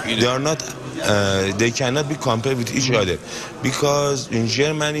war. You know? They are not. They cannot be compared with each other, because in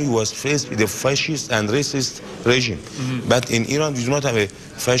Germany was faced with a fascist and racist regime, but in Iran we do not have a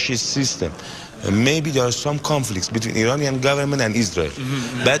fascist system. Maybe there are some conflicts between Iranian government and Israel,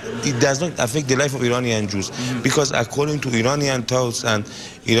 but it does not affect the life of Iranian Jews, because according to Iranian thoughts and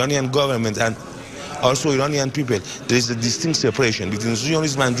Iranian government and also Iranian people, there is a distinct separation between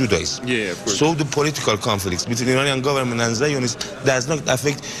Zionism and Judaism. Yeah, of course. So the political conflicts between Iranian government and Zionists does not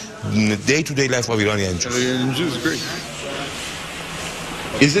affect the day-to-day life of Iranian Jews. Iranian Jews, great.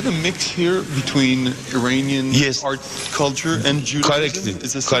 Is it a mix here between Iranian art culture and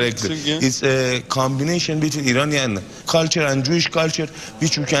Judaism? Correctly. It's a combination between Iranian culture and Jewish culture,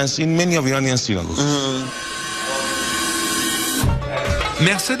 which you can see in many of Iranian synagogues.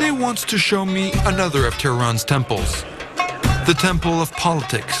 Mercedes wants to show me another of Tehran's temples, the Temple of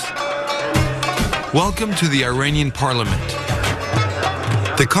Politics. Welcome to the Iranian Parliament.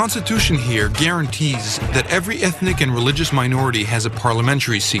 The constitution here guarantees that every ethnic and religious minority has a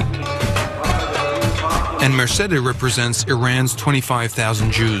parliamentary seat. And Mercedes represents Iran's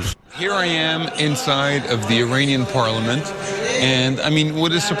 25,000 Jews. Here I am inside of the Iranian parliament, and I mean,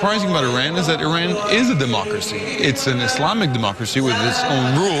 what is surprising about Iran is that Iran is a democracy. It's an Islamic democracy with its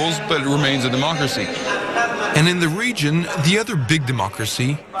own rules, but it remains a democracy. And in the region, the other big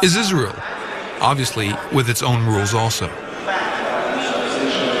democracy is Israel, obviously with its own rules also.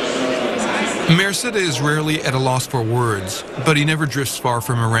 Mercedes is rarely at a loss for words, but he never drifts far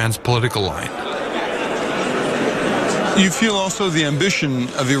from Iran's political line. You feel also the ambition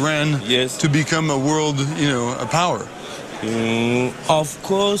of Iran to become a world, you know, a power. Of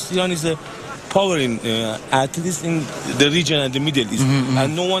course, Iran is a power in, at least in the region and the Middle East,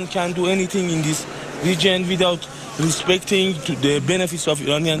 and no one can do anything in this region without respecting to the benefits of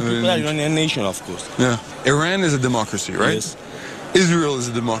Iranian people and Iranian nation, of course. Yeah, Iran is a democracy, right? Yes. Israel is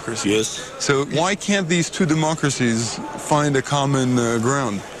a democracy. Yes. So why can't these two democracies find a common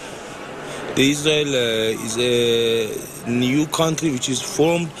ground? Israel is a new country which is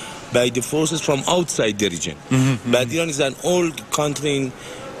formed by the forces from outside the region. But Iran is an old country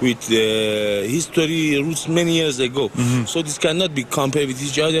with history roots many years ago. So this cannot be compared with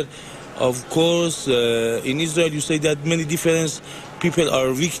each other. Of course, in Israel you say that many different people are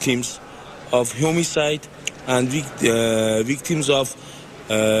victims of homicide and victims of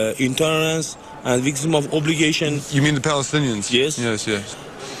intolerance and victims of obligation. You mean the Palestinians? Yes. Yes, yes.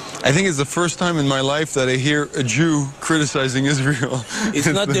 I think it's the first time in my life that I hear a Jew criticizing Israel. It's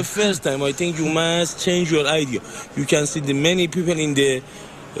not the first time. I think you must change your idea. You can see the many people in the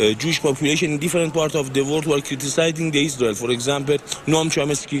Jewish population in different parts of the world who are criticizing the Israel. For example, Noam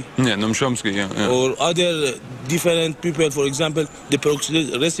Chomsky. Yeah, Noam Chomsky, yeah. Or other different people. For example, the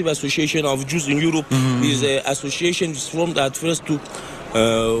Progressive Association of Jews in Europe is an association formed at first to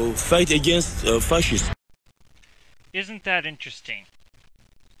fight against fascism. Isn't that interesting?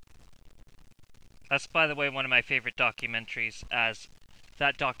 That's, by the way, one of my favorite documentaries, as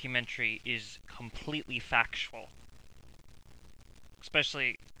that documentary is completely factual.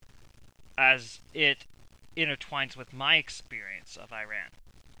 Especially as it intertwines with my experience of Iran.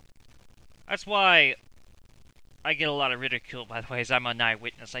 That's why I get a lot of ridicule, by the way, as I'm an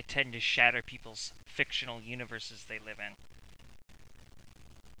eyewitness. I tend to shatter people's fictional universes they live in.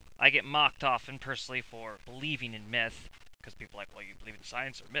 I get mocked often personally for believing in myth, because people are like, well, you believe in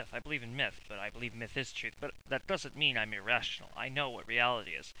science or myth? I believe in myth, but I believe myth is truth. But that doesn't mean I'm irrational. I know what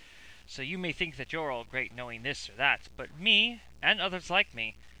reality is. So you may think that you're all great knowing this or that, but me, and others like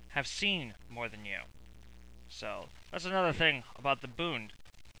me, have seen more than you. So, that's another thing about the Bund.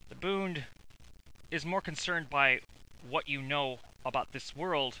 The Bund is more concerned by what you know about this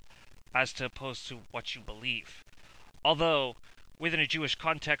world as to opposed to what you believe. Although, within a Jewish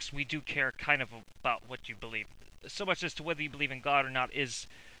context, we do care kind of about what you believe. So much as to whether you believe in God or not is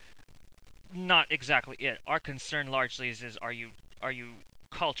not exactly it. Our concern largely is are you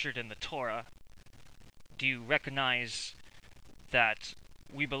cultured in the Torah? Do you recognize that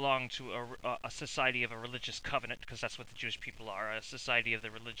we belong to a society of a religious covenant, because that's what the Jewish people are, a society of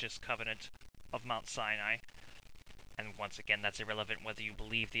the religious covenant of Mount Sinai? And once again, that's irrelevant whether you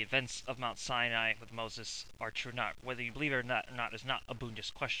believe the events of Mount Sinai with Moses are true or not. Whether you believe it or not is not a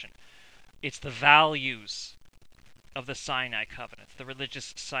Bundist question. It's the values of the Sinai Covenant, the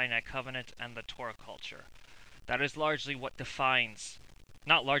religious Sinai Covenant and the Torah culture. That is largely what defines,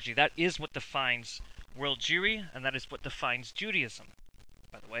 not largely, that is what defines world Jewry, and that is what defines Judaism.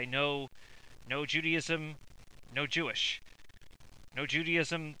 By the way, no Judaism, no Jewish. No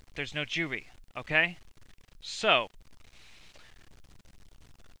Judaism, there's no Jewry, okay? So,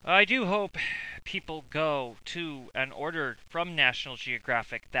 I do hope people go to and order from National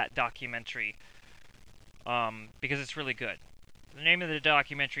Geographic that documentary, because it's really good. The name of the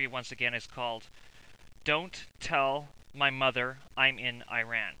documentary, once again, is called Don't Tell My Mother I'm in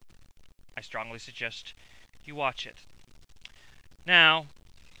Iran. I strongly suggest you watch it. Now,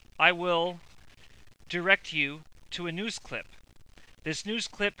 I will direct you to a news clip. This news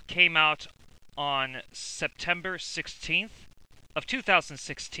clip came out on September 16th of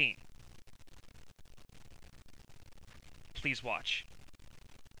 2016. Please watch.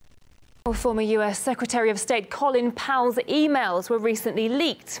 Former U.S. Secretary of State Colin Powell's emails were recently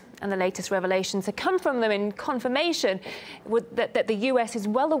leaked, and the latest revelations have come from them in confirmation that the U.S. is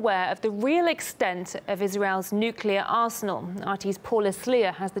well aware of the real extent of Israel's nuclear arsenal. RT's Paula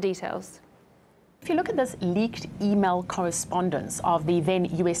Sleer has the details. If you look at this leaked email correspondence of the then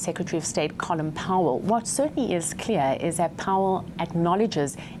U.S. Secretary of State Colin Powell, what certainly is clear is that Powell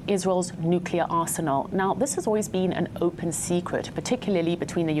acknowledges Israel's nuclear arsenal. Now, this has always been an open secret, particularly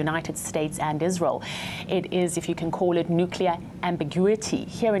between the United States and Israel. It is, if you can call it, nuclear ambiguity.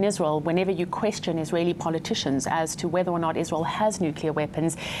 Here in Israel, whenever you question Israeli politicians as to whether or not Israel has nuclear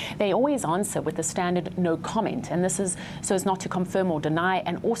weapons, they always answer with the standard no comment. And this is so as not to confirm or deny,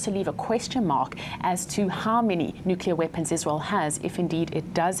 and also leave a question mark as to how many nuclear weapons Israel has, if indeed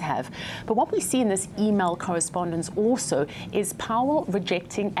it does have. But what we see in this email correspondence also is Powell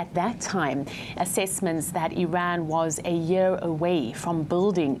rejecting at that time assessments that Iran was a year away from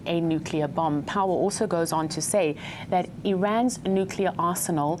building a nuclear bomb. Powell also goes on to say that Iran's nuclear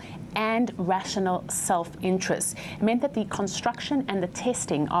arsenal and rational self-interest meant that the construction and the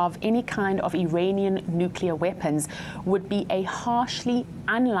testing of any kind of Iranian nuclear weapons would be a harshly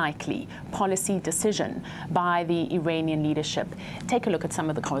unlikely policy decision by the Iranian leadership. Take a look at some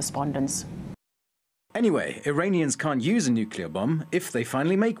of the correspondence. Anyway, Iranians can't use a nuclear bomb if they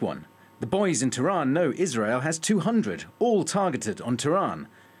finally make one. The boys in Tehran know Israel has 200, all targeted on Tehran.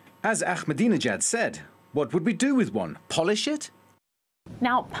 As Ahmadinejad said, what would we do with one? Polish it?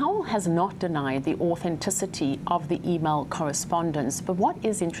 Now, Powell has not denied the authenticity of the email correspondence, but what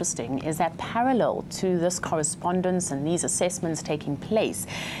is interesting is that parallel to this correspondence and these assessments taking place,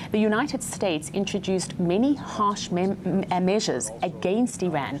 the United States introduced many harsh measures against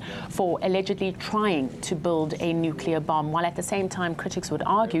Iran for allegedly trying to build a nuclear bomb, while at the same time critics would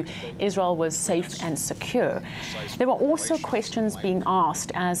argue Israel was safe and secure. There were also questions being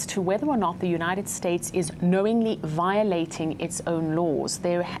asked as to whether or not the United States is knowingly violating its own laws.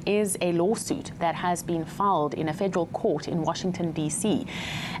 There is a lawsuit that has been filed in a federal court in Washington, D.C.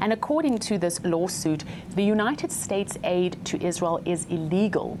 And according to this lawsuit, the United States aid to Israel is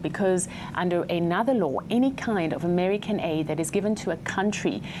illegal because under another law, any kind of American aid that is given to a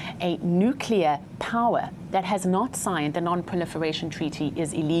country, a nuclear power that has not signed the Non-Proliferation Treaty,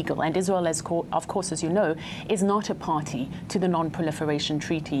 is illegal. And Israel, of course, as you know, is not a party to the Non-Proliferation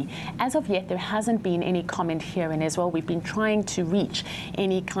Treaty. As of yet, there hasn't been any comment here in Israel. We've been trying to reach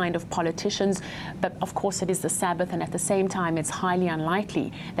any kind of politicians, but of course it is the Sabbath, and at the same time it's highly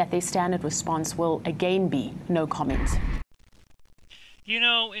unlikely that their standard response will again be no comment. You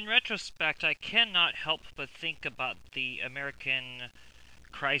know, in retrospect, I cannot help but think about the American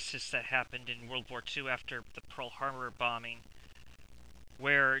crisis that happened in World War II after the Pearl Harbor bombing,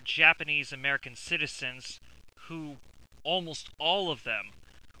 where Japanese American citizens, who almost all of them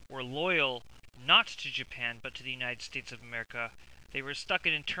were loyal not to Japan but to the United States of America, they were stuck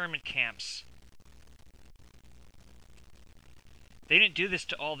in internment camps. They didn't do this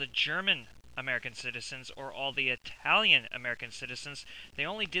to all the German American citizens or all the Italian American citizens. They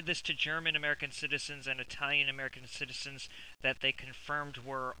only did this to German American citizens and Italian American citizens that they confirmed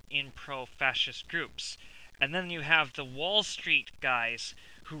were in pro-fascist groups. And then you have the Wall Street guys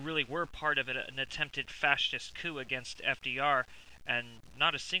who really were part of an attempted fascist coup against FDR, and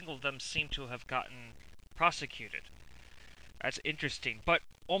not a single of them seemed to have gotten prosecuted. That's interesting. But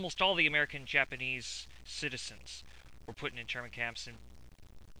almost all the American Japanese citizens were put in internment camps, and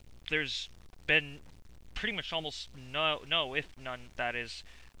there's been pretty much almost no, if none, that is,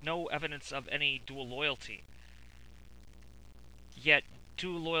 no evidence of any dual loyalty. Yet,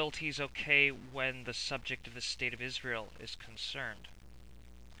 dual loyalty is okay when the subject of the State of Israel is concerned.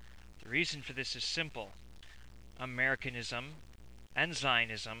 The reason for this is simple. Americanism and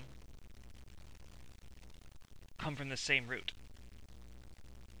Zionism come from the same root.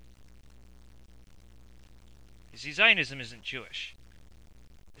 You see, Zionism isn't Jewish.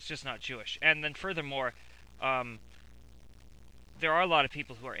 It's just not Jewish. And then furthermore, there are a lot of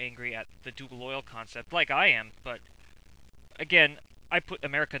people who are angry at the dual loyal concept, like I am, but again, I put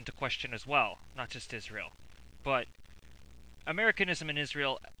America into question as well, not just Israel. But Americanism and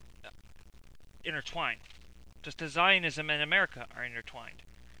Israel intertwine, just as Zionism and America are intertwined.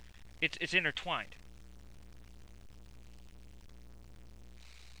 It's intertwined.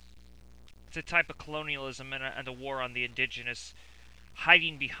 It's a type of colonialism and a war on the indigenous,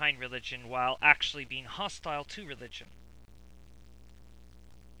 hiding behind religion while actually being hostile to religion.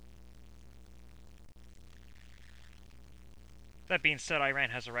 That being said, Iran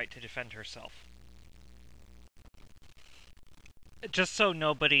has a right to defend herself. Just so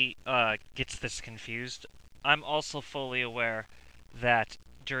nobody gets this confused, I'm also fully aware that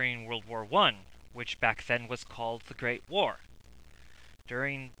during World War I, which back then was called the Great War,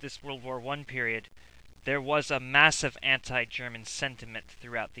 during this World War I period, there was a massive anti-German sentiment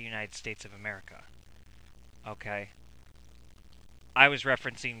throughout the United States of America. Okay? I was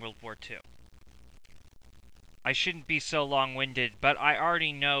referencing World War II. I shouldn't be so long-winded, but I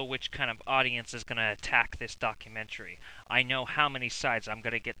already know which kind of audience is going to attack this documentary. I know how many sides. I'm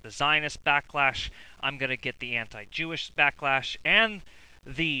going to get the Zionist backlash, I'm going to get the anti-Jewish backlash, and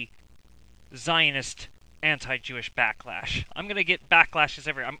the Zionist anti-Jewish backlash. I'm going to get backlashes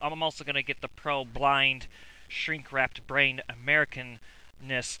everywhere. I'm also going to get the pro-blind, shrink-wrapped brained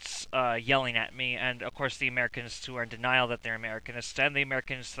Americanists yelling at me, and of course the Americanists who are in denial that they're Americanists, and the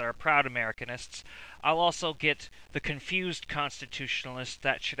Americanists that are proud Americanists. I'll also get the confused constitutionalists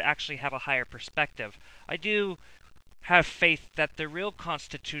that should actually have a higher perspective. I do have faith that the real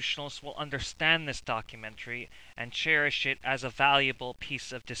constitutionalists will understand this documentary and cherish it as a valuable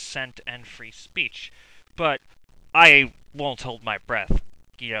piece of dissent and free speech. But I won't hold my breath.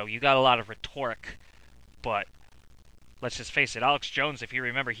 You know, you got a lot of rhetoric, but let's just face it, Alex Jones, if you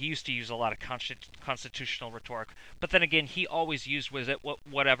remember, he used to use a lot of constitutional rhetoric, but then again, he always used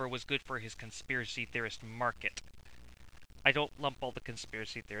whatever was good for his conspiracy theorist market. I don't lump all the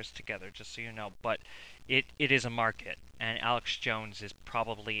conspiracy theorists together, just so you know, but it is a market, and Alex Jones is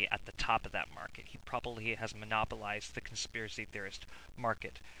probably at the top of that market. He probably has monopolized the conspiracy theorist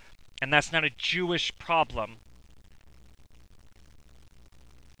market. And that's not a Jewish problem.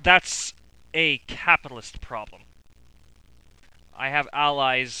 That's a capitalist problem. I have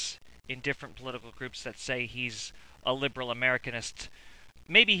allies in different political groups that say he's a liberal Americanist.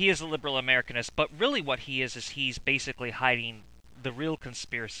 Maybe he is a liberal Americanist, but really what he is he's basically hiding the real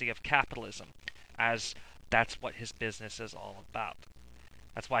conspiracy of capitalism, as that's what his business is all about.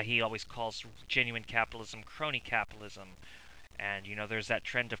 That's why he always calls genuine capitalism crony capitalism. And, you know, there's that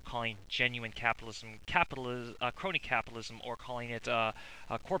trend of calling genuine capitalism crony capitalism, or calling it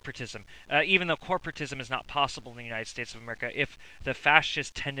corporatism. Even though corporatism is not possible in the United States of America, if the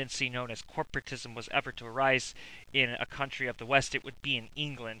fascist tendency known as corporatism was ever to arise in a country of the West, it would be in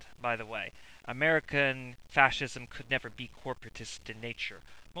England, by the way. American fascism could never be corporatist in nature.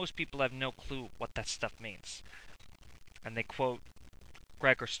 Most people have no clue what that stuff means. And they quote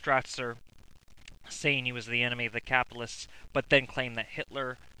Gregor Strasser, saying he was the enemy of the capitalists, but then claim that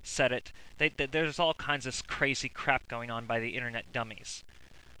Hitler said it. There's all kinds of crazy crap going on by the internet dummies.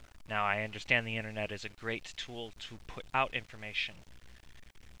 Now, I understand the internet is a great tool to put out information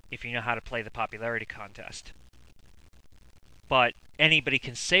if you know how to play the popularity contest. But anybody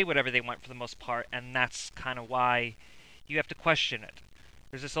can say whatever they want for the most part, and that's kind of why you have to question it.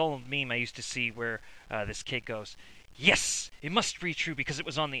 There's this old meme I used to see where this kid goes, "Yes, it must be true because it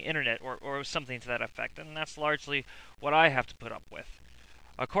was on the internet," or something to that effect, and that's largely what I have to put up with.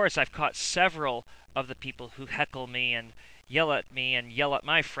 Of course, I've caught several of the people who heckle me and yell at me and yell at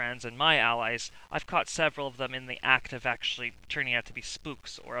my friends and my allies. I've caught several of them in the act of actually turning out to be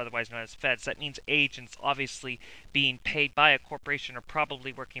spooks, or otherwise known as feds. That means agents obviously being paid by a corporation or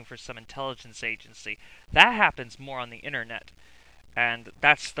probably working for some intelligence agency. That happens more on the internet. And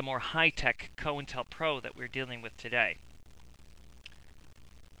that's the more high-tech COINTELPRO that we're dealing with today.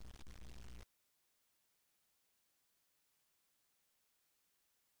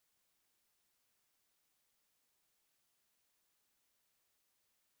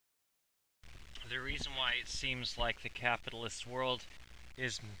 The reason why it seems like the capitalist world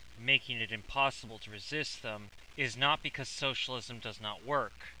is making it impossible to resist them is not because socialism does not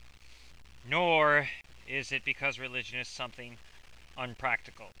work, nor is it because religion is something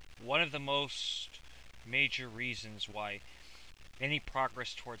unpractical. One of the most major reasons why any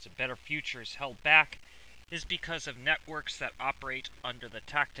progress towards a better future is held back is because of networks that operate under the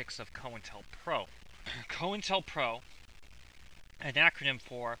tactics of COINTELPRO. COINTELPRO, an acronym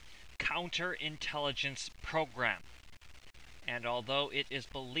for Counterintelligence Program. And although it is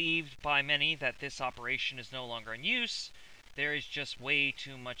believed by many that this operation is no longer in use, there is just way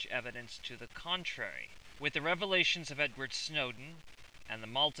too much evidence to the contrary. With the revelations of Edward Snowden and the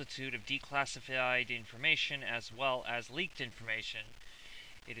multitude of declassified information as well as leaked information,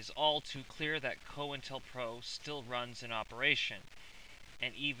 it is all too clear that COINTELPRO still runs an operation,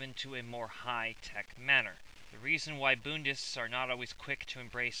 and even to a more high-tech manner. The reason why Bundists are not always quick to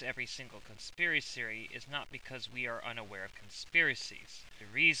embrace every single conspiracy theory is not because we are unaware of conspiracies. The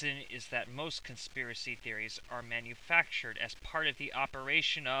reason is that most conspiracy theories are manufactured as part of the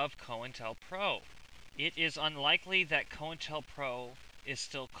operation of COINTELPRO. It is unlikely that COINTELPRO is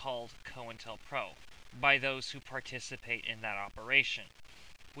still called COINTELPRO by those who participate in that operation.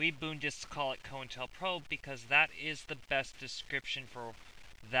 We Bundists call it COINTELPRO because that is the best description for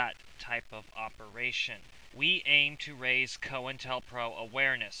that type of operation. We aim to raise COINTELPRO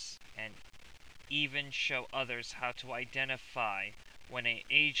awareness and even show others how to identify when an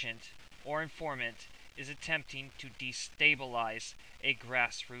agent or informant is attempting to destabilize a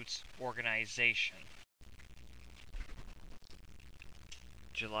grassroots organization.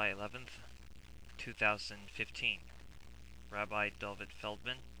 July 11th, 2015. Rabbi David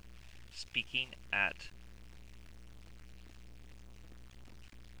Feldman speaking at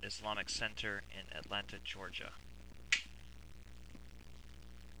Islamic Center in Atlanta, Georgia.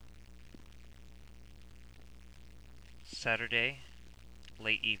 Saturday,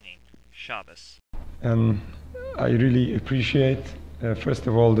 late evening, Shabbos. And I really appreciate, first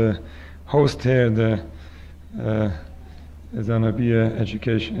of all, the host here, the Zanabiya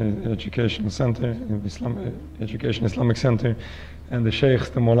Educational Center, Islamic Center, and the Sheikhs,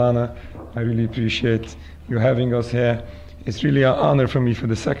 the Molana. I really appreciate you having us here. It's really an honor for me for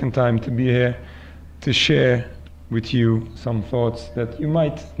the second time to be here to share with you some thoughts that you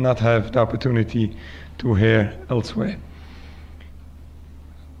might not have the opportunity to hear elsewhere.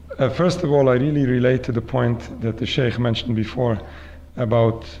 First of all, I really relate to the point that the Sheikh mentioned before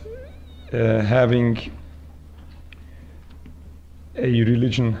about having a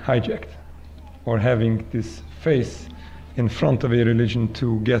religion hijacked, or having this face in front of a religion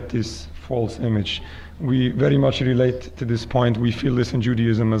to get this false image. We very much relate to this point. We feel this in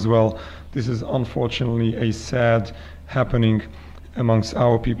Judaism as well. This is unfortunately a sad happening amongst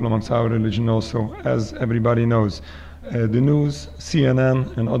our people, amongst our religion also. As everybody knows, the news,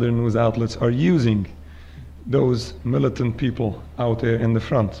 CNN and other news outlets are using those militant people out there in the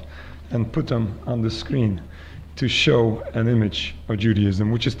front and put them on the screen to show an image of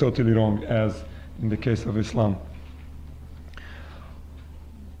Judaism, which is totally wrong, as in the case of Islam.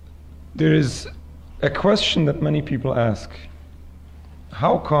 There is a question that many people ask: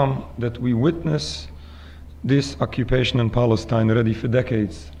 how come that we witness this occupation in Palestine already for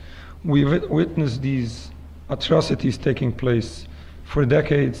decades? We've witnessed these atrocities taking place for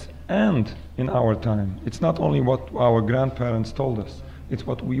decades and in our time. It's not only what our grandparents told us, it's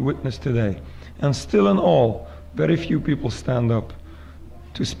what we witness today. And still in all, very few people stand up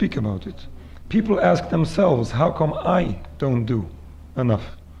to speak about it. People ask themselves, how come I don't do enough?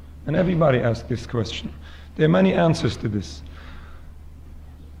 And everybody asks this question. There are many answers to this.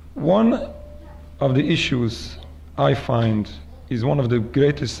 One of the issues I find is one of the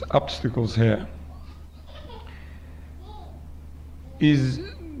greatest obstacles here is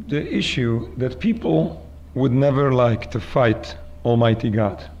the issue that people would never like to fight Almighty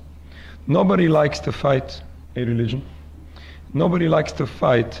God. Nobody likes to fight a religion. Nobody likes to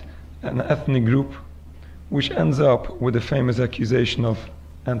fight an ethnic group, which ends up with the famous accusation of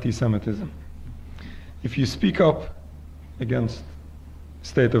anti-Semitism. If you speak up against the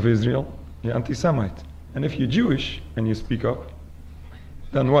State of Israel, you're anti-Semite. And if you're Jewish and you speak up,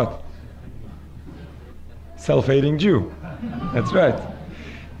 then what? Self-hating Jew. That's right.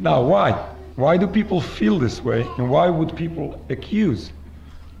 Now, why? Why do people feel this way, and why would people accuse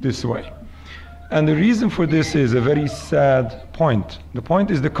this way? And the reason for this is a very sad point. The point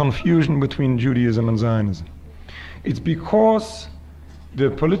is the confusion between Judaism and Zionism. It's because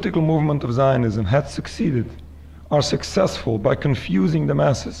the political movement of Zionism had succeeded, are successful by confusing the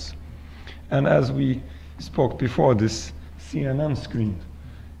masses. And as we spoke before, this CNN screen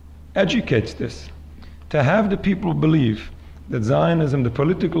educates this, to have the people believe that Zionism, the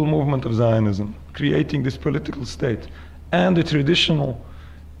political movement of Zionism, creating this political state, and the traditional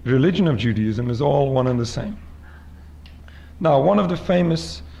religion of Judaism is all one and the same. Now, one of the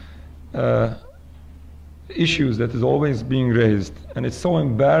famous issues that is always being raised, and it's so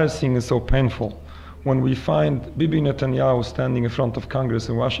embarrassing and so painful, when we find Bibi Netanyahu standing in front of Congress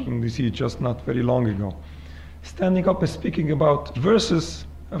in Washington, D.C. just not very long ago, standing up and speaking about verses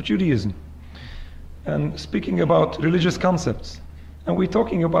of Judaism and speaking about religious concepts. And we're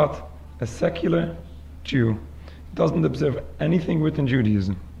talking about a secular Jew, doesn't observe anything within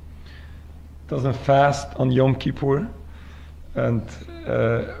Judaism, doesn't fast on Yom Kippur, and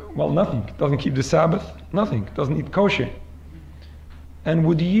well, nothing, doesn't keep the Sabbath, nothing, doesn't eat kosher, and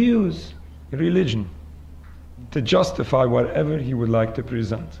would use religion to justify whatever he would like to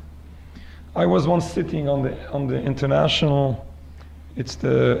present. I was once sitting on the international, it's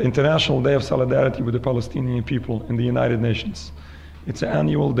the International Day of Solidarity with the Palestinian people in the United Nations. It's an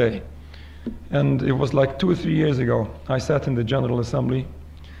annual day. And it was like 2 or 3 years ago, I sat in the General Assembly,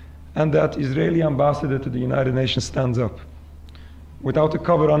 and that Israeli ambassador to the United Nations stands up, without a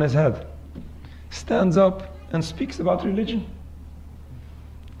cover on his head, stands up and speaks about religion.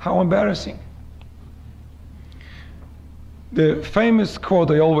 How embarrassing. The famous quote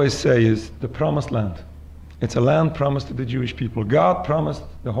I always say is the promised land. It's a land promised to the Jewish people. God promised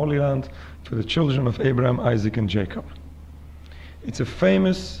the Holy Land to the children of Abraham, Isaac, and Jacob. It's a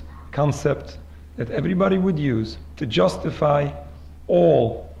famous concept that everybody would use to justify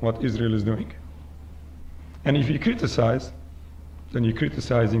all what Israel is doing. And if you criticize, then you're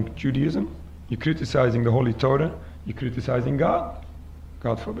criticizing Judaism, you're criticizing the Holy Torah, you're criticizing God.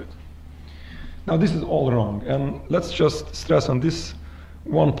 God forbid. Now this is all wrong, and let's just stress on this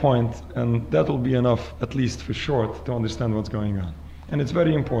one point, and that'll be enough, at least for short, to understand what's going on. And it's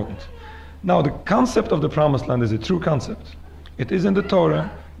very important. Now the concept of the Promised Land is a true concept. It is in the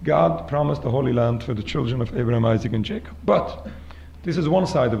Torah. God promised the Holy Land for the children of Abraham, Isaac, and Jacob. But this is one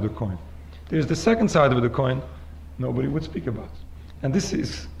side of the coin. There's the second side of the coin nobody would speak about. And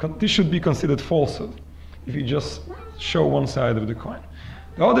this should be considered falsehood if you just show one side of the coin.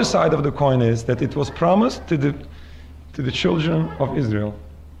 The other side of the coin is that it was promised to the children of Israel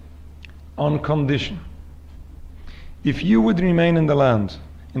on condition. If you would remain in the land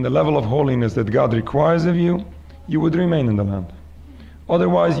in the level of holiness that God requires of you, you would remain in the land.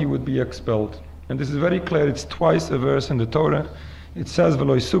 Otherwise, you would be expelled. And this is very clear. It's twice a verse in the Torah. It says,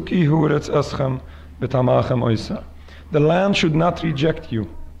 "V'lo yisuki huretz eschem v'tamachem oisa." The land should not reject you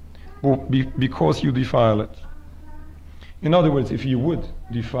because you defile it. In other words, if you would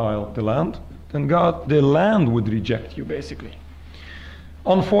defile the land, then the land would reject you, basically.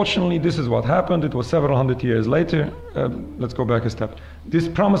 Unfortunately, this is what happened. It was several hundred years later. Let's go back a step. This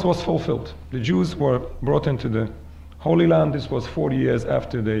promise was fulfilled. The Jews were brought into the Holy Land. This was 40 years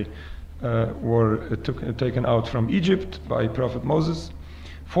after they were taken out from Egypt by Prophet Moses.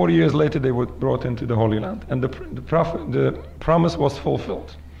 40 years later, they were brought into the Holy Land, and the promise was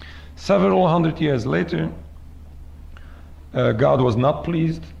fulfilled. Several hundred years later, God was not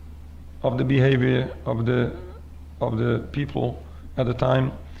pleased of the behavior of the people at the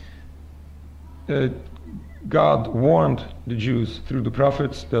time. God warned the Jews through the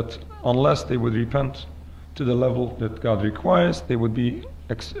prophets that unless they would repent to the level that God requires, they would be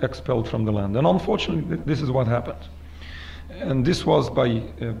expelled from the land. And unfortunately, this is what happened. And this was by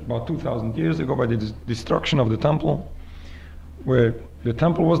about 2,000 years ago, by the destruction of the temple, where the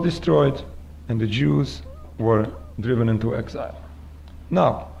temple was destroyed and the Jews were driven into exile.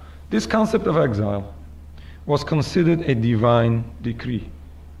 Now, this concept of exile was considered a divine decree,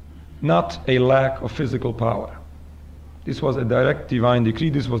 not a lack of physical power. This was a direct divine decree.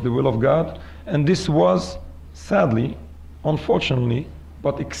 This was the will of God, and this was, sadly, unfortunately,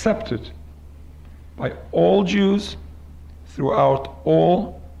 but accepted by all Jews throughout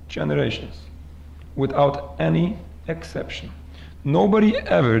all generations, without any exception. Nobody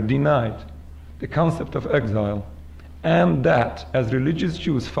ever denied the concept of exile, and that, as religious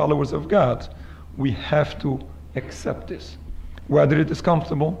Jews, followers of God, we have to accept this, whether it is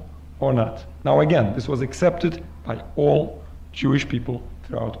comfortable or not. Now again, this was accepted by all Jewish people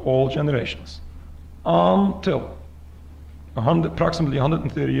throughout all generations, until approximately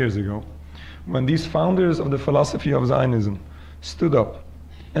 130 years ago, when these founders of the philosophy of Zionism stood up.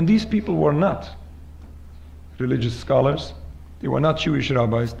 And these people were not religious scholars, they were not Jewish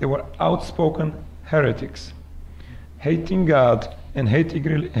rabbis, they were outspoken heretics, hating God and hating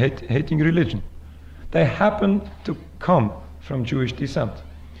religion. They happened to come from Jewish descent,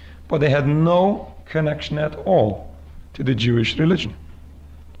 but they had no connection at all to the Jewish religion.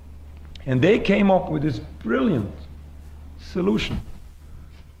 And they came up with this brilliant solution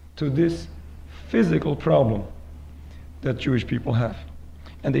to this physical problem that Jewish people have.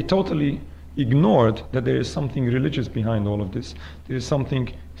 And they totally ignored that there is something religious behind all of this. There is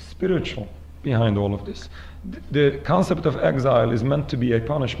something spiritual behind all of this. The concept of exile is meant to be a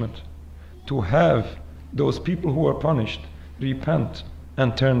punishment, to have those people who are punished repent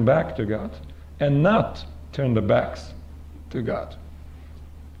and turn back to God, and not turn their backs to God.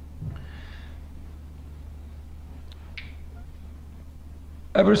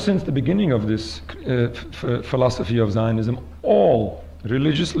 Ever since the beginning of this philosophy of Zionism, all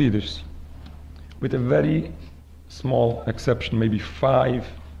religious leaders, with a very small exception, maybe 5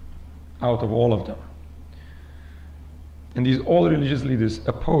 out of all of them, and these all religious leaders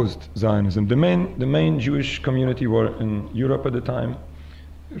opposed Zionism. The main Jewish community were in Europe at the time,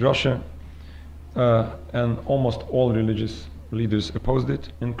 Russia, and almost all religious leaders opposed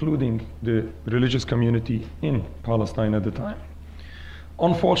it, including the religious community in Palestine at the time.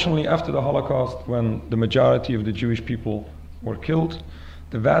 Unfortunately, after the Holocaust, when the majority of the Jewish people were killed,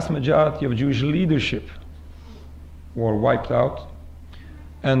 the vast majority of Jewish leadership were wiped out,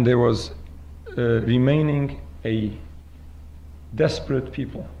 and there was remaining a desperate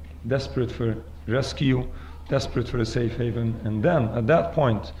people, desperate for rescue, desperate for a safe haven. And then, at that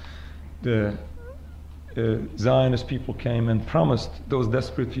point, the Zionist people came and promised those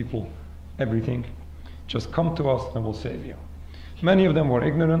desperate people everything. Just come to us and we'll save you. Many of them were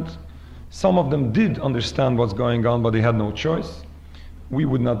ignorant. Some of them did understand what's going on, but they had no choice. We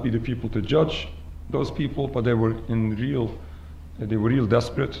would not be the people to judge those people, but they were real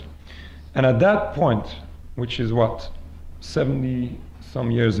desperate. And at that point, which is what, 70 some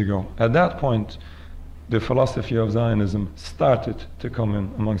years ago, at that point, the philosophy of Zionism started to come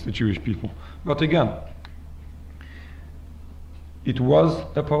in amongst the Jewish people. But again, it was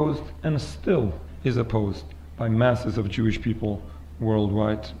opposed and still is opposed by masses of Jewish people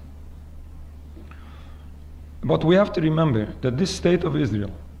worldwide. But we have to remember that this state of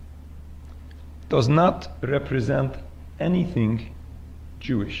Israel does not represent anything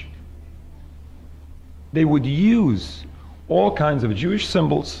Jewish. They would use all kinds of Jewish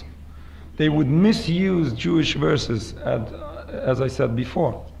symbols. They would misuse Jewish verses, as I said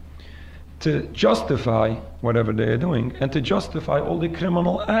before, to justify whatever they are doing and to justify all the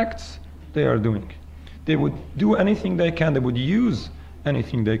criminal acts they are doing. They would do anything they can. They would use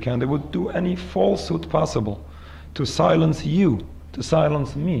anything they can. They would do any falsehood possible to silence you, to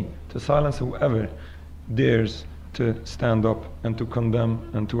silence me, to silence whoever dares to stand up and to condemn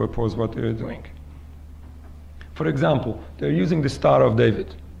and to oppose what they're doing. For example, they're using the Star of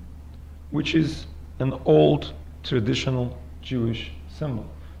David, which is an old traditional Jewish symbol.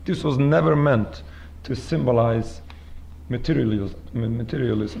 This was never meant to symbolize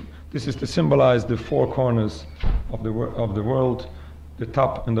materialism. This is to symbolize the 4 corners of the world, the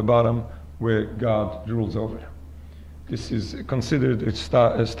top and the bottom, where God rules over. This is considered a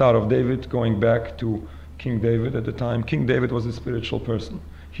Star of David, going back to King David at the time. King David was a spiritual person.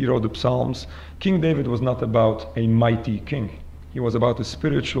 He wrote the Psalms. King David was not about a mighty king. He was about a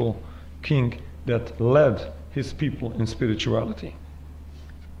spiritual king that led his people in spirituality.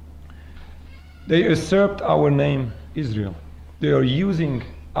 They usurped our name, Israel. They are using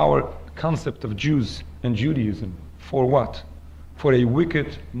our concept of Jews and Judaism for what? For a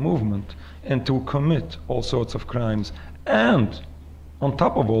wicked movement, and to commit all sorts of crimes, and on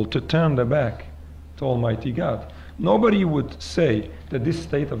top of all, to turn their back to Almighty God. Nobody would say that this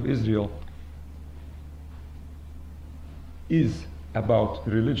state of Israel is about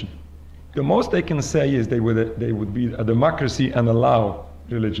religion. The most they can say is they would be a democracy and allow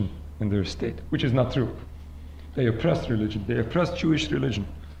religion in their state, which is not true. They oppress religion. They oppress Jewish religion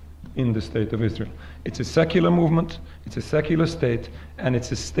in the state of Israel. It's a secular movement, it's a secular state, and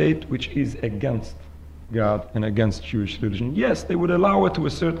it's a state which is against God and against Jewish religion. Yes, they would allow it to a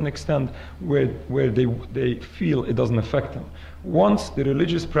certain extent where they feel it doesn't affect them. Once the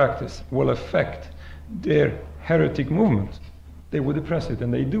religious practice will affect their heretic movement, they would oppress it,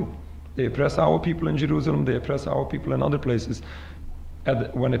 and they do. They oppress our people in Jerusalem, they oppress our people in other places.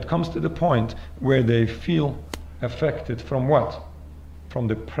 When it comes to the point where they feel affected from what? From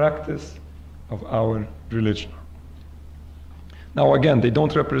the practice of our religion. Now again, they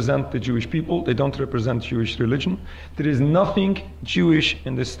don't represent the Jewish people, they don't represent Jewish religion. There is nothing Jewish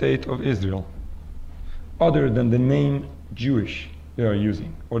in the state of Israel other than the name Jewish they are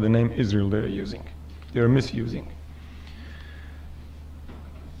using, or the name Israel they are using. They are misusing.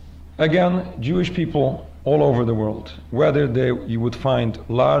 Again, Jewish people all over the world, whether you would find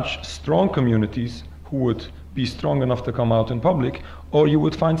large, strong communities who would be strong enough to come out in public, or you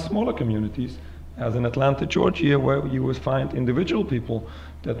would find smaller communities, as in Atlanta, Georgia, where you would find individual people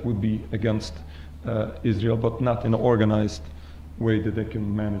that would be against Israel, but not in an organized way that they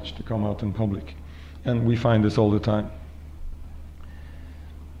can manage to come out in public. And we find this all the time.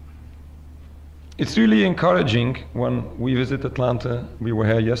 It's really encouraging when we visit Atlanta. We were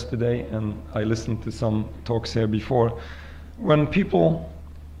here yesterday, and I listened to some talks here before. When people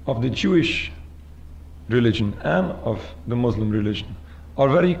of the Jewish religion and of the Muslim religion are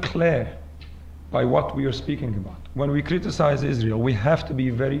very clear by what we are speaking about. When we criticize Israel, we have to be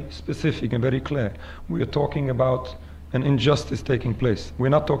very specific and very clear. We are talking about an injustice taking place. We're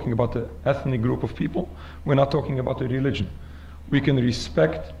not talking about an ethnic group of people. We're not talking about a religion. We can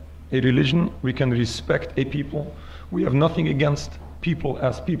respect a religion. We can respect a people. We have nothing against people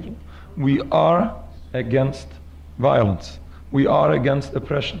as people. We are against violence. We are against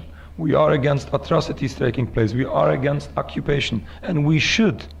oppression. We are against atrocities taking place. We are against occupation. And we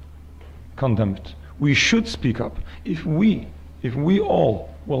should condemn it. We should speak up. If we all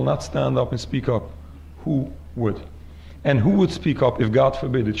will not stand up and speak up, who would? And who would speak up if, God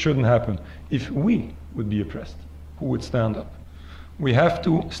forbid, it shouldn't happen? If we would be oppressed, who would stand up? We have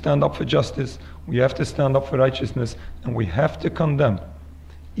to stand up for justice. We have to stand up for righteousness. And we have to condemn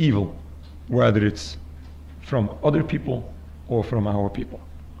evil, whether it's from other people or from our people.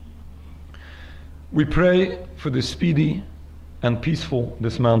 We pray for the speedy and peaceful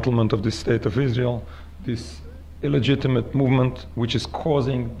dismantlement of the state of Israel, this illegitimate movement which is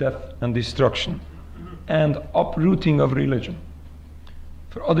causing death and destruction and uprooting of religion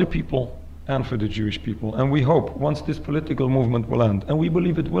for other people and for the Jewish people. And we hope once this political movement will end, and we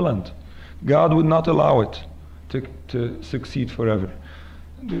believe it will end, God would not allow it to succeed forever.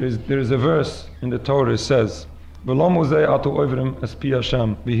 There is a verse in the Torah that says,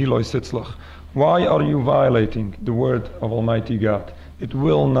 why are you violating the word of Almighty God? It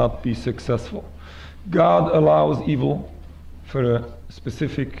will not be successful. God allows evil for a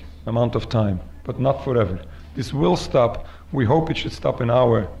specific amount of time, but not forever. This will stop. We hope it should stop in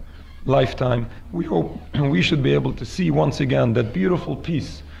our lifetime. We hope we should be able to see once again that beautiful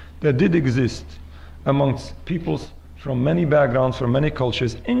peace that did exist amongst peoples from many backgrounds, from many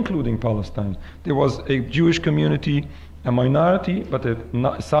cultures, including Palestine. There was a Jewish community, a minority, but a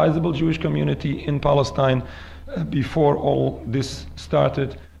sizable Jewish community in Palestine before all this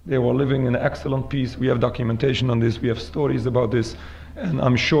started. They were living in excellent peace. We have documentation on this. We have stories about this. And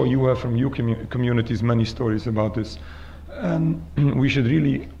I'm sure you have from your communities many stories about this. And we should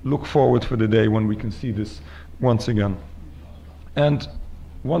really look forward for the day when we can see this once again. And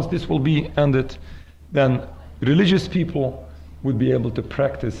once this will be ended, then religious people would be able to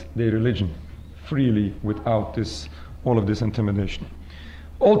practice their religion freely without all of this intimidation.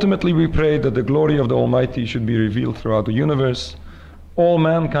 Ultimately, we pray that the glory of the Almighty should be revealed throughout the universe. All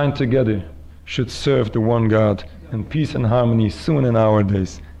mankind together should serve the one God in peace and harmony soon in our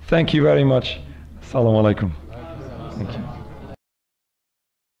days. Thank you very much. Assalamu alaikum. Thank you.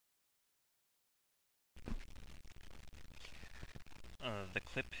 The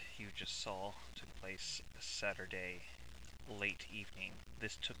clip you just saw took place Saturday late evening.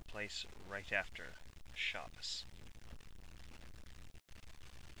 This took place right after Shabbos.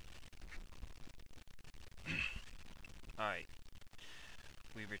 Alright,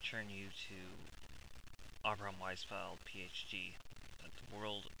 we return you to Abraham Weisfeld, PhD, at the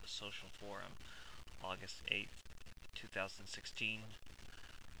World Social Forum, August 8th, 2016,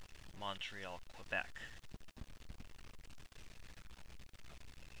 Montreal, Quebec.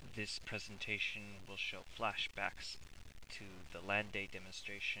 This presentation will show flashbacks to the Land Day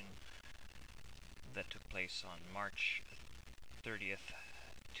demonstration that took place on March 30th,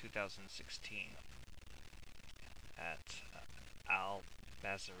 2016 at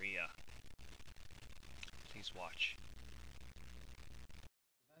Al-Bazaria. Please watch.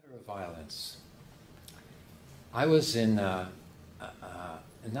 Matter of violence. I was in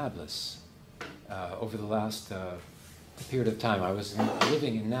Nablus over the last period of time. I was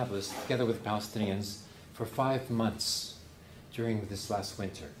living in Nablus together with Palestinians for 5 months during this last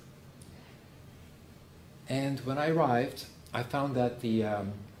winter. And when I arrived, I found that the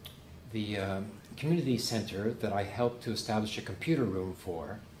community center that I helped to establish a computer room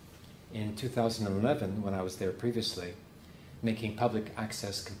for in 2011, when I was there previously, making public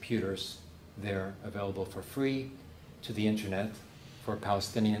access computers there available for free to the internet for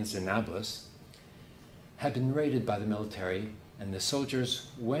Palestinians in Nablus, had been raided by the military, and the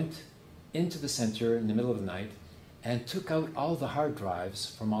soldiers went into the center in the middle of the night and took out all the hard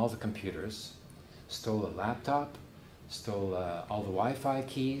drives from all the computers, stole a laptop, stole all the Wi-Fi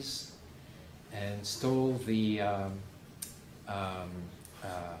keys, and stole a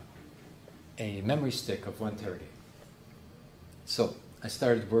memory stick of 1 terabyte. So I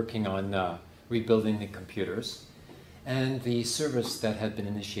started working on rebuilding the computers, and the service that had been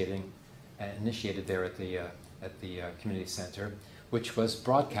initiated there at the community center, which was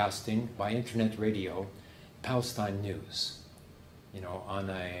broadcasting by internet radio Palestine news, on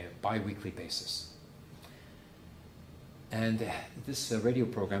a bi-weekly basis. And this radio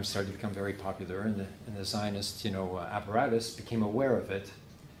program started to become very popular, and the Zionist, apparatus became aware of it.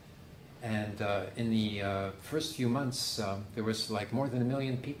 And in the first few months, there was like more than 1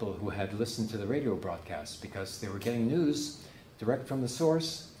 million people who had listened to the radio broadcast because they were getting news direct from the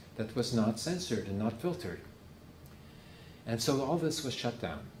source that was not censored and not filtered. And so all this was shut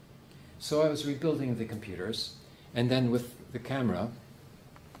down. So I was rebuilding the computers, and then with the camera,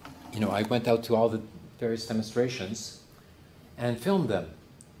 I went out to all the various demonstrations and filmed them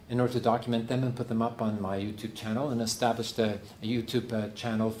in order to document them and put them up on my YouTube channel, and established a YouTube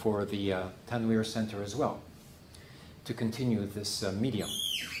channel for the Tanweer Center as well, to continue this medium.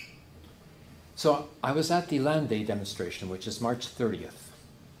 So I was at the Land Day demonstration, which is March 30th.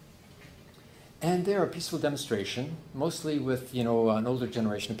 And there, a peaceful demonstration, mostly with, an older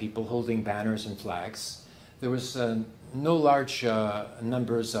generation of people holding banners and flags. There was no large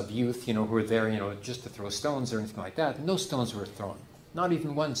numbers of youth, who were there, just to throw stones or anything like that. No stones were thrown, not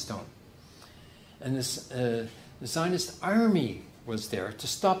even one stone. And this the Zionist army was there to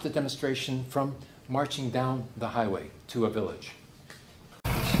stop the demonstration from marching down the highway to a village.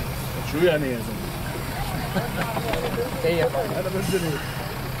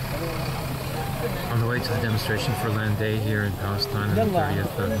 On the way to the demonstration for Land Day here in Palestine on the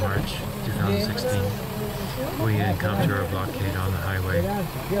 30th of March 2016, we encounter a blockade on the highway,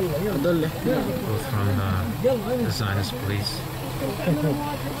 both from the Zionist police and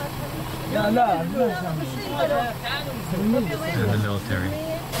the military.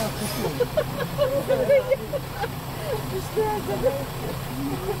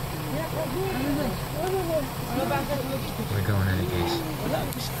 We're going in any case.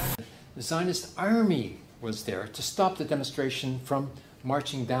 The Zionist army was there to stop the demonstration from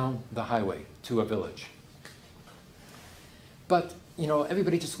marching down the highway to a village. But,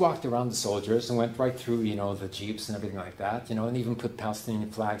 everybody just walked around the soldiers and went right through, the jeeps and everything like that, and even put Palestinian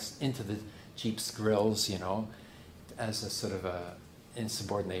flags into the jeeps' grills, as a sort of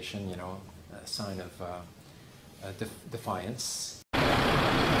insubordination, a sign of defiance.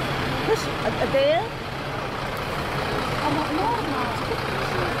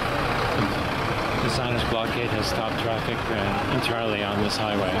 The Zionist blockade has stopped traffic entirely on this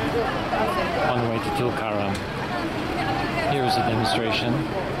highway on the way to Tulkarem. Here is a demonstration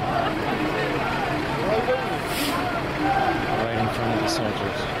right in front of the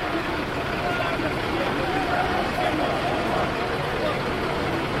soldiers.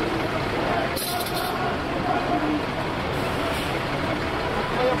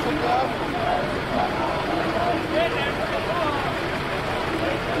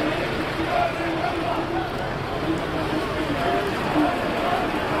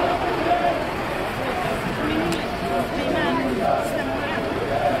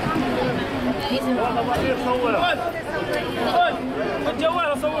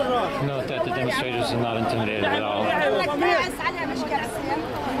 Note that the demonstrators are not intimidated at all, and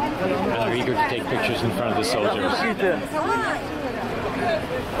are eager to take pictures in front of the soldiers.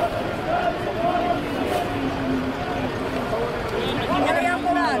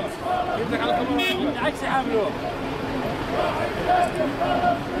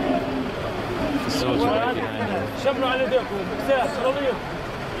 The soldiers right behind them.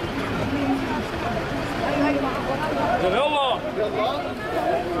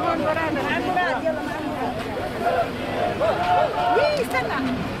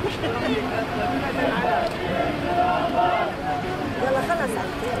 يلا خلص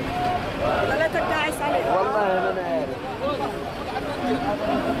ولا تدعس عليه والله انا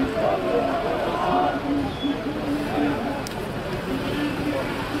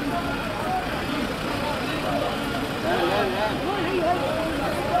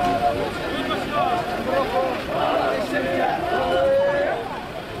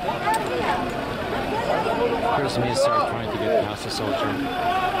Here's me start trying to get past the soldier.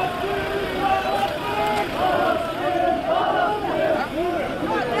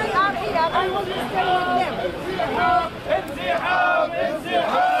 انسحاب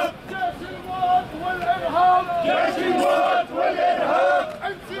انسحاب جيش الموت والارهاب جيش الموت والارهاب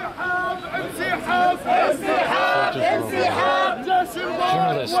انسحاب انسحاب انسحاب انسحاب جيش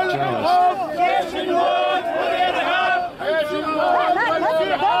الموت والارهاب جيش الموت والارهاب جيش الموت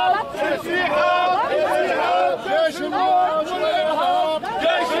والارهاب انسحاب انسحاب جيش الموت والارهاب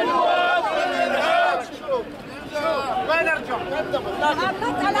جيش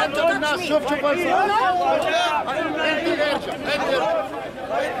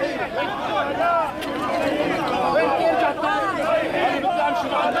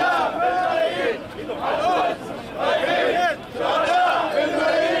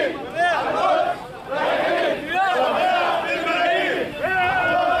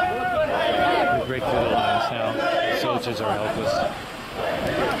Break through the lines now. Soldiers are helpless.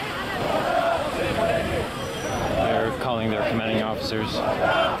 They're calling their commanding officers.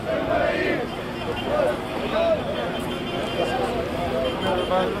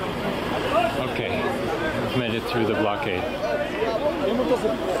 Okay, we've made it through the blockade.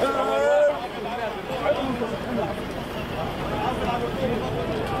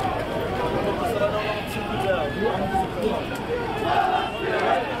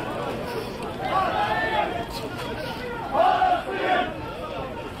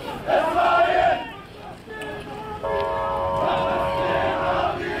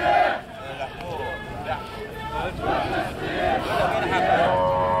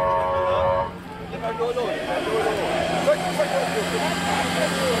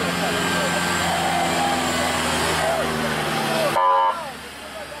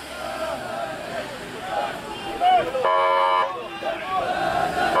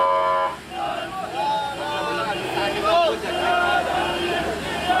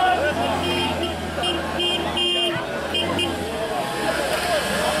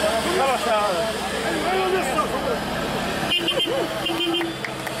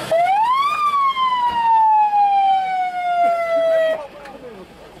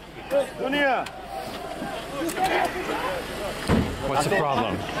 What's the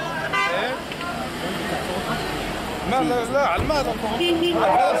problem?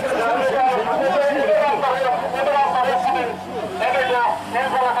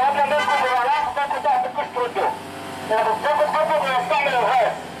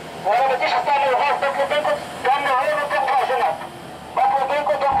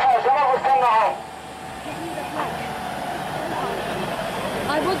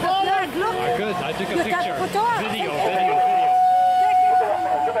 Good, I took a picture. Video.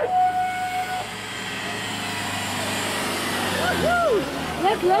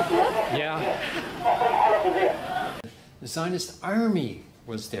 Look. Yeah. The Zionist army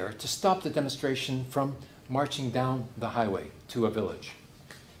was there to stop the demonstration from marching down the highway to a village.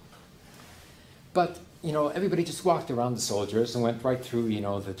 But, you know, everybody just walked around the soldiers and went right through, you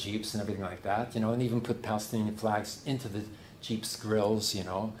know, the jeeps and everything like that, you know, and even put Palestinian flags into the jeeps' grills, you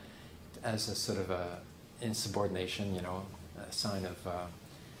know, as a sort of insubordination, you know, a sign of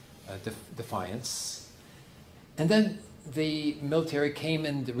defiance. And then the military came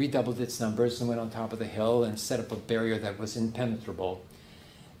and redoubled its numbers and went on top of the hill and set up a barrier that was impenetrable.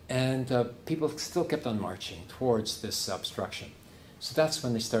 And people still kept on marching towards this obstruction. So that's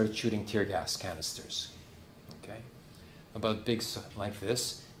when they started shooting tear gas canisters, okay? About big like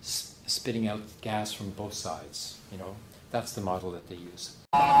this, spitting out gas from both sides, you know? That's the model that they use.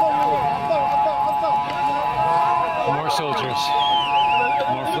 More soldiers.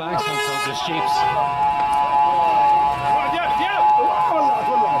 More flags on soldiers' jeeps.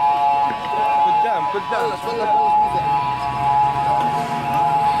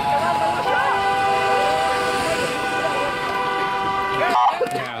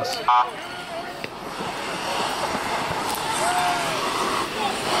 Yes.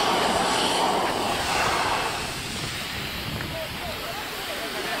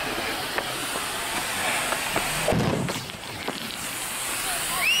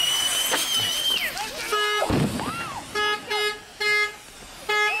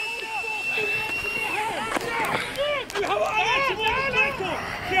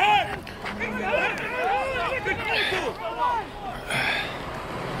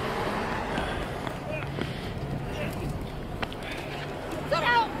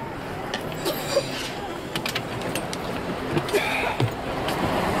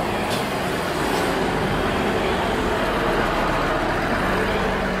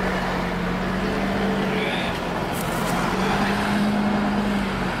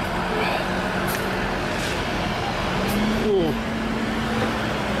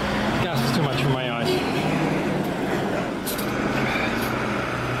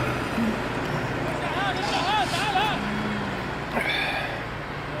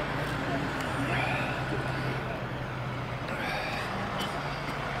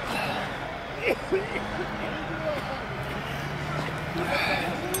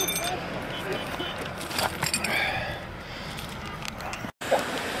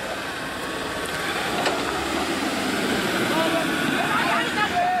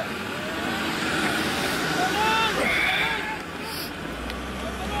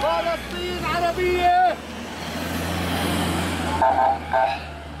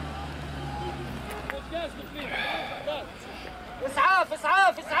 اسعاف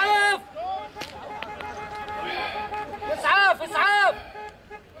اسعاف اسعاف اسعاف اسعاف.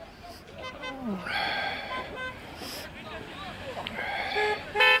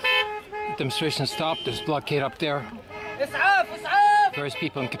 Demonstration stopped. There's blockade up there. اسعاف اسعاف. Various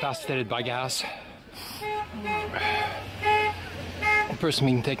people incapacitated by gas. A person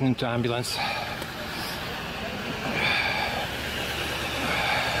being taken into ambulance.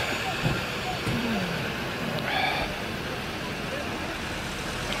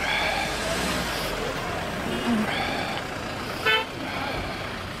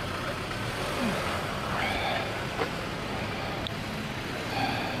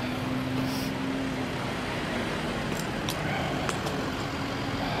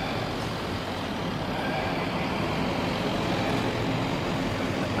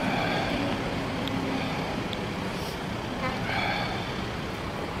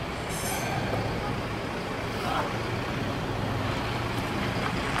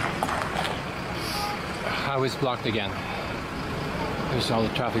 Highway's blocked again. There's all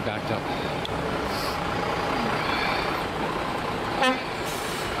the traffic backed up.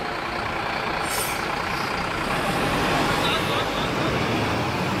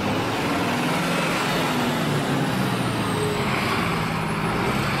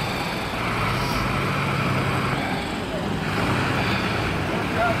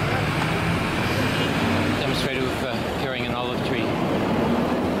 Demonstrator carrying an olive tree.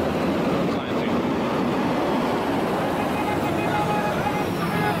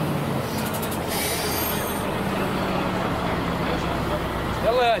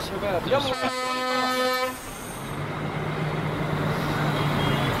 يلا يا شباب يلا.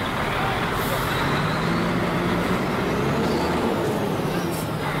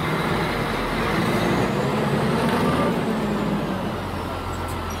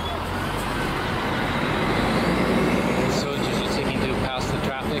 Soldiers are seeking to pass the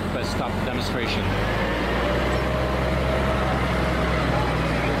traffic but stop the demonstration.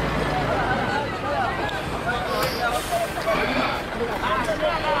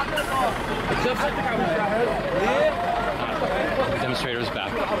 Demonstrators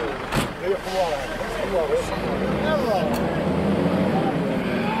back.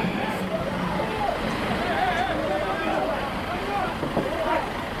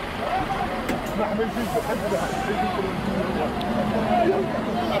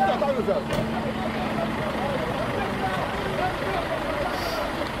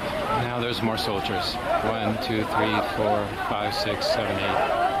 Now there's more soldiers. 1, 2, 3, 4, 5, 6, 7,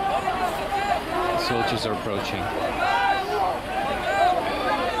 8. Soldiers are approaching.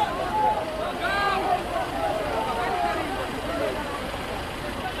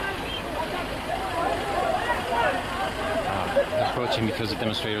 They're approaching because the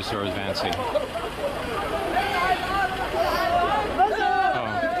demonstrators are advancing. Oh,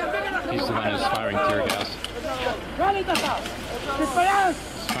 he's the one who's firing tear gas. He's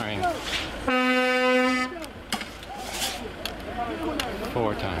firing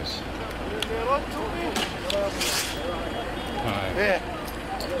 4 times. 5.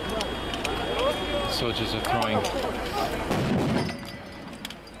 Soldiers are throwing.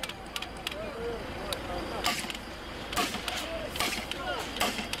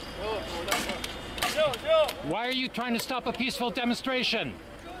 Why are you trying to stop a peaceful demonstration?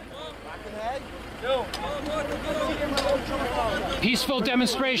 Peaceful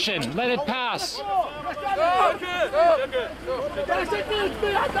demonstration. Let it pass.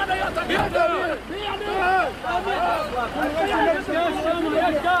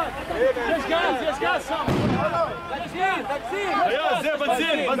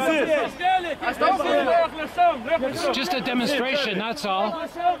 It's just a demonstration, that's all.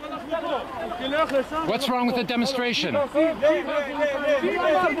 What's wrong with the demonstration?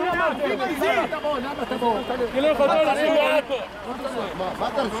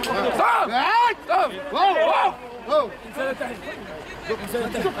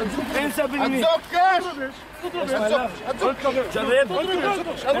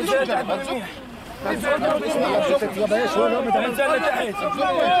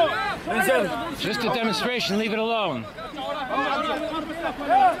 Just a demonstration, leave it alone.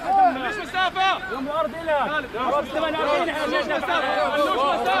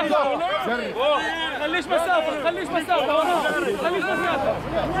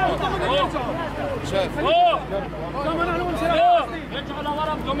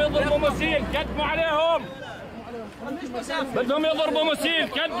 بدهم يضربوا مسيل كدموا عليهم بدهم يضربوا مسيل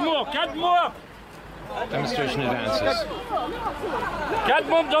كدموا Demonstration advances.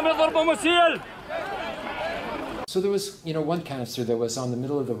 كدموا بدهم يضربوا مسيل So there was, one canister that was on the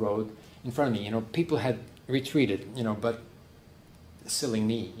middle of the road in front of me. People had retreated, but silly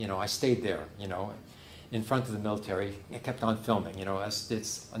me, I stayed there, in front of the military. I kept on filming, as did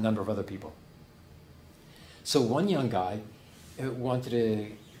a number of other people. So one young guy wanted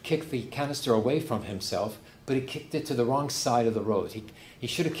to kick the canister away from himself, but he kicked it to the wrong side of the road. He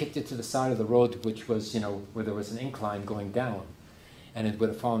should have kicked it to the side of the road, which was, where there was an incline going down, and it would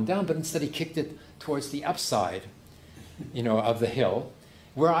have fallen down, but instead he kicked it towards the upside, of the hill,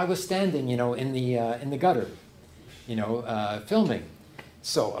 where I was standing, in the gutter, filming.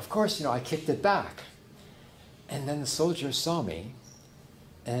 So, of course, I kicked it back. And then the soldiers saw me,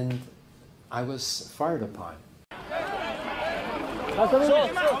 and I was fired upon.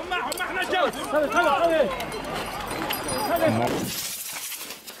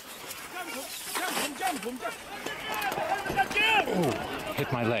 Oh,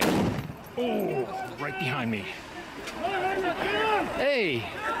 hit my leg. Oh, right behind me. Hey,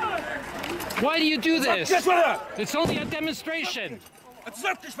 why do you do this? It's only a demonstration. It's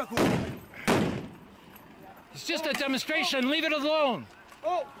just a demonstration. Leave it alone.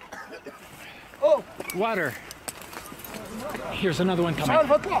 Oh, water. Here's another one coming.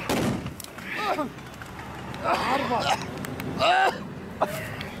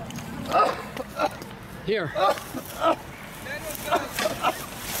 Here.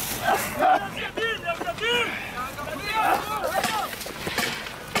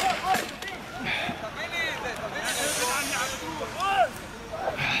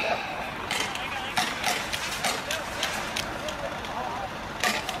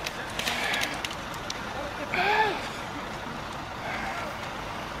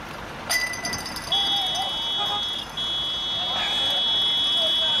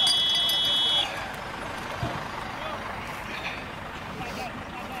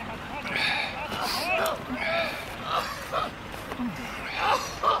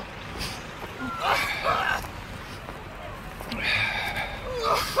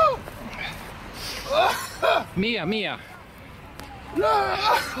 Mia.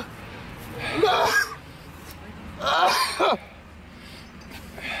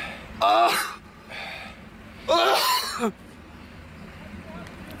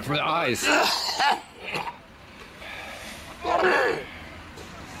 For the eyes.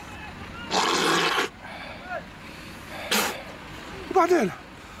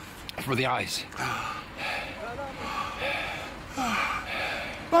 For the eyes.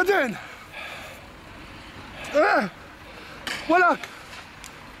 بعدين ولك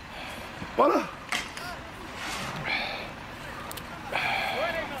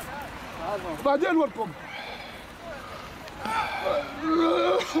بعدين ولكم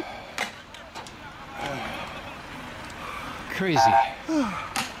Crazy.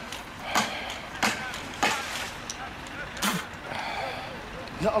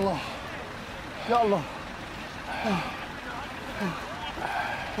 يا الله يا الله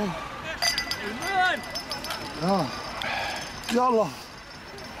يا الله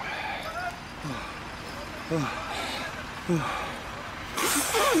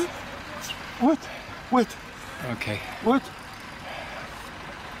wait Okay. wait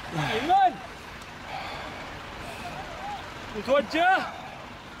ايمان متوجه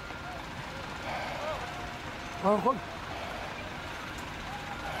خذ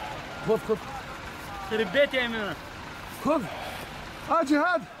خرب بيتي يا ايمان خذ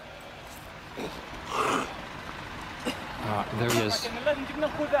جهاد There he is. لازم نجيب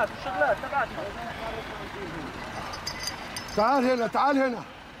نخوذات والشغلات تبعتنا تعال هنا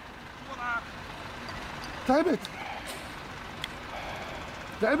تعبت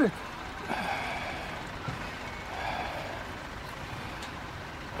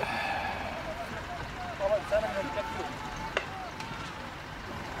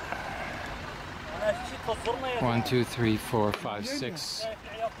One, two, three, four, five, six.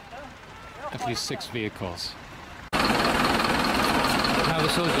 At least 6 vehicles. Now the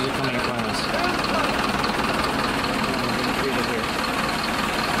soldiers are coming upon us.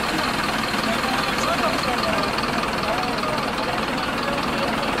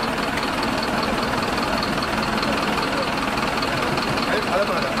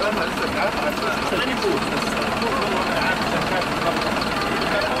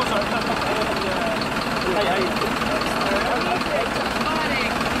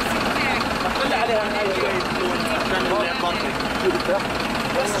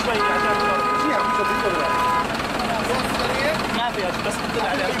 ما فيها بس بتطلع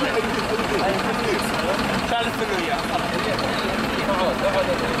عليها ثالث منه اياه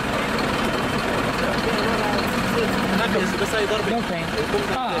ما فيها بس هي ضربه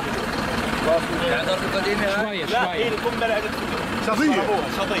شوية لا هي القنبلة عدت شظية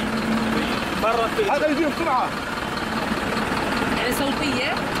شظية هذا يجي بسرعة يعني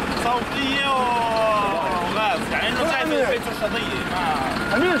صوتية؟ صوتية وغاز يعني انه شايف البيت شظية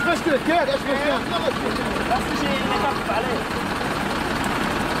ما امين ايش مشكلة كيك ايش مشكلة؟ بس شيء اللي خفف عليه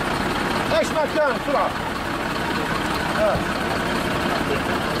ايش ما كان بسرعة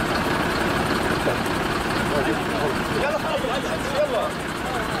يلا خلاص يلا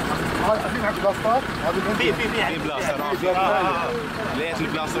هذه معك بلاستر؟ هذه في بلاستر ليش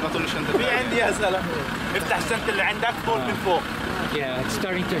البلاستر ما طول الشنطة؟ في عندي يا سلام افتح الشنطة اللي عندك طول من فوق Yeah, it's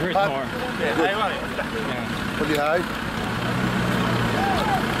starting to hurt more. ايوه خذي هاي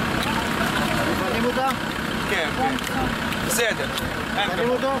كيف؟ زيادة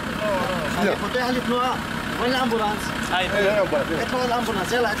فتح لي تنوع وين الامبولانس؟ هاي اطلعوا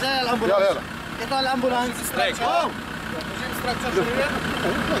الامبولانس يلا اطلع الامبولانس يلا اطلع الامبولانس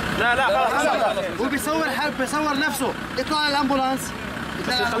لا لا خلاص هو بيصور حرب بيصور نفسه اطلع الامبولانس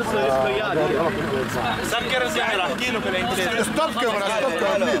سكر الكاميرا احكي له بالانجليزي ستوب كاميرا ستوب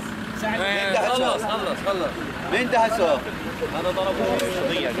كاميرا خلص مين دهسه؟ هذا ضربه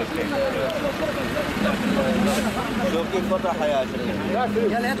شظية شوف كيف فتح يا شريف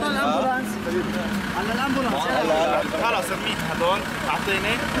يلا اطلع الامبولانس على الامبولانس خلاص ارميت هذول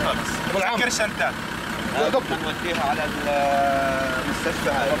اعطيني خلص سكر شنطات نوديها على المستشفى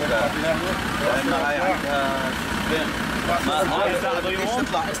هاي لانه هاي عندها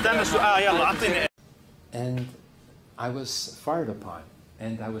استنى شوي يلا اعطيني. And I was fired upon,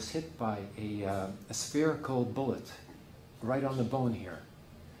 and I was hit by a spherical bullet right on the bone here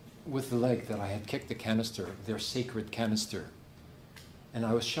with the leg that I had kicked the canister, their sacred canister. And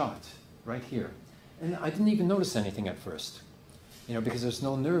I was shot right here. And I didn't even notice anything at first, you know, because there's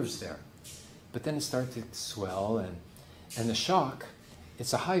no nerves there. But then it started to swell, and the shock,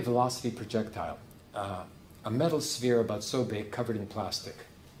 it's a high velocity projectile, a metal sphere about so big covered in plastic.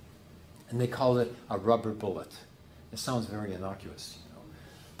 And they call it a rubber bullet. It sounds very innocuous, you know.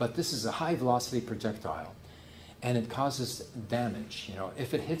 But this is a high velocity projectile, and it causes damage, you know. If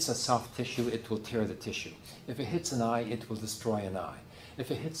it hits a soft tissue, it will tear the tissue. If it hits an eye, it will destroy an eye. If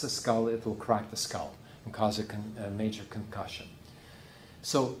it hits the skull, it will crack the skull and cause a major concussion.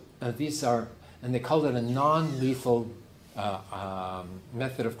 So these are, and they call it a non-lethal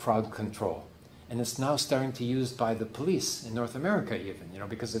method of crowd control. And it's now starting to be used by the police in North America even, you know,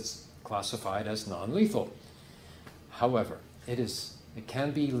 because it's classified as non-lethal. However, it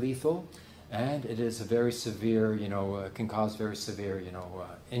can be lethal, and it is a very severe, you know, can cause very severe, you know,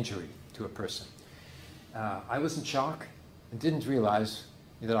 injury to a person. I was in shock and didn't realize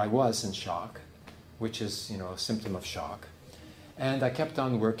that I was in shock, which is, you know, a symptom of shock. And I kept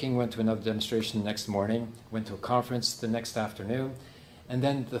on working, went to another demonstration the next morning, went to a conference the next afternoon, and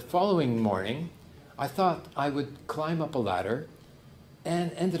then the following morning, I thought I would climb up a ladder, and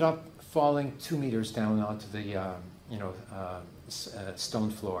ended up falling 2 meters down onto the, you know, stone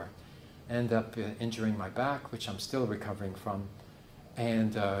floor. Ended up injuring my back, which I'm still recovering from,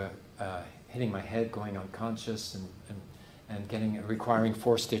 and hitting my head, going unconscious, and requiring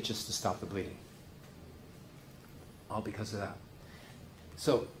 4 stitches to stop the bleeding. All because of that.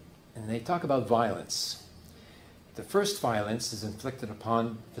 So, and they talk about violence. The first violence is inflicted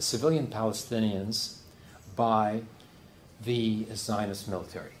upon the civilian Palestinians by the Zionist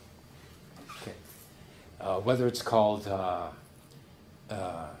military. Okay. Whether it's called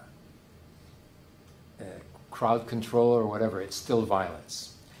crowd control or whatever, it's still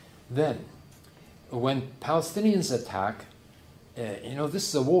violence. Then, when Palestinians attack, you know, this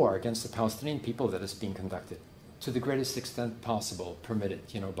is a war against the Palestinian people that is being conducted to the greatest extent possible, permitted,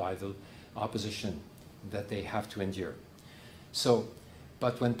 you know, by the opposition that they have to endure. So,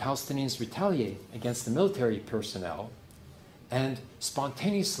 but when Palestinians retaliate against the military personnel, and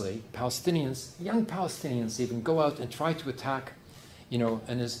spontaneously Palestinians, young Palestinians even, go out and try to attack, you know,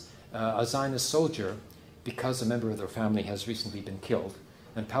 a Zionist soldier because a member of their family has recently been killed,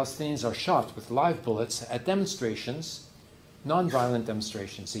 and Palestinians are shot with live bullets at demonstrations, non-violent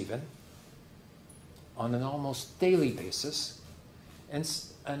demonstrations even, on an almost daily basis, and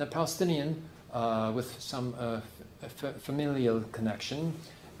a Palestinian with some familial connection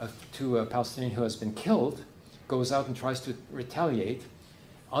to a Palestinian who has been killed goes out and tries to retaliate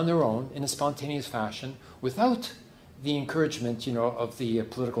on their own in a spontaneous fashion without the encouragement, you know, of the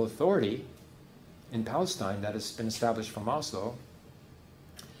political authority in Palestine that has been established from Oslo.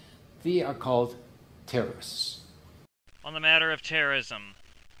 They are called terrorists. On the matter of terrorism,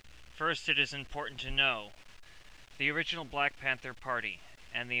 first it is important to know the original Black Panther Party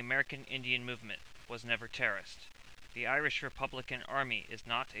and the American Indian movement was never terrorist. The Irish Republican Army is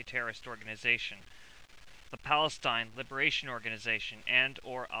not a terrorist organization. The Palestine Liberation Organization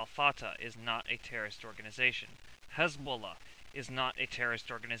and/or Al-Fatah is not a terrorist organization. Hezbollah is not a terrorist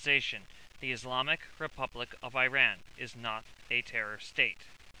organization. The Islamic Republic of Iran is not a terror state.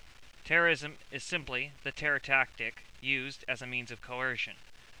 Terrorism is simply the terror tactic used as a means of coercion.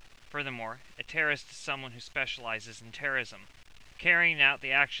 Furthermore, a terrorist is someone who specializes in terrorism. Carrying out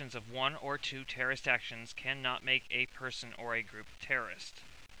the actions of one or two terrorist actions cannot make a person or a group terrorist.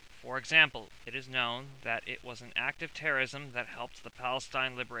 For example, it is known that it was an act of terrorism that helped the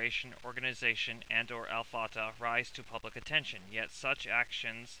Palestine Liberation Organization and/or Al-Fatah rise to public attention, yet such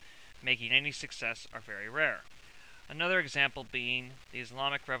actions making any success are very rare. Another example being the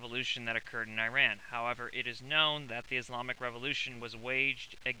Islamic Revolution that occurred in Iran. However, it is known that the Islamic Revolution was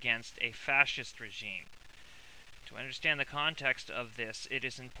waged against a fascist regime. To understand the context of this, it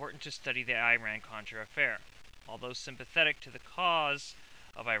is important to study the Iran-Contra affair. Although sympathetic to the cause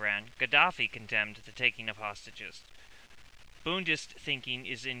of Iran, Gaddafi condemned the taking of hostages. Bundist thinking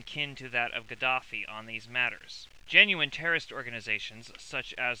is in kin to that of Gaddafi on these matters. Genuine terrorist organizations,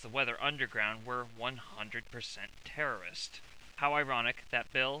 such as the Weather Underground, were 100% terrorist. How ironic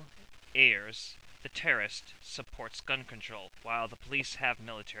that Bill Ayers, the terrorist, supports gun control, while the police have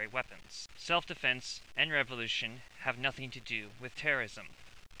military weapons. Self-defense and revolution have nothing to do with terrorism.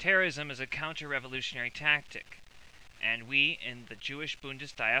 Terrorism is a counter-revolutionary tactic, and we in the Jewish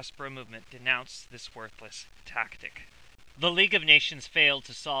Bundist Diaspora movement denounce this worthless tactic. The League of Nations failed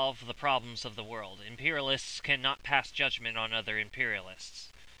to solve the problems of the world. Imperialists cannot pass judgment on other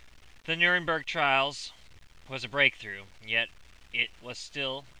imperialists. The Nuremberg trials was a breakthrough, yet it was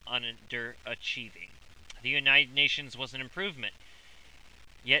still underachieving. The United Nations was an improvement,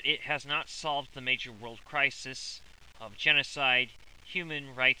 yet it has not solved the major world crisis of genocide,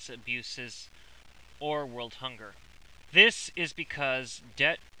 human rights abuses, or world hunger. This is because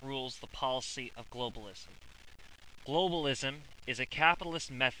debt rules the policy of globalism. Globalism is a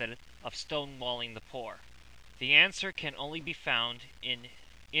capitalist method of stonewalling the poor. The answer can only be found in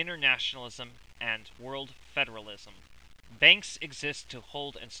internationalism and world federalism. Banks exist to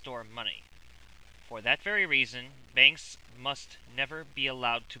hold and store money. For that very reason, banks must never be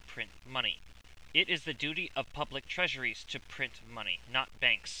allowed to print money. It is the duty of public treasuries to print money, not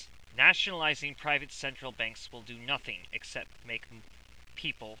banks. Nationalizing private central banks will do nothing except make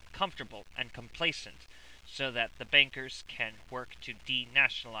people comfortable and complacent, so that the bankers can work to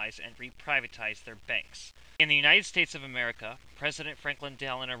denationalize and reprivatize their banks. In the United States of America, President Franklin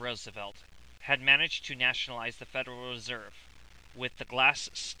Delano Roosevelt had managed to nationalize the Federal Reserve with the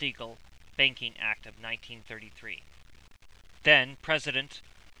Glass-Steagall Banking Act of 1933. Then President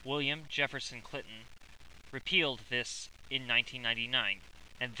William Jefferson Clinton repealed this in 1999,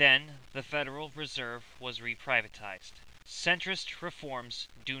 and then the Federal Reserve was reprivatized. Centrist reforms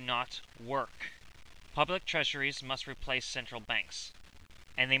do not work. Public treasuries must replace central banks,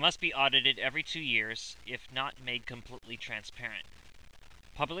 and they must be audited every 2 years, if not made completely transparent.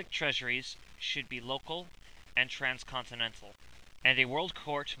 Public treasuries should be local and transcontinental, and a world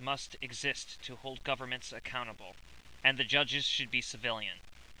court must exist to hold governments accountable, and the judges should be civilian.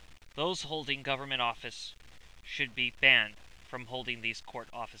 Those holding government office should be banned from holding these court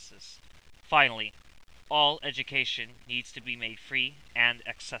offices. Finally, all education needs to be made free and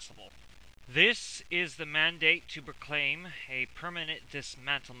accessible. This is the mandate to proclaim a permanent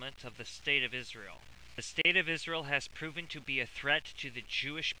dismantlement of the State of Israel. The State of Israel has proven to be a threat to the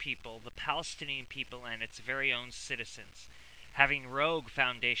Jewish people, the Palestinian people, and its very own citizens, having rogue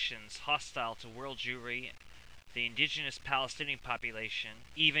foundations hostile to world Jewry, the indigenous Palestinian population,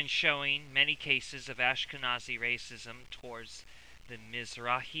 even showing many cases of Ashkenazi racism towards the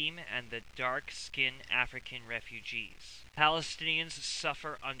Mizrahim and the dark-skinned African refugees. Palestinians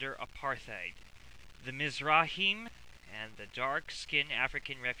suffer under apartheid. The Mizrahim and the dark-skinned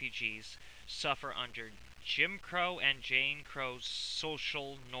African refugees suffer under Jim Crow and Jane Crow's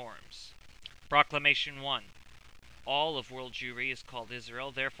social norms. Proclamation 1. All of world Jewry is called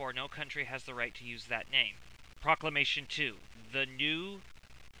Israel, therefore no country has the right to use that name. Proclamation 2. The new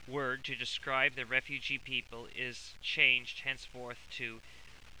word to describe the refugee people is changed henceforth to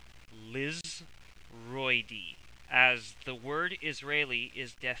Lizroidi, as the word Israeli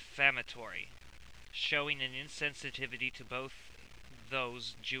is defamatory, showing an insensitivity to both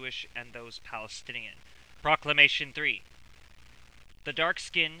those Jewish and those Palestinian. Proclamation 3. The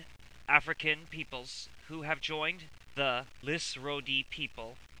dark-skinned African peoples who have joined the Lizrodi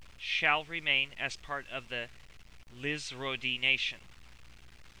people shall remain as part of the Lizrodi nation.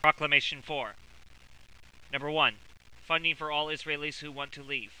 Proclamation 4. Number 1. Funding for all Israelis who want to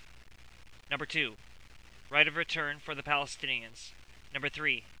leave. Number 2. right of return for the Palestinians. Number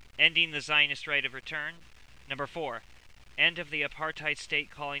 3, ending the Zionist right of return. Number 4, end of the apartheid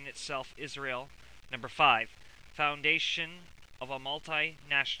state calling itself Israel. Number 5, foundation of a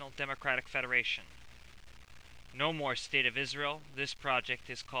multinational democratic federation. No more State of Israel. This project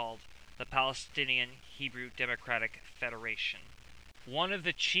is called the Palestinian Hebrew Democratic Federation. One of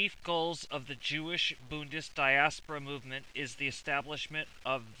the chief goals of the Jewish Bundist Diaspora movement is the establishment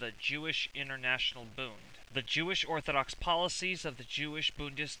of the Jewish International Bund. The Jewish Orthodox policies of the Jewish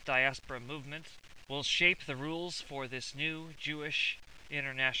Bundist Diaspora movement will shape the rules for this new Jewish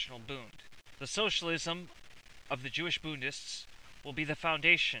International Bund. The socialism of the Jewish Bundists will be the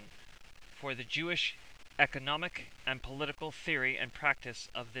foundation for the Jewish economic and political theory and practice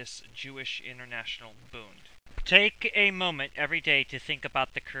of this Jewish International Bund. Take a moment every day to think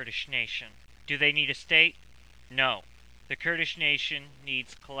about the Kurdish nation. Do they need a state? No. The Kurdish nation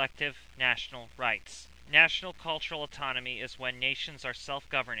needs collective national rights. National cultural autonomy is when nations are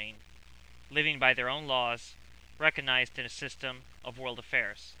self-governing, living by their own laws, recognized in a system of world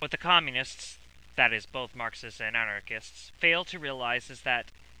affairs. What the communists, that is both Marxists and anarchists, fail to realize is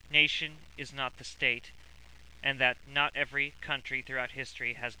that nation is not the state, and that not every country throughout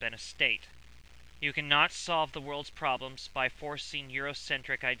history has been a state. You cannot solve the world's problems by forcing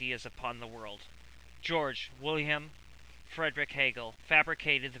Eurocentric ideas upon the world. George William Friedrich Hegel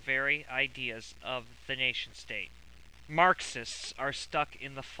fabricated the very ideas of the nation-state. Marxists are stuck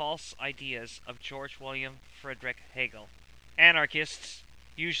in the false ideas of George William Friedrich Hegel. Anarchists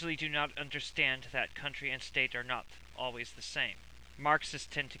usually do not understand that country and state are not always the same. Marxists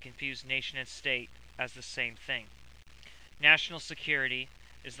tend to confuse nation and state as the same thing. National security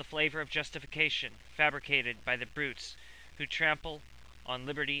is the flavor of justification fabricated by the brutes who trample on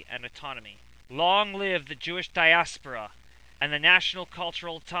liberty and autonomy. Long live the Jewish diaspora and the national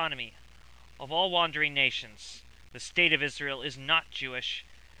cultural autonomy of all wandering nations. The state of Israel is not Jewish,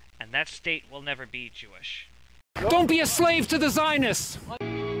 and that state will never be Jewish. Don't be a slave to the Zionists!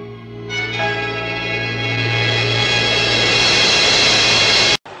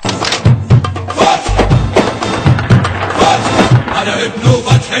 أنا ابن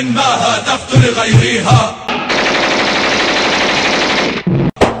فتح ما هدفت لغيرها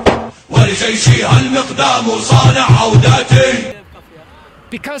ولجيشها المقدام صانع عوداتي.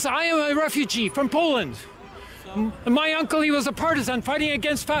 Because I am a refugee from Poland. My uncle, he was a partisan fighting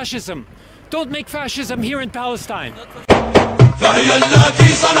against fascism. Don't make fascism here in Palestine. فهي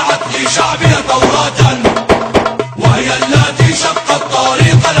التي صنعت لشعبها ثورة وهي التي شقت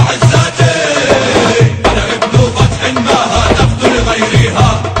طريق العزات. أنا ابن فتح ما هدفت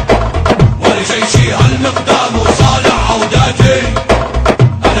لغيرها ولجيشها المقدام صانع عوداتي.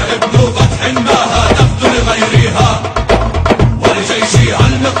 أنا ابن فتح ما هدفت لغيرها ولجيشها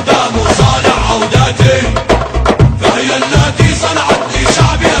المقدام صانع عوداتي. فهي التي صنعت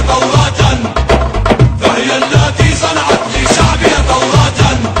لشعبها ثورة فهي التي صنعت لشعبها ثورة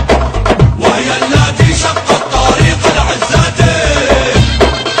وهي التي شقت طريق العزات.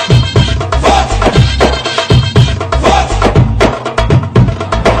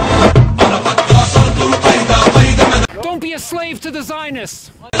 أنا قد كسرت القيد قيد من Don't be a slave to the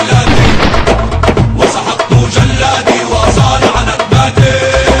Zionists. وسحقت جلادي وصانع نكباتي.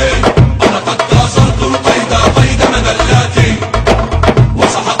 أنا قد كسرت القيد قيد مذلاتي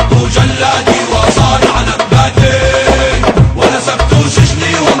وسحقت جلادي وصانع نكباتي ونسبت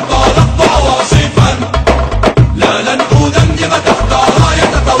سجني وانطلقت عواصفا. لا لن أدمدم تحت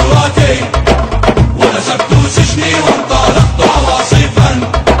راية ثوراتي ونسبت سجني وانطلقت عواصفا.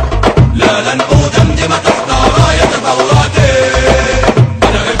 لا لن أدمدم تحت راية ثوراتي.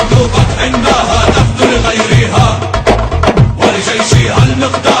 أنا ابن فتح ما هدفت لغيرها ولجيشها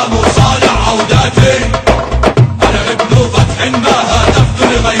المقدام صانع عوداتي. أنا ابن فتح ما هدفت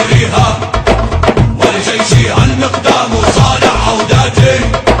لغيرها ولجيشها المقدام صانع عوداتي.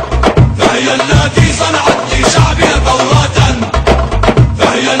 فهي التي صنعت لشعبها ثورة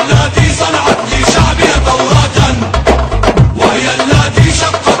فهي التي صنعت لشعبها ثورة وهي التي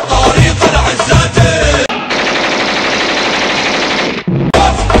شقت طريق العزات.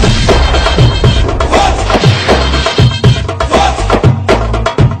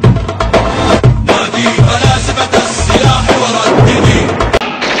 نادي فلاسفة السلاح ورددي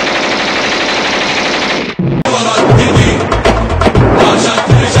ورددي عاشت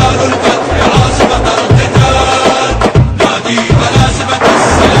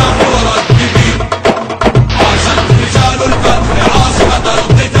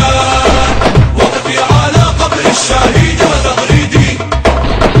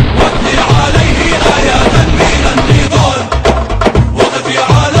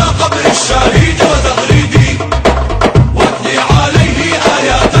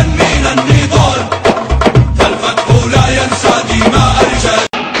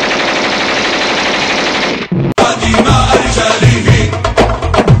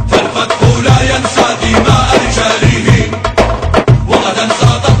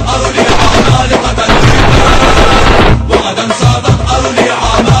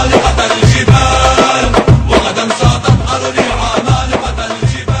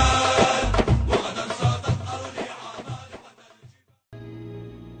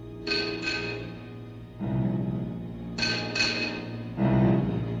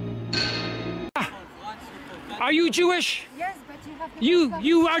Are you Jewish? Yes, but you have to...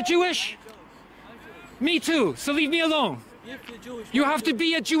 You are Jewish? Me too, so leave me alone. You have to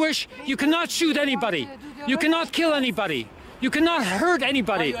be a Jewish. You cannot shoot anybody. You cannot kill anybody. You cannot hurt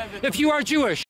anybody if you are Jewish.